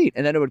get to eat.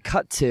 And then it would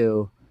cut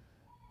to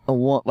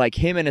like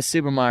him in a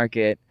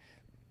supermarket,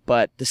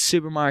 but the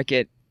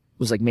supermarket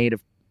was like made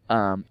of,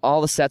 all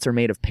the sets are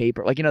made of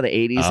paper. Like, the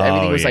 80s,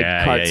 everything was like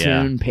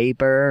cartoon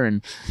paper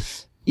and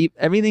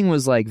everything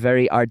was like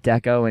very Art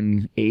Deco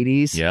and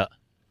 80s. Yeah.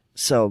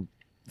 So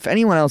if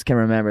anyone else can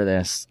remember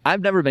this,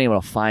 I've never been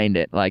able to find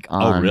it like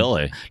on. Oh,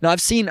 really? No,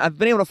 I've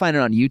been able to find it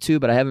on YouTube,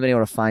 but I haven't been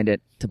able to find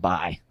it to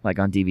buy like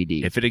on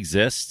DVD. If it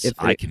exists,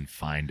 I can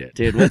find it.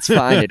 Dude, let's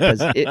find it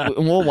and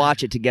we'll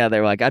watch it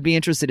together. Like, I'd be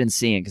interested in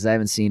seeing it because I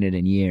haven't seen it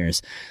in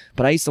years.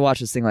 But I used to watch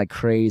this thing like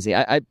crazy.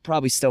 I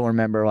probably still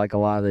remember like a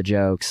lot of the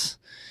jokes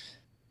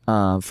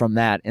from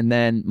that. And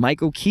then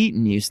Michael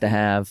Keaton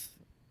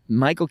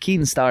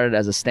started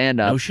as a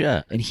stand-up. Oh,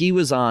 shit. And he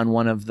was on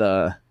one of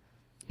the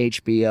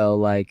HBO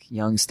like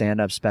young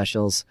stand-up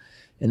specials,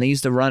 and they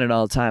used to run it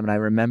all the time. And I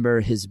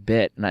remember his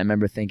bit, and I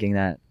remember thinking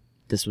that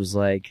this was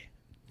like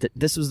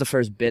this was the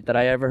first bit that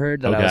I ever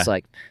heard that I was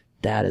like,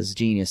 that is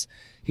genius.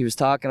 He was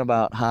talking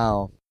about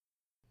how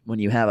when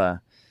you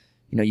have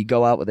you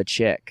go out with a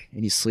chick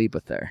and you sleep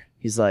with her,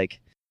 he's like,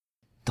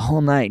 the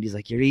whole night he's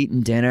like, you're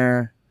eating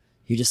dinner,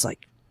 you're just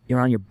like, you're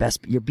on your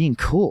best, you're being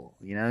cool,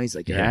 he's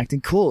like, you're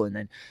acting cool, and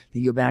then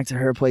you go back to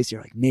her place,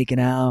 you're like making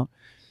out,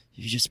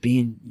 you're just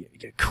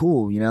you're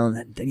cool,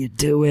 and then you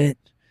do it.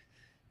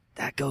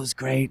 That goes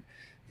great.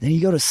 Then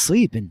you go to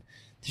sleep, and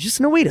there's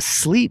just no way to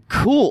sleep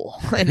cool.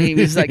 And he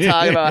was like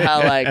talking about how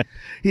like,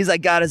 he's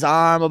like got his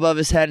arm above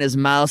his head and his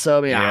mouth's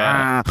open,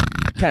 kind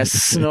of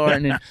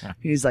snorting, and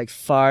he's like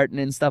farting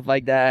and stuff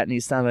like that. And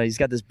he's talking about, he's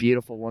got this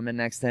beautiful woman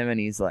next to him, and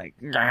he's like,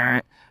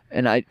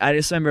 and I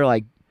just remember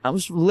like, I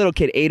was a little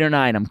kid, 8 or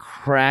 9. I'm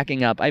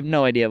cracking up. I have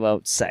no idea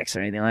about sex or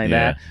anything like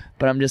that.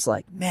 But I'm just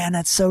like, man,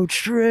 that's so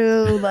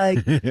true.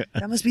 Like,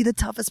 that must be the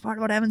toughest part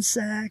about having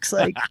sex.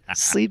 Like,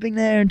 sleeping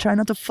there and trying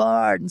not to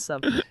fart and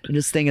stuff. And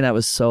just thinking that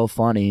was so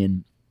funny.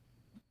 And,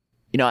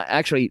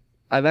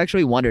 I've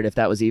actually wondered if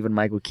that was even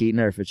Michael Keaton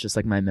or if it's just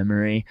like my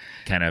memory.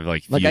 Kind of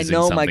like fusing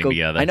something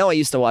together. I know I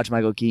used to watch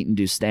Michael Keaton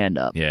do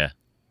stand-up. Yeah.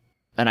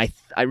 And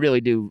I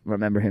really do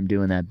remember him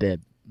doing that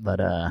bit. But,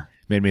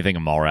 made me think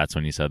of Mallrats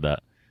when you said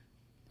that.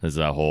 There's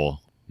a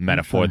whole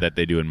metaphor that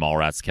they do in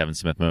Mallrats, Kevin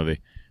Smith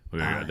movie,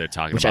 where they're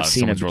talking about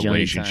someone's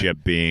relationship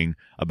being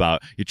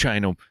about, you're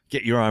trying to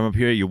get your arm up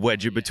here, you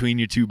wedge it between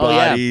your two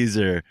bodies,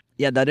 or...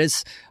 Yeah, that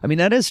is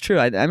true.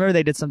 I remember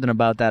they did something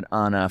about that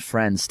on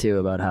Friends, too,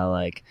 about how,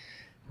 like,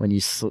 when you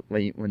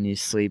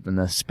sleep in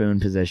the spoon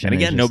position... And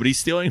again, nobody's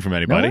stealing from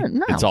anybody.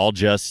 No. It's all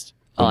just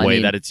the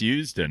way that it's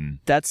used, and...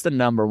 That's the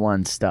number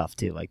one stuff,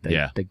 too, like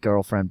the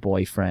girlfriend,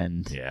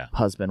 boyfriend,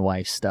 husband,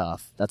 wife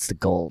stuff. That's the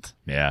gold.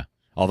 Yeah.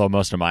 Although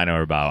most of mine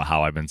are about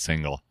how I've been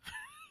single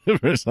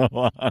for so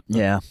long.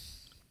 Yeah.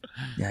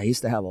 Yeah, I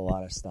used to have a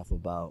lot of stuff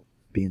about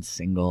being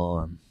single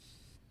and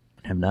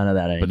have none of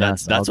that anymore. But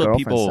that's what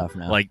people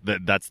like.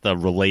 That's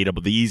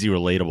the easy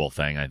relatable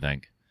thing, I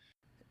think.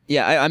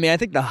 Yeah, I mean, I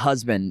think the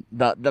husband,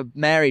 the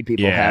married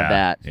people have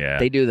that. Yeah.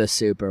 They do the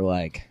super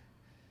like.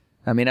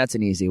 I mean, that's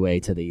an easy way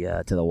to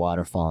the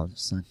waterfall.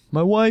 It's like,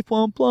 my wife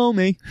won't blow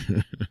me,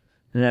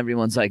 and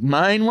everyone's like,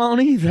 mine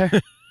won't either.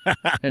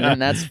 And then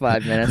that's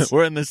 5 minutes.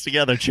 We're in this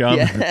together, chum.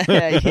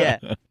 Yeah.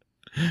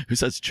 Who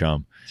says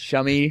chum?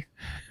 Chummy.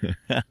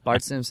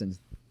 Bart Simpson.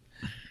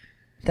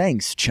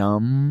 Thanks,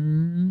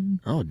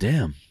 chum. Oh,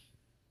 damn.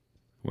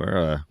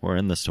 We're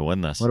in this to win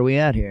this. What are we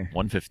at here?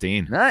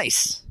 1:15.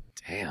 Nice.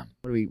 Damn.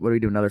 What do we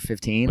do? Another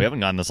 15? We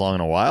haven't gone this long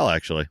in a while,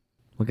 actually.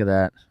 Look at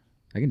that.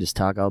 I can just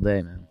talk all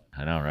day, man.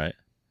 I know, right?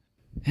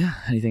 Yeah.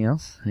 Anything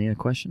else? Any other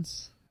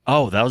questions?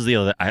 Oh, that was the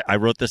other. I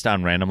wrote this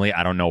down randomly.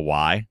 I don't know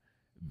why.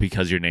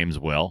 Because your name's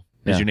Will.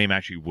 Is your name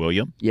actually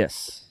William?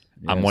 Yes.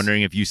 I'm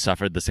wondering if you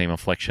suffered the same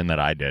affliction that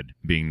I did,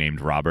 being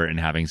named Robert and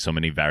having so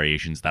many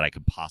variations that I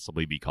could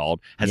possibly be called.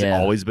 Has it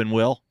always been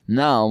Will?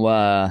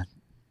 No,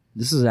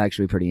 this is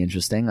actually pretty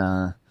interesting,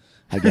 I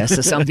guess,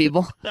 to some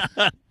people.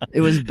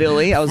 It was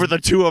Billy. For the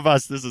two of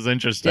us, this is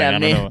interesting. I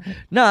don't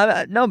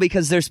know. No,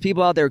 because there's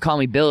people out there who call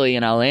me Billy,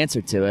 and I'll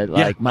answer to it.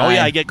 Like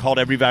I get called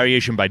every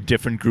variation by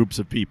different groups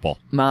of people.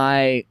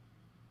 My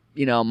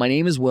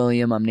name is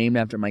William. I'm named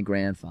after my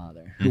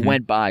grandfather, who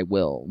went by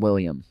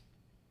William.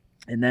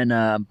 And then,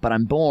 but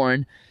I'm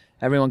born,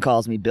 everyone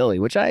calls me Billy,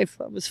 which I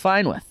was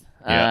fine with.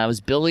 I was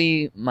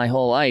Billy my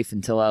whole life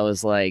until I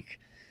was like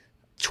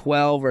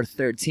 12 or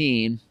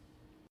 13.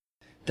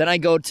 Then I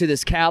go to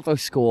this Catholic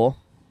school,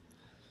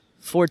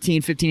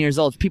 14, 15 years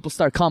old. People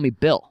start calling me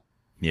Bill.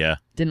 Yeah.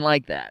 Didn't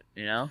like that,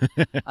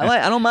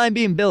 I don't mind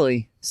being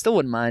Billy. Still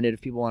wouldn't mind it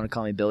if people want to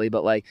call me Billy,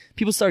 but like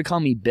people started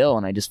calling me Bill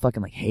and I just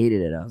fucking like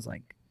hated it. I was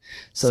like,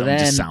 So Something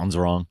then just sounds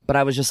wrong. But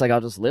I was just like,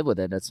 I'll just live with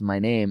it. That's my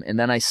name. And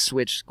then I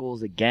switched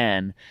schools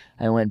again.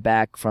 I went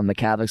back from the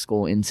Catholic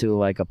school into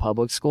like a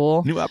public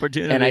school. New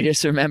opportunity. And I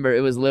just remember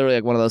it was literally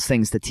like one of those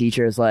things. The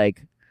teacher's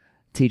like,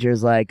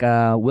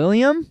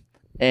 William?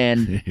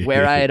 And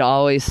where I had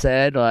always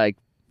said like,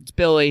 it's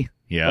Billy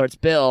or it's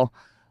Bill,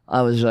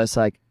 I was just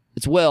like,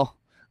 it's Will.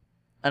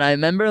 And I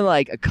remember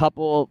like a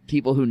couple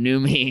people who knew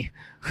me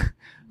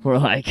were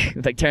like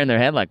turning their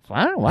head like,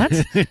 what?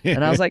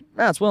 And I was like,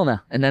 no, it's Will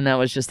now. And then that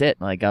was just it.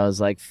 Like I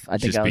was like, I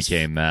think I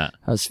became that.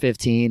 I was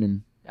 15,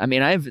 and I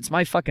mean, it's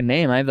my fucking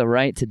name. I have the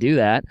right to do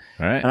that.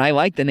 Right. And I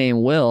like the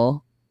name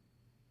Will.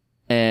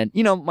 And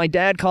you know, my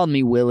dad called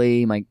me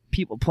Willie.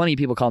 Plenty of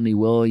people called me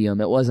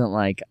William. It wasn't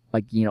like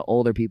you know,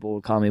 older people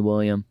would call me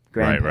William,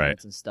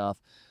 grandparents and stuff.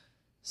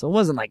 So it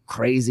wasn't like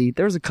crazy.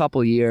 There was a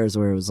couple years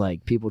where it was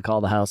like people would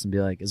call the house and be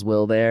like, "Is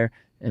Will there?"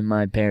 And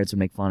my parents would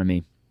make fun of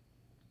me.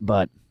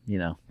 But you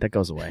know, that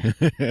goes away.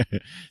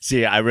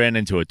 See, I ran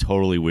into a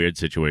totally weird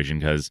situation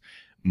because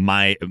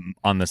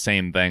on the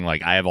same thing,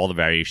 like I have all the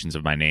variations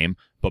of my name,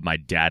 but my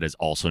dad is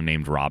also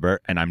named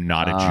Robert, and I'm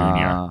not a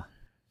junior.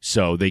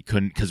 So they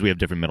couldn't, because we have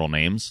different middle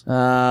names.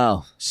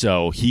 Oh.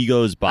 So he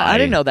goes by. I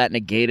didn't know that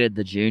negated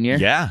the junior.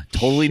 Yeah,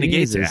 totally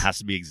negates it. Jesus. It has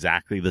to be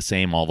exactly the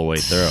same all the way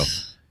through.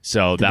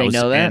 So Did that they was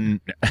know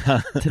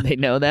that? Did they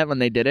know that when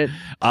they did it?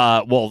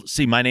 Well,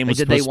 see, my name was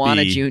did supposed they want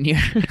to be a junior?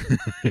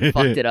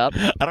 Fucked it up.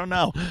 I don't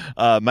know.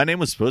 My name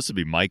was supposed to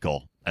be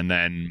Michael, and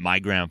then my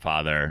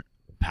grandfather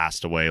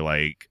passed away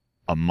like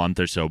a month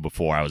or so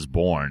before I was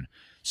born.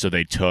 So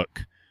they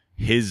took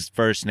his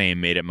first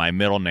name, made it my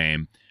middle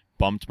name,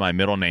 bumped my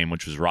middle name,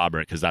 which was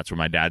Robert, because that's where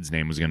my dad's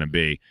name was going to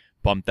be.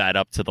 Bumped that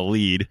up to the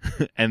lead,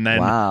 and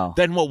then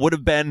then what would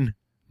have been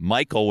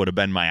Michael would have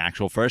been my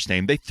actual first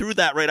name. They threw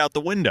that right out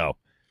the window.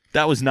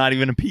 That was not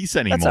even a piece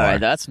anymore. That's all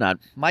right. That's not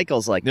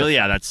Michael's like.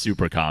 Yeah, that's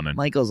super common.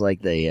 Michael's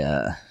like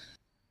the.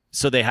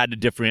 So they had to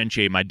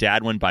differentiate. My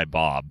dad went by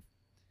Bob.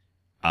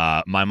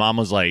 My mom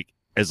was like,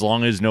 as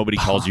long as nobody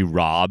calls you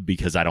Rob,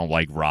 because I don't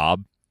like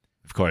Rob.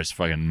 Of course,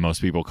 fucking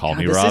most people call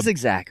me Rob. This is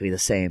exactly the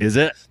same. Is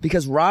it?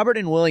 Because Robert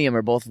and William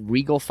are both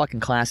regal fucking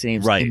classy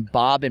names, right? And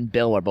Bob and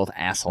Bill are both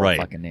asshole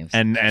fucking names.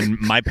 And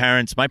my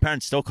parents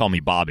still call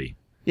me Bobby.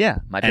 Yeah,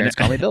 my parents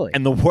call me Billy.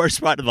 And the worst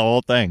part of the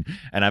whole thing,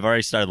 and I've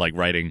already started like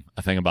writing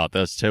a thing about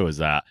this too, is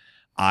that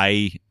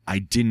I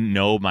didn't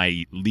know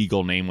my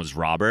legal name was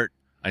Robert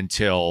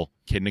until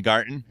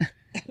kindergarten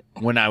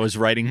when I was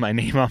writing my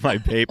name on my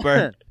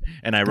paper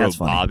and I wrote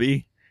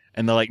Bobby,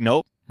 and they're like,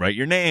 nope, write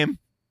your name.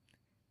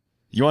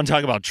 You want to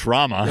talk about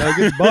trauma? Yeah,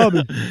 it's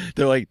Bobby.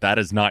 They're like, that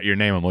is not your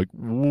name. I'm like,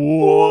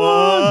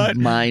 what?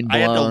 Mind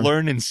blown. I had to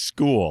learn in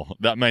school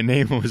that my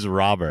name was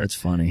Robert. That's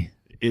funny.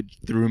 It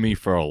threw me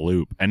for a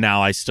loop, and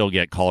now I still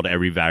get called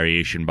every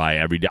variation by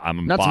every.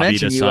 I'm Not Bobby to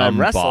mention to you some,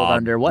 wrestled Bob,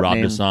 under what Rob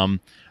name? to some,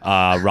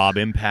 Rob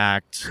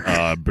Impact,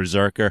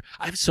 Berserker.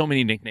 I have so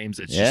many nicknames.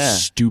 It's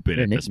just stupid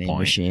You're at a this nickname point.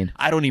 machine.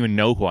 I don't even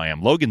know who I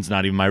am. Logan's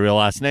not even my real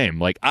last name.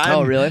 Like,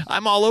 I'm, really?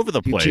 I'm all over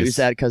the place. You choose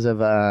that because of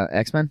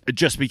X-Men?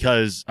 Just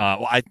because,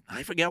 I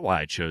forget why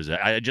I chose it.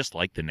 I just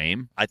like the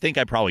name. I think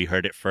I probably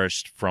heard it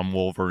first from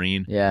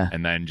Wolverine. Yeah.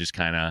 And then just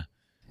kind of.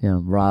 Yeah,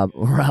 Rob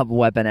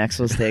Weapon X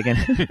was taken.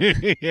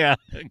 Yeah,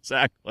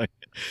 exactly.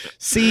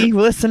 See,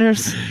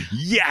 listeners?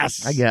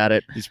 Yes! I got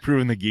it. He's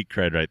proving the geek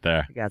cred right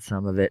there. I got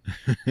some of it.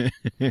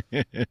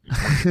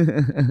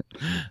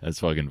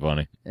 That's fucking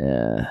funny.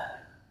 Yeah.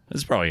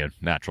 That's probably a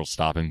natural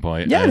stopping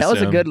point. Yeah, that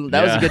was a good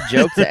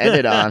joke to end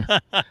it on.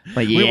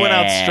 Like, we went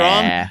out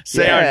strong.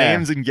 Say our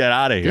names and get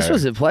out of here. This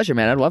was a pleasure,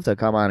 man. I'd love to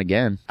come on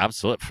again.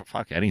 Absolutely.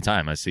 Fuck,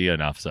 anytime. I see you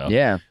enough, so.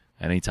 Yeah.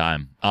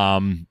 Anytime.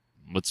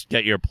 Let's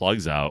get your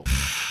plugs out.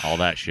 All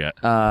that shit.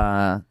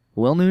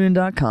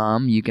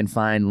 WillNoonan.com. You can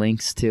find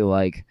links to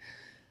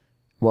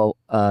you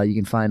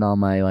can find all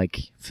my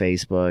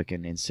Facebook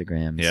and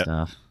Instagram and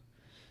stuff.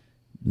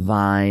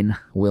 Vine,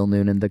 Will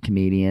Noonan the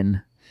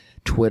comedian.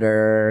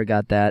 Twitter,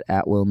 got that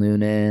at Will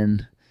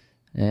Noonan.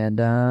 And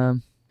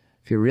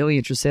if you're really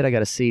interested, I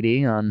got a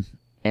CD on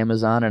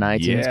Amazon and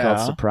iTunes called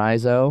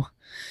Surpriso.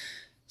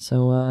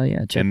 So, check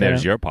that out. And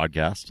there's your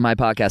podcast. My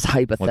podcast,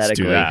 Hypothetically. Let's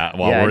do that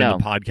while we're in the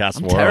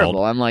podcast world.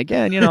 Terrible. I'm like,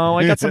 I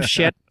got some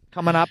shit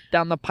coming up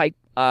down the pipe.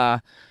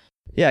 I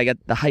got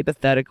the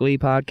Hypothetically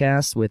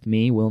podcast with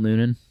me, Will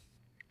Noonan.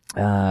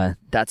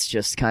 That's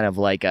just kind of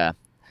like the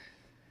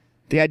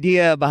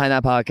idea behind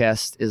that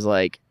podcast is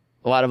like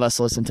a lot of us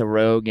listen to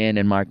Rogan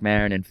and Mark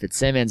Maron and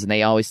Fitzsimmons, and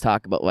they always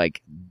talk about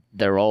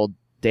their old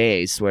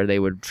days where they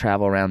would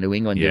travel around New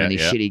England doing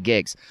these shitty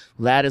gigs.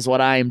 That is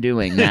what I am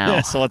doing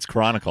now. So let's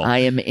chronicle. I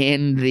am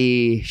in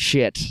the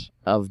shit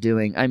of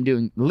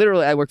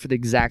literally, I work for the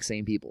exact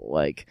same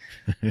people.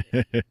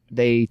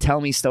 They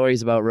tell me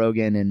stories about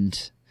Rogan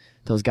and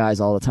those guys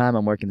all the time.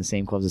 I'm working the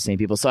same clubs, the same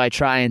people. So I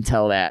try and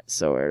tell that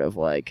sort of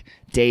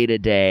day to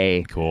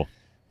day. Cool.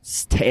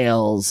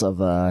 Tales of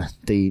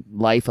the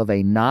life of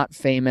a not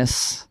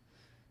famous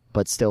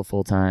but still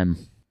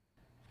full-time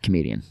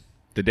comedian.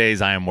 The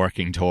days I am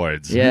working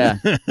towards. Yeah.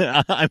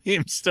 I mean,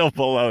 I'm still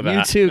below that.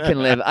 You too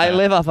can live. I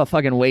live off a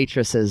fucking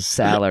waitress's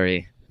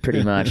salary.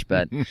 pretty much.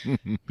 But you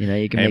can hey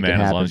make man, it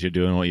happen. as long as you're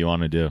doing what you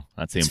want to do,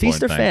 that's the It's important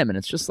feast or thing. famine.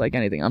 It's just like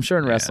anything. I'm sure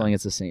in wrestling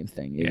it's the same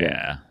thing.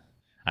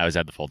 I always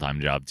had the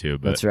full-time job too,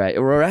 but That's right.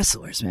 We're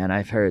wrestlers, man.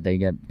 I've heard they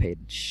get paid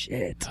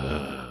shit.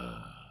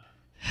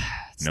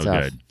 It's no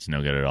tough. good. It's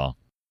no good at all.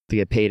 They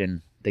get paid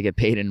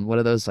in what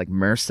are those, like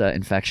MRSA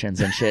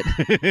infections and shit?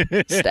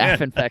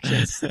 Staph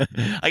infections.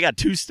 I got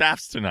 2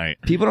 staffs tonight.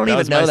 People don't That even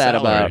was know my that salary.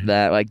 about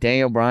that. Like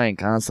Daniel Bryan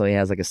constantly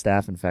has like a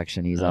staph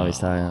infection. He's always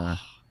talking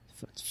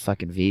it's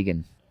fucking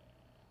vegan.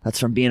 That's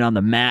from being on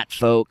the mat,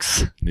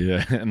 folks.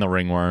 Yeah, and the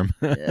ringworm.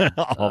 Yeah.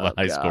 all the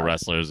high school God.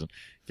 wrestlers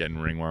getting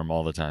ringworm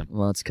all the time.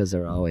 Well, it's because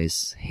they're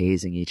always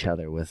hazing each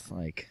other with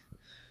like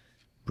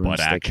Butt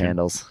broomstick action.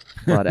 handles.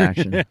 Butt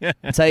action.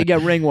 That's how you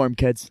get ringworm,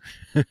 kids.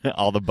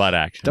 all the butt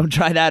action. Don't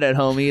try that at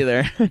home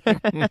either.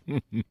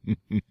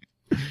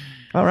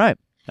 All right.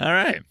 All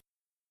right.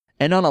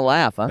 And on a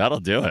laugh, huh? That'll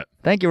do it.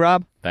 Thank you,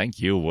 Rob. Thank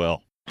you,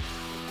 Will.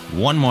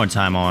 One more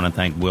time, I want to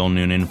thank Will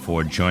Noonan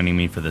for joining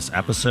me for this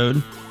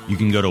episode. You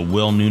can go to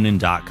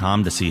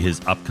willnoonan.com to see his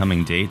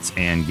upcoming dates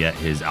and get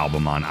his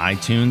album on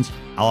iTunes.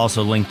 I'll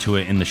also link to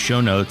it in the show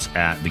notes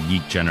at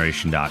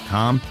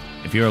thegeekgeneration.com.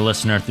 If you're a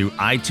listener through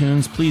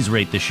iTunes, please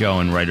rate the show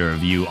and write a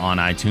review on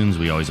iTunes.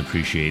 We always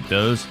appreciate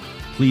those.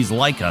 Please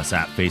like us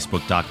at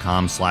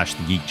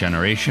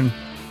facebook.com/thegeekgeneration.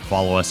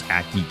 Follow us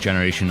at Geek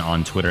Generation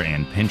on Twitter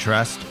and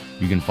Pinterest.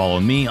 You can follow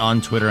me on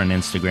Twitter and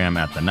Instagram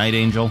at The Night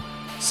Angel.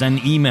 Send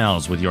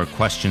emails with your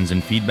questions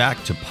and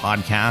feedback to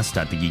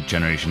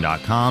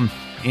podcast@thegeekgeneration.com.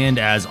 And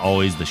as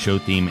always, the show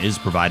theme is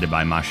provided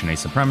by Machine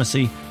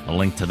Supremacy. A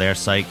link to their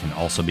site can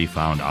also be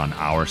found on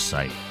our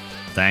site.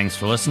 Thanks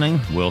for listening.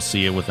 We'll see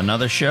you with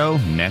another show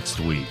next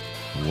week.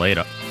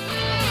 Later.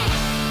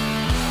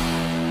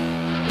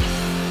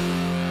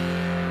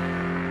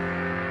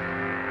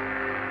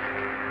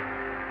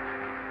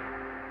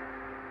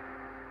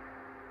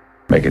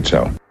 Make it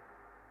so.